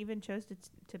anybody even chose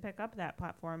to pick up that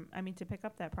platform. I mean, to pick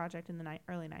up that project in the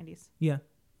early 90s. Yeah.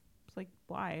 It's like,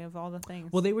 why of all the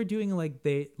things? Well, they were doing like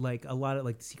a lot of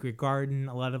like The Secret Garden,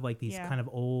 a lot of like these Yeah, kind of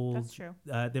old. that's true.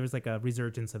 There was like a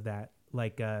resurgence of that,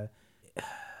 like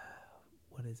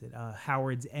what is it?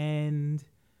 Howard's End.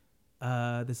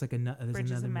 There's like there's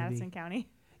Bridges another in movie. Madison County.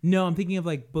 No, I'm thinking of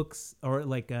like books or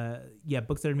like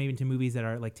books that are made into movies that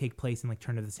are like take place in like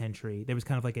turn of the century. There was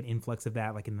kind of like an influx of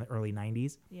that like in the early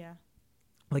 90s. Yeah.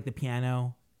 Like The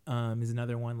Piano is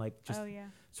another one, like just Oh yeah.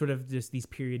 sort of just these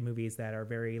period movies that are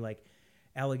very like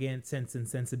elegant, Sense and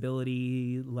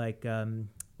Sensibility, like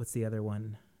what's the other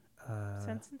one?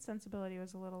 Sense and Sensibility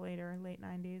was a little later, late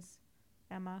 90s.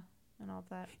 Emma and all of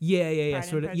that. Yeah, Pride and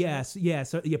sort of. Prejudice.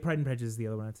 So Pride and Prejudice is the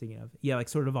other one I'm thinking of. Yeah, like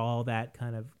sort of all that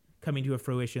kind of coming to a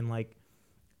fruition, like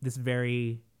this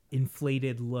very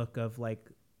inflated look of like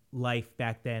life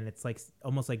back then. It's like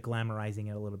almost like glamorizing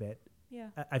it a little bit. Yeah.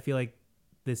 I feel like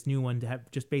this new one, to have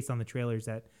just based on the trailers,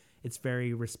 that it's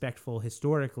very respectful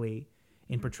historically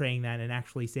in portraying that and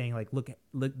actually saying like, look,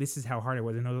 this is how hard it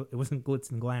was. No, it wasn't glitz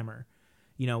and glamour.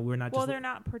 We're not. Well, just they're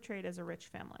not portrayed as a rich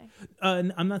family.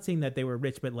 I'm not saying that they were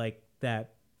rich, but like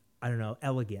that, I don't know,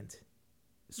 elegant,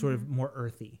 sort of more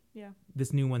earthy. Yeah,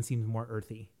 This new one seems more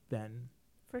earthy than,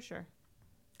 for sure.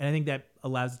 and I think that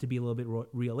allows it to be a little bit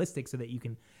realistic, so that you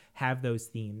can have those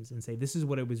themes and say, this is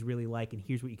what it was really like, and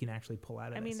here's what you can actually pull out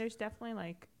of it. I mean, there's definitely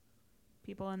like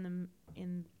people in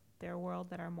their world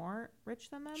that are more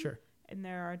rich than them. Sure. And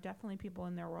there are definitely people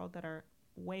in their world that are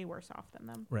way worse off than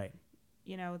them. Right.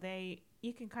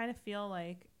 You can kind of feel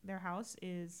like their house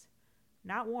is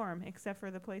not warm except for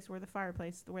the place where the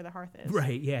hearth is.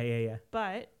 Right. Yeah.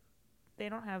 But they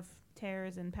don't have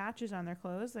tears and patches on their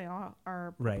clothes. They all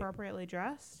are Right. appropriately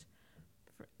dressed.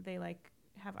 They like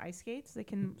have ice skates. They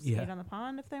can skate on the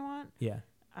pond if they want. Yeah.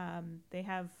 They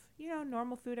have,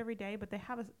 normal food every day, but they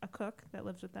have a cook that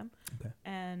lives with them. Okay.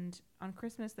 And on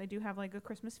Christmas, they do have like a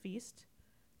Christmas feast.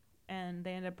 And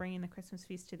they end up bringing the Christmas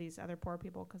feast to these other poor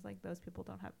people because like those people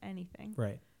don't have anything.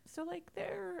 Right. So like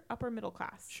they're upper middle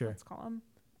class, Sure. let's call them.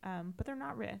 But they're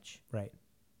not rich. Right.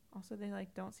 Also, they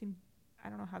like don't seem. I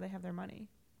don't know how they have their money.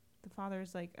 The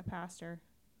father's like a pastor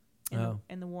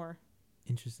in the war.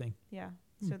 Interesting. Yeah.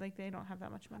 So like they don't have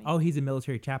that much money. Oh, he's a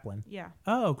military chaplain. Yeah.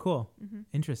 Oh, cool. Mm-hmm.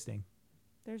 Interesting.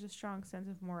 There's a strong sense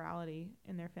of morality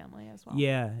in their family as well.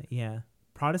 Yeah, yeah.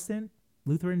 Protestant,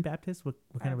 Lutheran, Baptist. What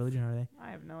kind of I've- religion are they?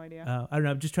 I have no idea. I don't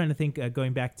know. I'm just trying to think.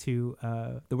 Going back to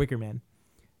The Wicker Man,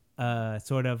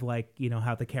 sort of like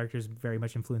how the character is very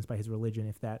much influenced by his religion.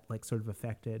 If that like sort of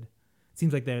affected, it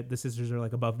seems like the sisters are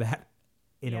like above that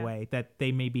in a Yeah. way that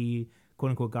they may be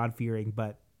quote unquote God fearing,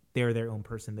 but they're their own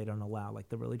person. They don't allow like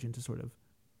the religion to sort of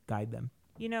guide them.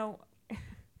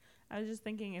 I was just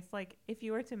thinking if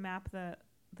you were to map the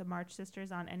March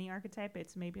sisters on any archetype,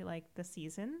 it's maybe like the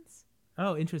seasons.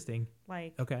 Oh, interesting.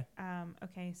 Like Okay.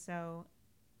 okay, so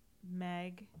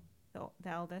Meg, the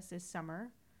eldest, is summer.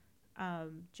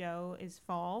 Joe is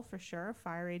fall for sure,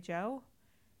 fiery Joe.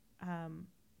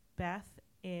 Beth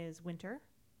is winter,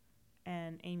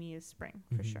 and Amy is spring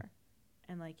for Mhm. sure.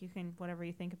 And like you can whatever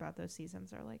you think about those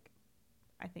seasons are like,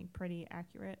 I think pretty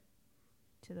accurate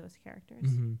to those characters.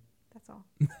 Mm-hmm. That's all.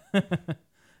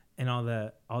 And all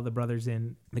the brothers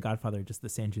in The Godfather are just the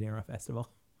San Gennaro Festival.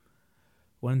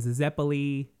 One's a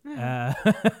Zeppeli.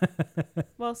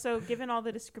 Well, so given all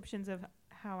the descriptions of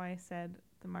how I said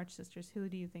the March sisters, who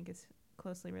do you think is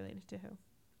closely related to who?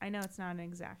 I know it's not an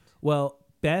exact, Well,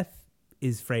 Beth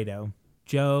is Fredo.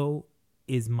 Joe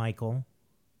is Michael.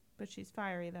 but she's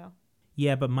fiery though.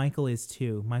 Yeah, but Michael is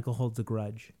too. Michael holds a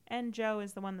grudge. And Joe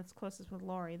is the one that's closest with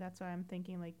Laurie. That's why I'm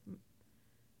thinking like,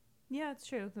 yeah, it's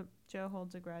true. Joe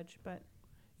holds a grudge, but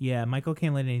Yeah, Michael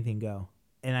can't let anything go.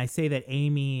 And I say that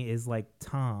Amy is like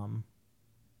Tom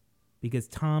because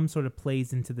Tom sort of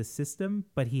plays into the system,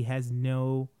 but he's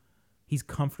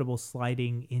comfortable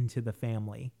sliding into the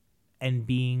family and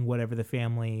being whatever the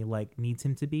family like needs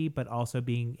him to be, but also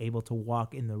being able to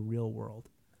walk in the real world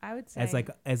I would say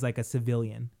as like a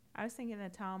civilian, I was thinking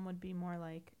that Tom would be more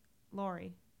like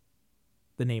Laurie.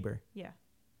 the neighbor. Yeah,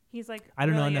 he's like I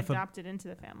don't know really enough adopted into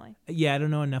the family. Yeah, I don't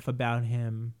know enough about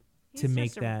him He's to just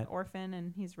make an that. orphan,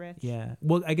 and he's rich. Yeah.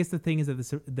 Well, I guess the thing is that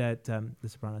the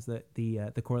Sopranos,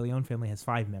 the Corleone family has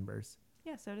 5 members.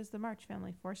 Yeah. So does the March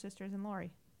family, 4 sisters and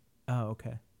Laurie. Oh,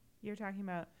 okay. You're talking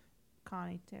about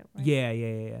Connie too, right?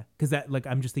 Yeah. Because that like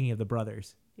I'm just thinking of the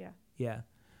brothers. Yeah. Yeah.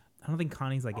 I don't think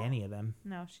Connie's like any of them,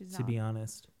 No, she's to not. be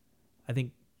honest. I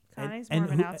think Connie's more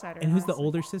of an outsider. And who's the honestly.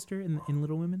 older sister in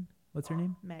Little Women? What's her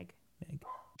name? Meg. Meg.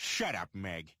 Shut up,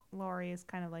 Meg. Laurie is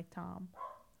kind of like Tom.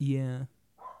 Yeah.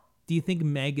 Do you think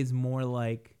Meg is more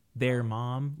like their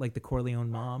mom, like the Corleone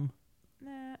mom?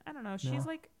 Nah, I don't know. No? She's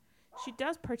like, she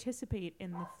does participate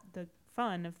in the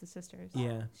fun of the sisters.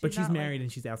 Yeah. But she's not, like- married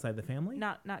and she's outside the family?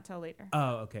 Not till later.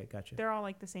 Oh, okay. Gotcha. They're all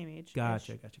like the same age.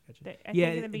 Gotcha. I Yeah,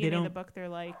 think in the they beginning of the don't- book they're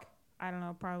like, I don't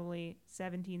know, probably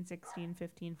 17, 16,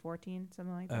 15, 14,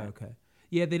 something like Oh, that. okay.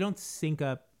 Yeah, they don't sync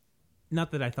up.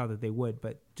 Not that I thought that they would,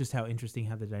 but just how interesting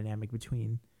how the dynamic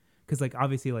between, because like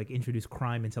obviously like introduce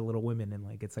crime into Little Women and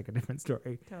like it's like a different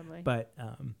story. Totally. But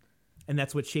and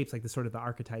that's what shapes like the sort of the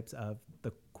archetypes of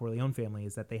the Corleone family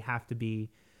is that they have to be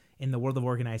in the world of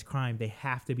organized crime. They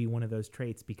have to be one of those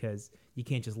traits because you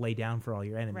can't just lay down for all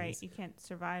your enemies. Right. You can't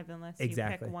survive unless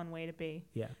Exactly. you pick one way to be.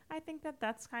 Yeah. I think that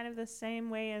that's kind of the same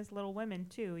way as Little Women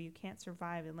too. You can't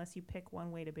survive unless you pick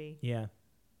one way to be, Yeah.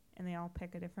 and they all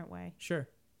pick a different way. Sure.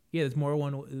 Yeah. There's more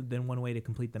than one way to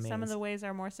complete the maze. Some of the ways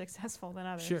are more successful than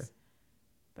others. Sure.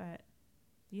 But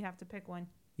you have to pick one.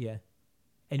 Yeah.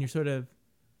 And you're sort of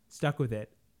stuck with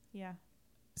it. Yeah.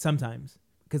 Sometimes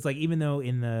because like even though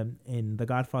in the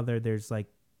Godfather there's like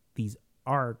these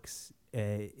arcs,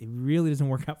 it really doesn't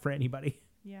work out for anybody.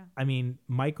 Yeah. I mean,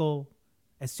 Michael,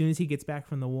 as soon as he gets back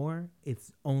from the war,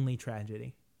 it's only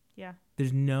tragedy. Yeah.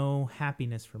 There's no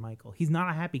happiness for Michael. He's not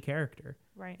a happy character,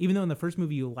 Right. even though in the first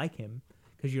movie you like him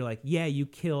because you're like, yeah, you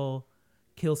kill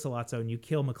Sollozzo and you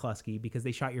kill McCluskey because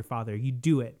they shot your father. You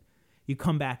do it. You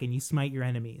come back and you smite your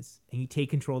enemies and you take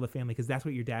control of the family because that's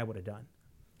what your dad would have done.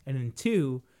 And in 2,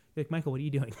 you're like, Michael, what are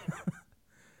you doing?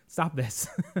 Stop this.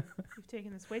 You've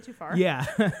taken this way too far. Yeah.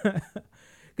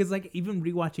 Because like even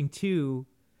rewatching 2,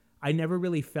 I never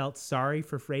really felt sorry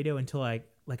for Fredo until I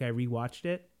rewatched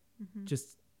it. Mm-hmm.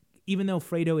 Just even though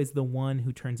Fredo is the one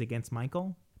who turns against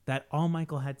Michael, that all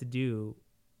Michael had to do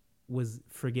was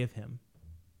forgive him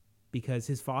because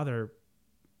his father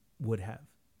would have.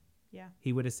 Yeah.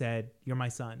 He would have said, "You're my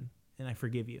son and I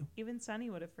forgive you." Even Sonny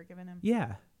would have forgiven him.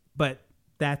 Yeah. But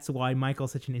that's why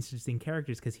Michael's such an interesting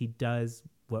character is because he does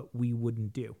what we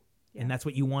wouldn't do. Yeah. And that's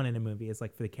what you want in a movie is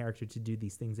like for the character to do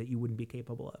these things that you wouldn't be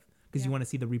capable of because you Yeah. want to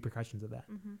see the repercussions of that.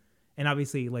 Mm-hmm. And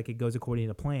obviously like it goes according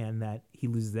to plan that he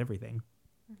loses everything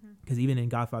Mm-hmm. because even in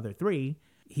Godfather 3,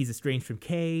 he's estranged from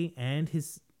Kay and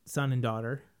his son and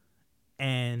daughter,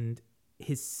 and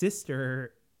his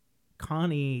sister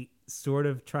Connie sort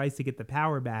of tries to get the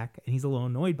power back, and he's a little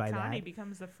annoyed by Connie that.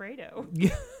 becomes the Fredo.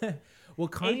 Yeah. Well,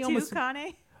 Connie A2 almost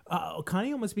Connie.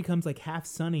 Connie almost becomes like half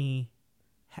Sunny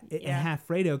and Yeah. half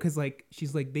Fredo, because like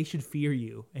she's like, they should fear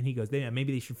you, and he goes, yeah,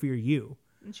 maybe they should fear you.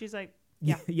 And she's like,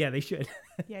 Yeah, yeah, they should.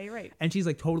 yeah, you're right. And she's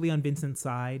like totally on Vincent's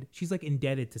side. She's like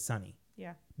indebted to Sunny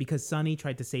Yeah. because Sunny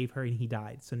tried to save her and he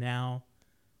died. So now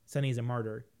Sunny is a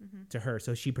martyr to her.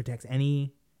 So she protects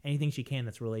anything she can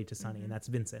that's related to Sunny, and that's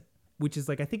Vincent. Which is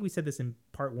like, I think we said this in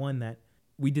part 1 that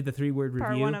we did the 3-word review.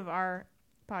 Part 1 of our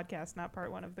podcast, not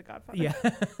part 1 of The Godfather. Yeah.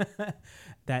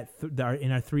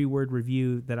 In our 3-word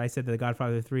review that I said that The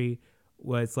Godfather 3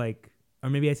 was like, or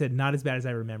maybe I said not as bad as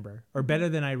I remember, or better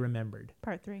than I remembered.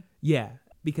 Part 3. Yeah,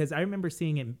 because I remember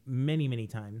seeing it many, many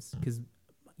times because,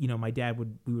 my dad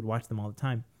we would watch them all the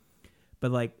time.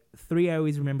 But like 3, I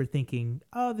always remember thinking,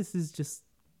 oh, this is just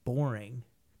boring.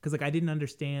 Because like I didn't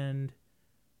understand,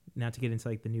 not to get into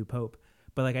like the new Pope,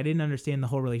 but like I didn't understand the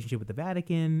whole relationship with the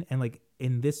Vatican. And like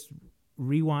in this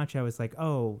rewatch, I was like,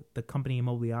 oh, the company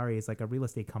Immobiliare is like a real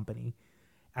estate company.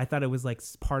 I thought it was like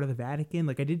part of the Vatican.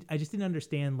 Like I just didn't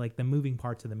understand like the moving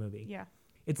parts of the movie. Yeah.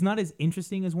 It's not as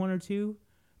interesting as 1 or 2,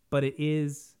 but it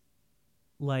is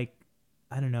like,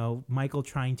 I don't know, Michael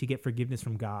trying to get forgiveness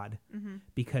from God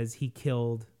because he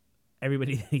killed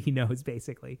everybody that he knows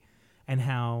basically, and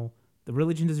how the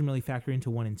religion doesn't really factor into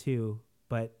 1 and 2,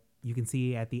 but you can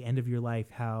see at the end of your life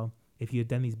how if you had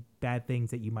done these bad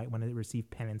things that you might want to receive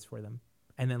penance for them.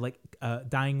 And then like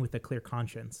dying with a clear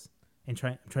conscience. And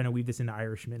trying to weave this into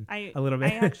Irishman a little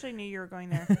bit. I actually knew you were going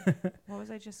there. What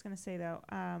was I just going to say, though?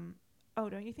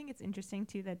 Don't you think it's interesting,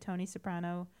 too, that Tony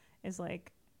Soprano is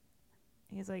like,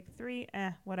 he's like 3,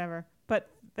 whatever. But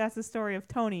that's the story of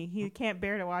Tony. He can't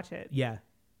bear to watch it. Yeah.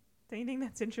 Don't you think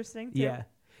that's interesting, too? Yeah.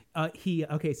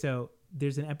 So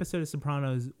there's an episode of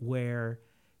Sopranos where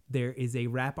there is a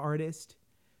rap artist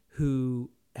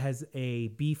who has a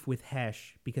beef with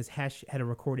Hesh because Hesh had a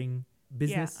recording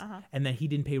business and then he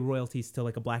didn't pay royalties to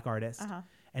like a black artist,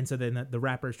 and so then the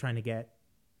rapper is trying to get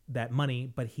that money,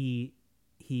 but he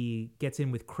gets in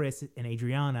with Chris and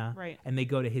Adriana, Right. and they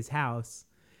go to his house,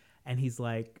 and he's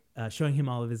like showing him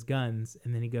all of his guns,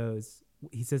 and then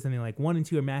he says something like 1 and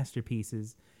 2 are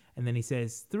masterpieces, and then he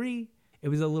says 3, it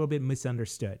was a little bit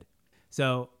misunderstood.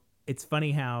 So it's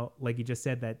funny how, like you just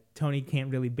said, that Tony can't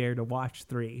really bear to watch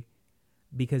 3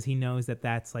 because he knows that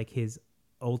that's like his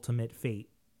ultimate fate.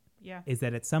 Yeah. Is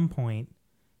that at some point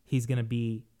he's going to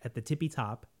be at the tippy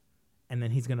top, and then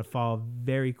he's going to fall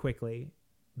very quickly,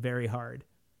 very hard.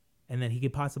 And then he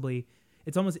could possibly,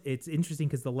 it's interesting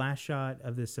because the last shot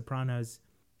of The Sopranos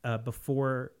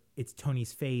before it's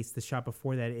Tony's face, the shot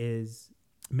before that is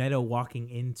Meadow walking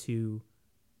into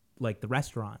like the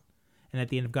restaurant. And at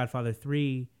the end of Godfather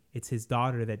 3, it's his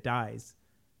daughter that dies,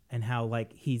 and how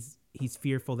like he's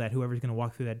fearful that whoever's going to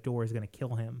walk through that door is going to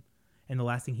kill him. And the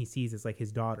last thing he sees is like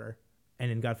his daughter. And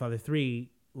in Godfather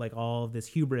 3, like all of this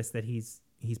hubris that he's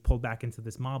pulled back into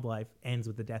this mob life ends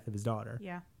with the death of his daughter.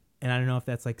 Yeah. And I don't know if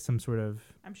that's like some sort of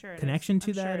I'm sure connection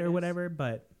to I'm sure that it or is. whatever,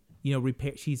 but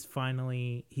repair. She's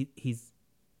finally he's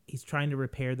trying to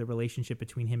repair the relationship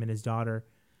between him and his daughter,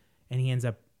 and he ends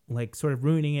up like sort of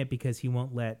ruining it because he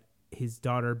won't let his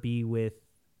daughter be with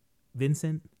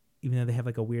Vincent, even though they have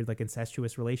like a weird like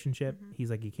incestuous relationship. He's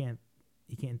like, you can't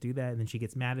do that, and then she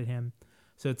gets mad at him.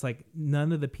 So it's like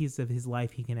none of the pieces of his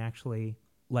life he can actually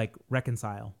like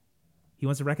reconcile. He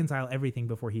wants to reconcile everything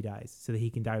before he dies so that he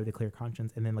can die with a clear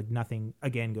conscience, and then like nothing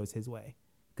again goes his way,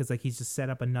 because like he's just set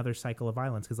up another cycle of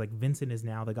violence, because like Vincent is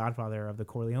now the godfather of the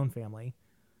Corleone family,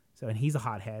 so, and he's a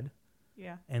hothead.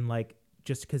 Yeah. And like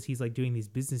just because he's like doing these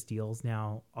business deals,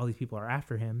 now all these people are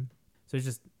after him. So it's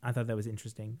just, I thought that was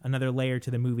interesting, another layer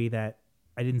to the movie that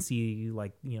I didn't see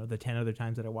like the 10 other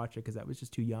times that I watched it, because I was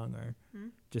just too young or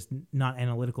just not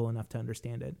analytical enough to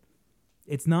understand it.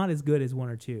 It's not as good as 1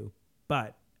 or 2,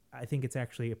 but I think it's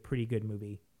actually a pretty good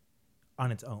movie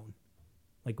on its own,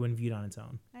 like when viewed on its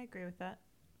own. I agree with that.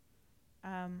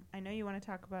 I know you want to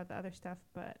talk about the other stuff,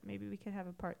 but maybe we could have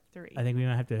a part 3. I think we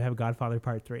might have to have Godfather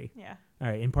Part 3. Yeah. All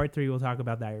right, in Part 3 we'll talk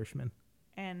about The Irishman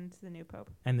And the new Pope.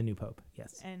 and the new Pope.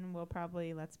 Yes. And we'll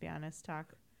probably, let's be honest,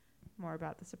 talk more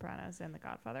about The Sopranos and The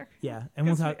Godfather. Yeah, and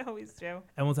we'll 'Cause talk we always do.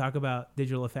 and we'll talk about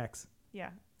digital effects Yeah.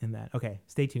 in that. Okay,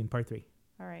 stay tuned. Part 3.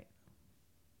 All right.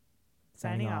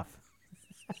 Signing Signing off.